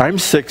up. I'm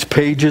 6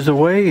 pages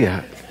away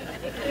yet.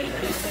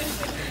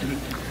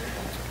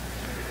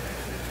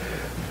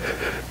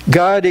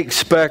 God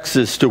expects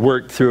us to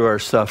work through our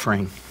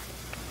suffering.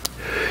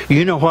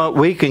 You know what?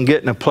 We can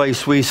get in a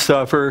place we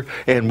suffer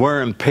and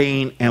we're in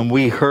pain and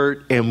we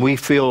hurt and we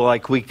feel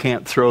like we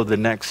can't throw the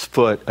next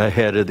foot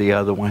ahead of the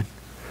other one.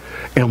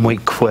 And we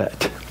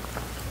quit.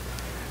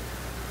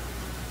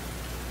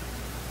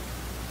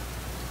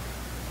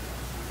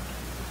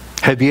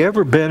 Have you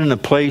ever been in a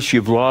place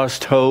you've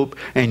lost hope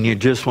and you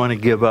just want to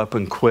give up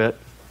and quit?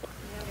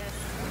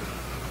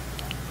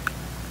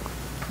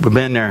 We've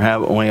been there,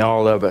 haven't we?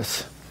 All of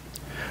us.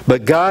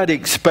 But God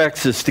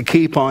expects us to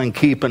keep on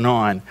keeping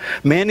on.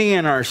 Many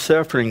in our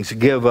sufferings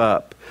give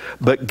up.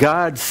 But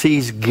God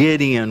sees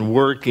Gideon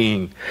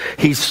working.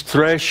 He's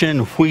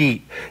threshing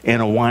wheat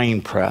in a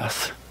wine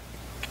press.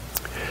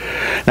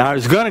 Now, I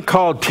was going to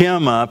call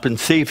Tim up and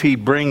see if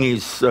he'd bring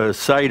his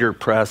cider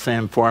press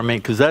in for me,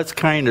 because that's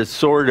kind of,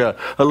 sort of,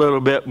 a little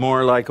bit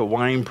more like a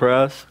wine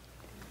press.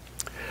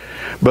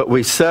 But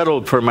we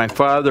settled for my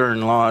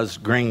father-in-law's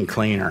grain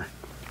cleaner.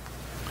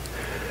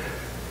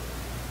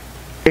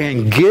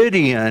 And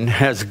Gideon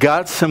has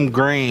got some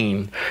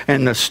grain,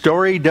 and the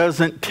story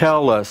doesn't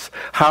tell us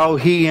how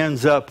he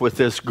ends up with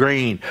this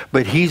grain,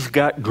 but he's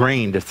got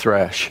grain to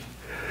thresh.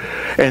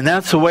 And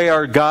that's the way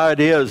our God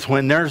is.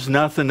 When there's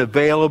nothing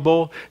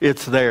available,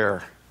 it's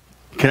there.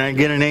 Can I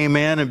get an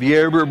amen? Have you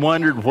ever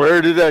wondered, where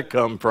did that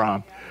come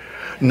from?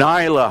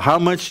 Nyla, how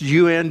much did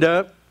you end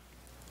up?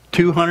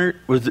 200?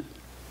 Was it?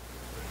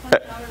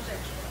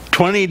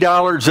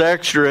 $20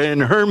 extra in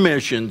her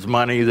missions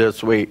money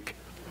this week.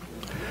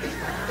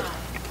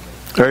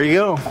 There you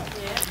go.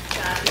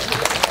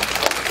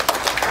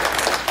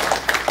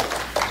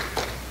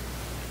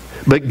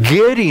 But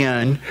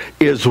Gideon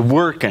is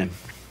working.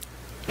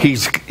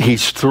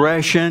 He's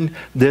threshing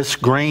this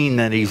grain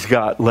that he's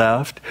got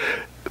left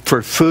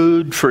for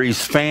food, for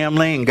his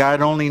family, and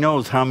God only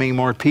knows how many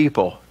more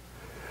people.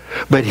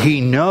 But he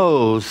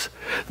knows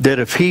that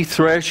if he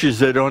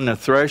threshes it on the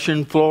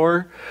threshing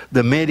floor,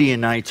 the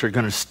Midianites are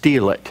going to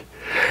steal it.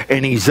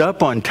 And he's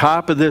up on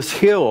top of this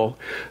hill.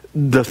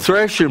 The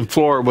threshing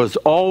floor was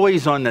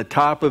always on the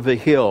top of a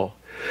hill.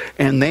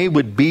 and they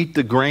would beat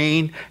the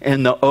grain,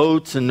 and the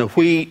oats and the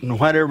wheat and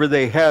whatever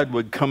they had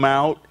would come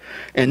out,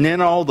 and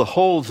then all the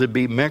holes would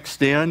be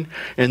mixed in,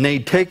 and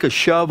they'd take a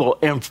shovel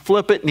and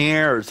flip it in the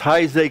air as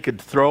high as they could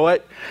throw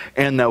it,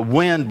 and the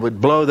wind would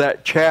blow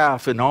that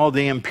chaff and all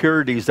the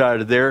impurities out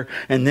of there,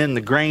 and then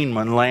the grain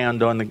would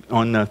land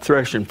on the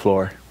threshing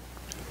floor.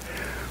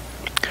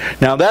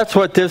 Now that's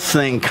what this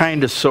thing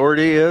kind of sort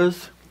of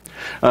is.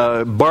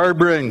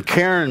 Barbara and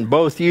Karen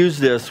both used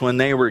this when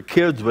they were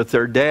kids with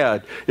their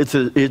dad.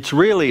 It's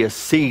really a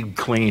seed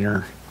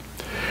cleaner.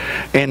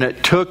 And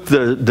it took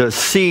the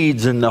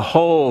seeds and the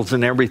holes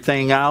and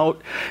everything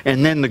out,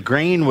 and then the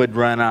grain would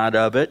run out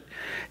of it,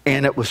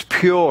 and it was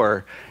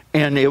pure.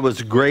 And it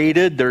was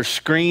graded. There's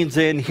screens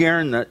in here,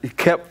 and it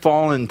kept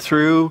falling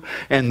through,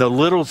 and the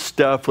little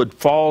stuff would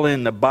fall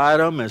in the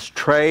bottom as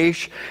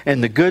trash,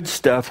 and the good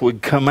stuff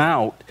would come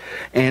out,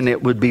 and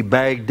it would be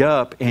bagged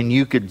up, and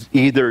you could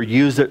either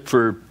use it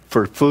for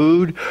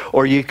food,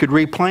 or you could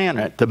replant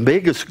it. The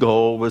biggest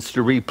goal was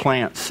to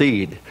replant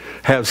seed,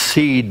 have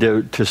seed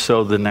to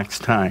sow the next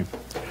time.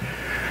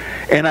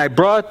 And I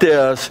brought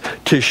this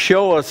to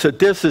show us that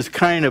this is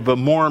kind of a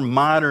more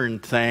modern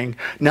thing.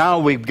 Now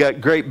we've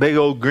got great big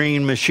old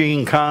green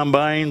machine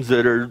combines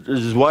that are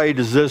as wide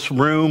as this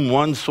room,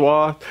 one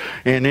swath,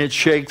 and it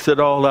shakes it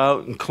all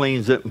out and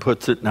cleans it and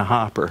puts it in a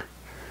hopper.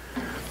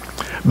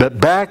 But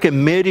back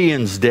in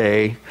Midian's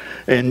day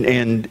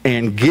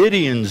and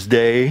Gideon's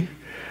day,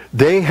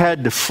 they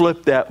had to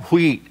flip that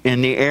wheat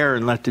in the air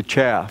and let the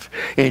chaff.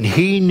 And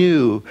he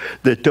knew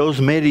that those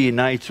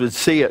Midianites would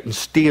see it and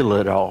steal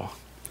it all.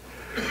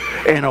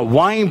 And a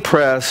wine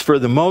press, for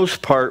the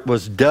most part,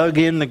 was dug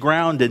in the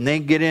ground, and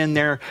they'd get in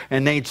there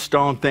and they'd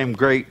stomp them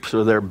grapes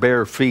with their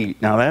bare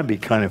feet. Now that'd be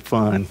kind of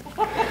fun.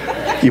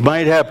 You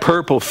might have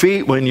purple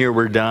feet when you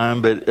were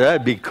done, but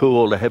that'd be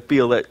cool to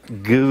feel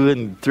that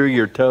goo through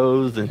your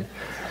toes. And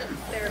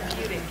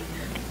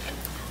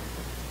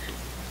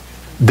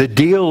the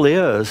deal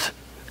is,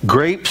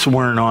 grapes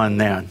weren't on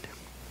then.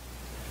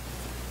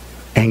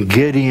 And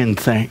Gideon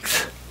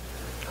thinks,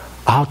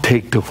 I'll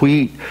take the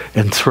wheat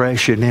and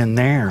thresh it in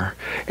there,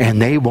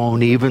 and they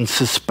won't even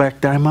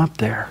suspect I'm up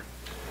there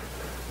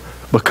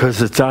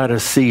because it's out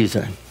of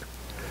season.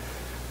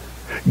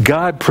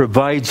 God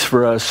provides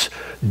for us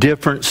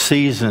different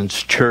seasons,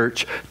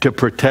 church, to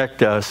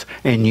protect us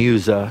and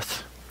use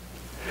us.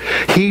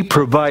 He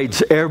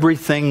provides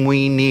everything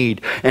we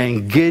need,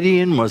 and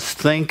Gideon was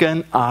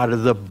thinking out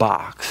of the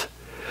box.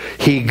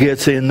 He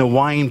gets in the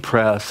wine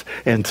press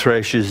and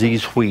threshes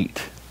these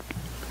wheat.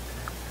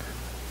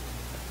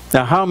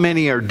 Now, how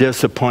many are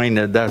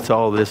disappointed that's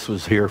all this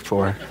was here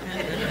for?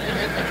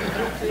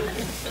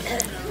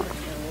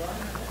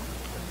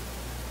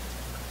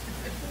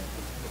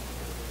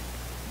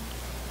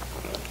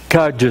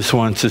 God just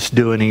wants us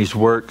doing His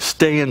work,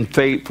 staying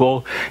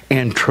faithful,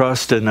 and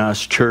trusting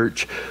us,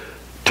 church,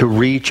 to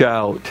reach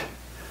out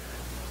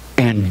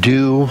and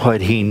do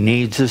what He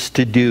needs us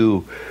to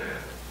do,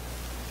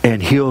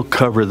 and He'll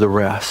cover the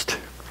rest.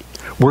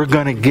 We're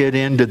going to get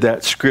into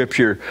that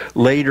scripture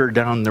later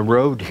down the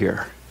road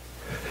here.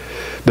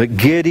 But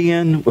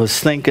Gideon was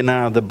thinking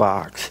out of the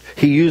box.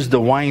 He used the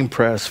wine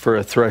press for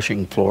a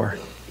threshing floor.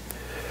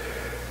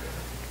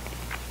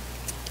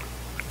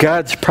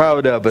 God's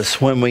proud of us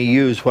when we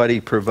use what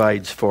He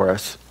provides for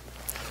us.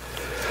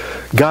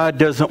 God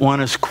doesn't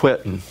want us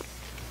quitting.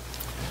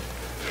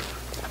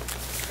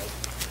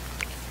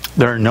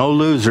 There are no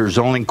losers,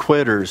 only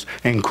quitters,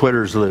 and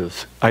quitters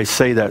lose. I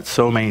say that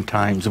so many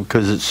times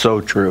because it's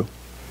so true.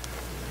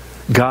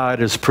 God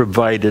has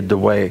provided the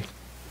way.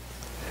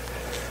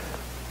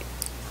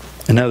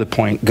 Another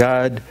point,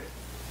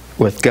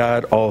 with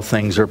God, all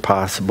things are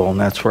possible, and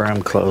that's where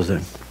I'm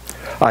closing.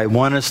 I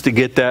want us to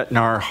get that in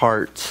our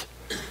hearts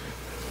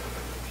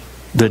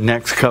the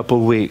next couple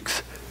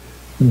weeks,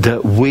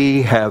 that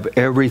we have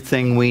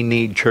everything we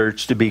need,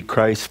 church, to be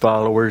Christ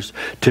followers,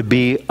 to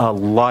be a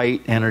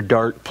light in a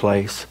dark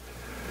place.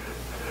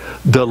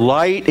 The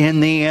light in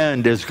the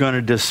end is going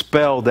to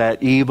dispel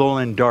that evil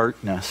and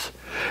darkness.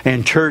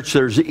 And church,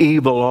 there's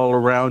evil all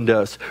around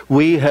us.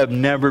 We have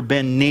never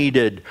been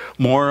needed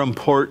more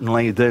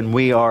importantly than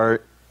we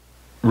are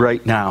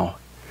right now.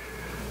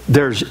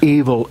 There's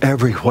evil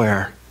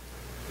everywhere.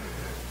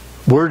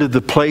 We're to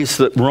the place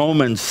that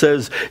Romans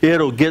says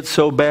it'll get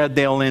so bad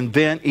they'll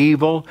invent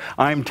evil.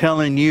 I'm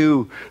telling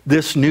you,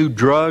 this new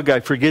drug,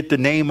 I forget the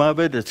name of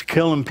it, it's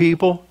killing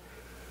people.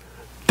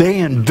 They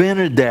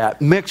invented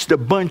that, mixed a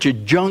bunch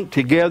of junk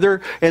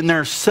together, and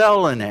they're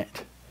selling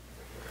it.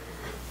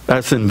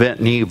 That's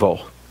inventing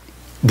evil.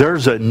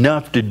 There's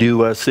enough to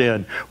do us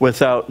in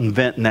without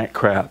inventing that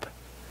crap.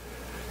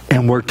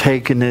 And we're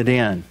taking it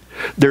in.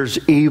 There's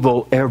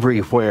evil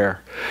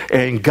everywhere.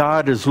 And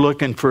God is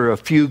looking for a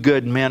few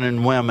good men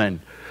and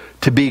women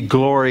to be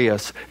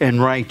glorious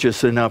and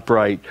righteous and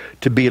upright,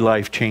 to be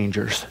life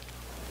changers.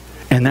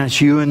 And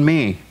that's you and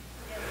me.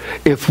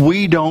 If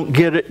we don't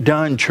get it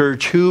done,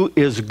 church, who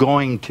is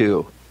going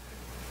to?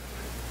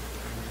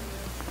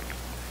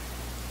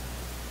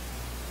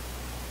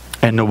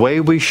 And And the way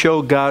we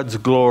show God's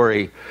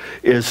glory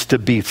is to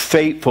be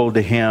faithful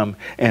to Him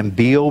and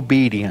be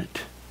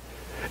obedient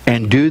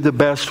and do the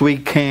best we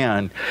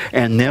can.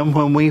 And then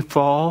when we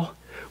fall,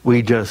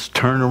 we just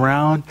turn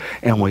around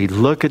and we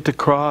look at the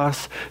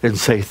cross and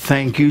say,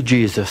 thank you,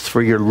 Jesus,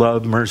 for your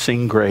love, mercy,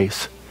 and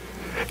grace.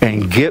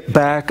 And get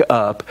back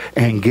up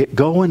and get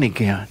going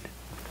again.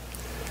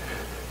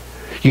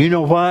 You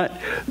know what?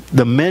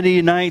 The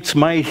Midianites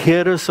might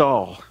hit us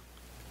all,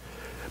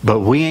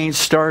 but we ain't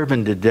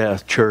starving to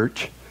death,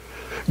 church.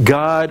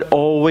 God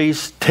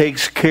always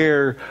takes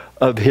care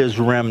of His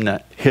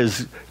remnant,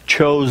 His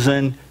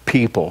chosen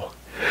people.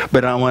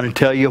 But I want to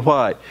tell you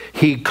what,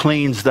 He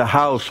cleans the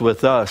house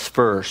with us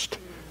first.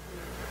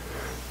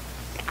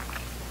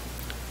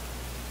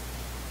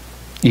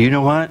 You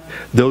know what?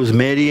 Those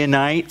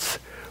Midianites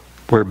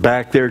were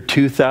back there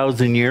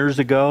 2,000 years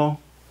ago.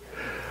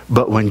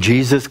 But when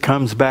Jesus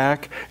comes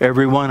back,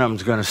 every one of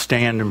them's going to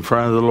stand in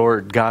front of the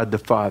Lord, God the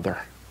Father,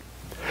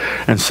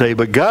 and say,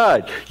 but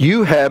God,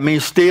 you had me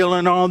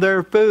stealing all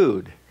their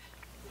food.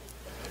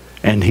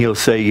 And He'll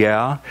say,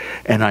 yeah,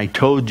 and I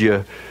told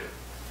you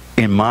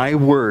in my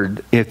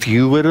word, if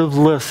you would have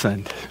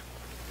listened,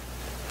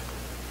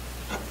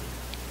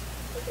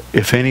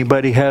 if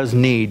anybody has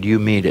need, you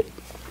meet it.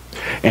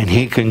 And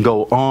He can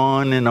go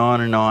on and on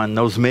and on.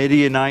 Those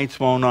Midianites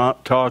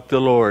won't talk to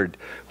the Lord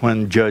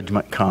when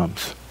judgment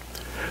comes.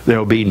 There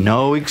will be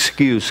no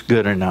excuse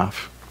good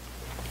enough.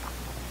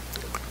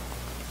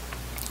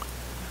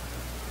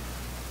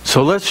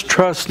 So let's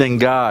trust in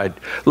God.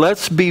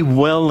 Let's be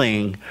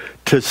willing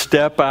to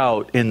step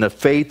out in the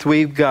faith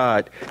we've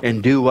got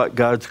and do what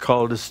God's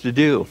called us to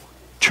do.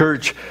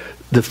 Church,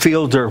 the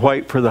fields are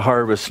white for the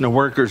harvest and the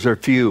workers are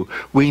few.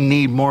 We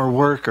need more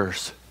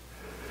workers.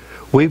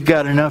 We've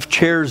got enough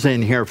chairs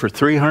in here for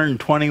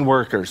 320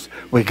 workers.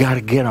 We got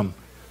to get them.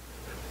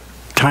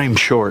 Time's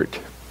short.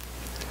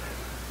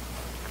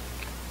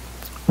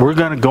 We're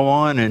going to go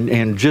on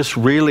and just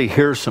really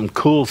hear some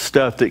cool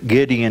stuff that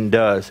Gideon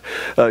does.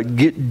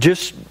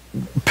 Just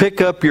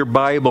pick up your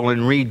Bible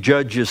and read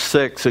Judges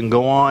 6 and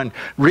go on.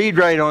 Read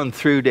right on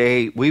through to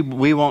 8.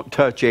 We won't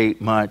touch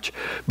 8 much,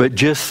 but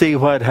just see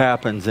what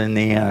happens in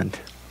the end.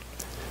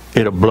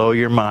 It'll blow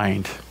your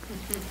mind.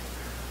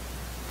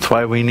 That's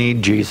why we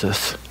need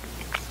Jesus.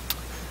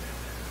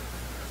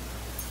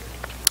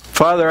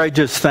 Father, I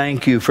just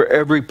thank you for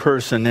every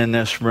person in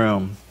this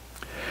room.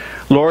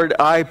 Lord,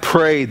 I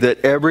pray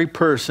that every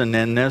person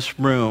in this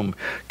room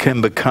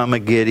can become a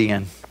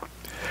Gideon.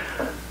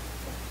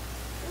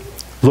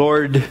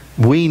 Lord,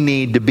 we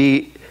need to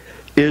be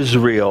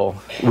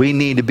Israel. We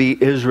need to be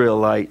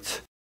Israelites.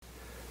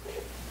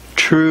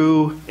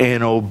 True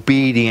and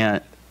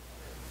obedient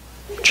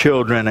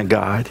children of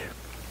God.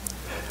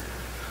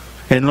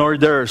 And Lord,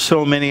 there are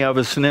so many of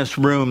us in this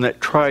room that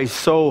try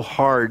so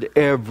hard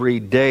every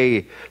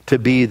day to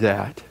be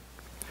that.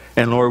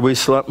 And Lord, we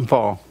slip and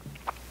fall.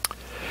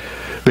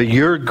 But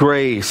your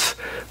grace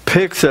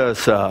picks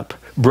us up,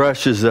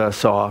 brushes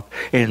us off,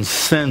 and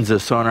sends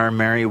us on our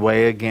merry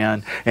way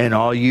again. And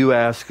all you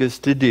ask us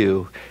to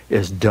do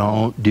is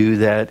don't do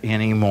that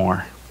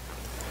anymore.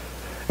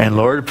 And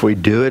Lord, if we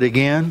do it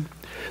again,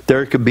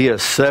 there could be a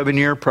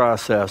 7-year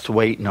process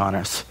waiting on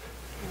us.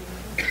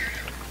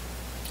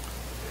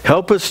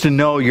 Help us to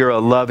know you're a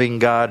loving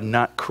God,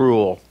 not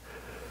cruel.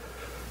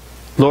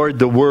 Lord,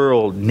 the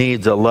world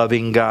needs a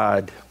loving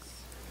God,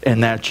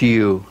 and that's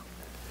you.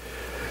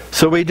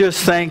 So we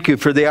just thank you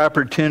for the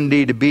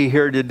opportunity to be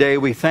here today.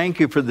 We thank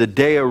you for the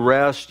day of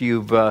rest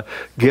you've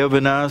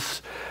given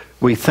us.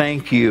 We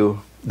thank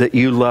you that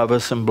you love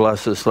us and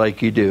bless us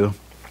like you do.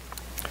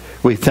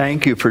 We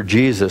thank you for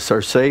Jesus,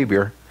 our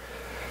Savior.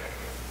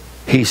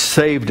 He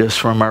saved us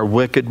from our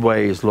wicked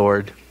ways,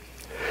 Lord.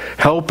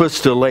 Help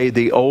us to lay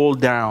the old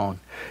down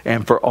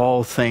and for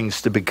all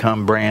things to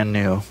become brand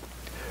new.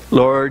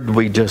 Lord,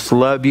 we just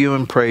love you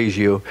and praise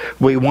you.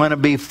 We want to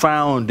be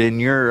found in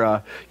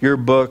your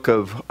book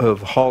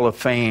of Hall of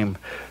Fame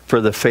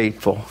for the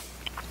faithful.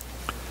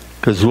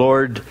 Because,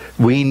 Lord,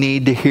 we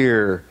need to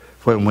hear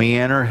when we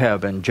enter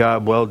heaven,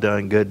 job well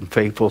done, good and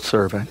faithful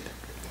servant.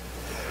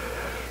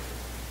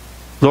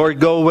 Lord,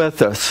 go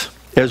with us.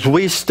 As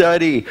we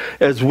study,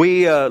 as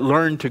we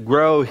learn to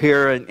grow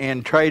here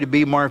and try to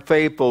be more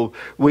faithful,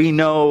 we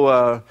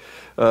know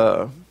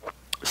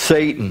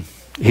Satan.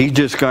 He's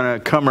just going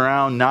to come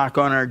around, knock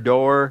on our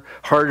door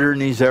harder than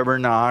he's ever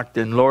knocked.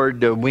 And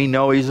Lord, we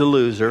know he's a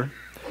loser.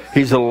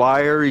 He's a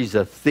liar. He's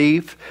a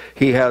thief.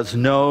 He has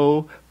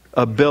no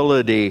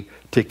ability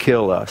to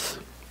kill us.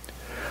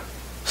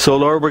 So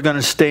Lord, we're going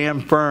to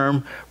stand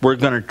firm. We're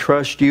going to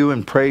trust you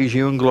and praise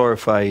you and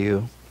glorify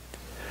you.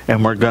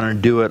 And we're going to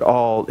do it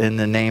all in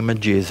the name of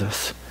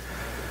Jesus.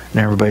 And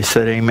everybody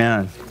said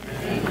amen.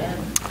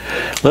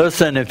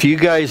 Listen, if you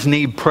guys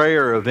need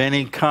prayer of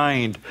any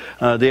kind,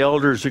 the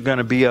elders are going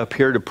to be up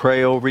here to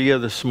pray over you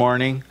this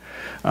morning.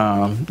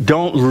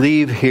 Don't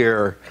leave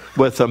here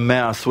with a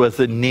mess,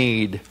 with a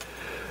need.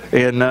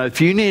 And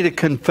if you need to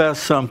confess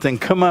something,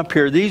 come up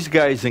here. These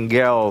guys and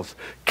gals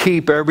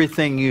keep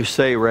everything you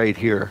say right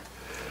here.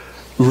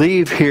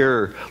 leave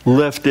here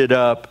lifted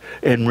up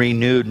and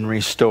renewed and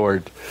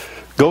restored.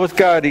 Go with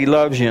God. He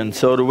loves you, and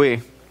so do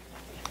we.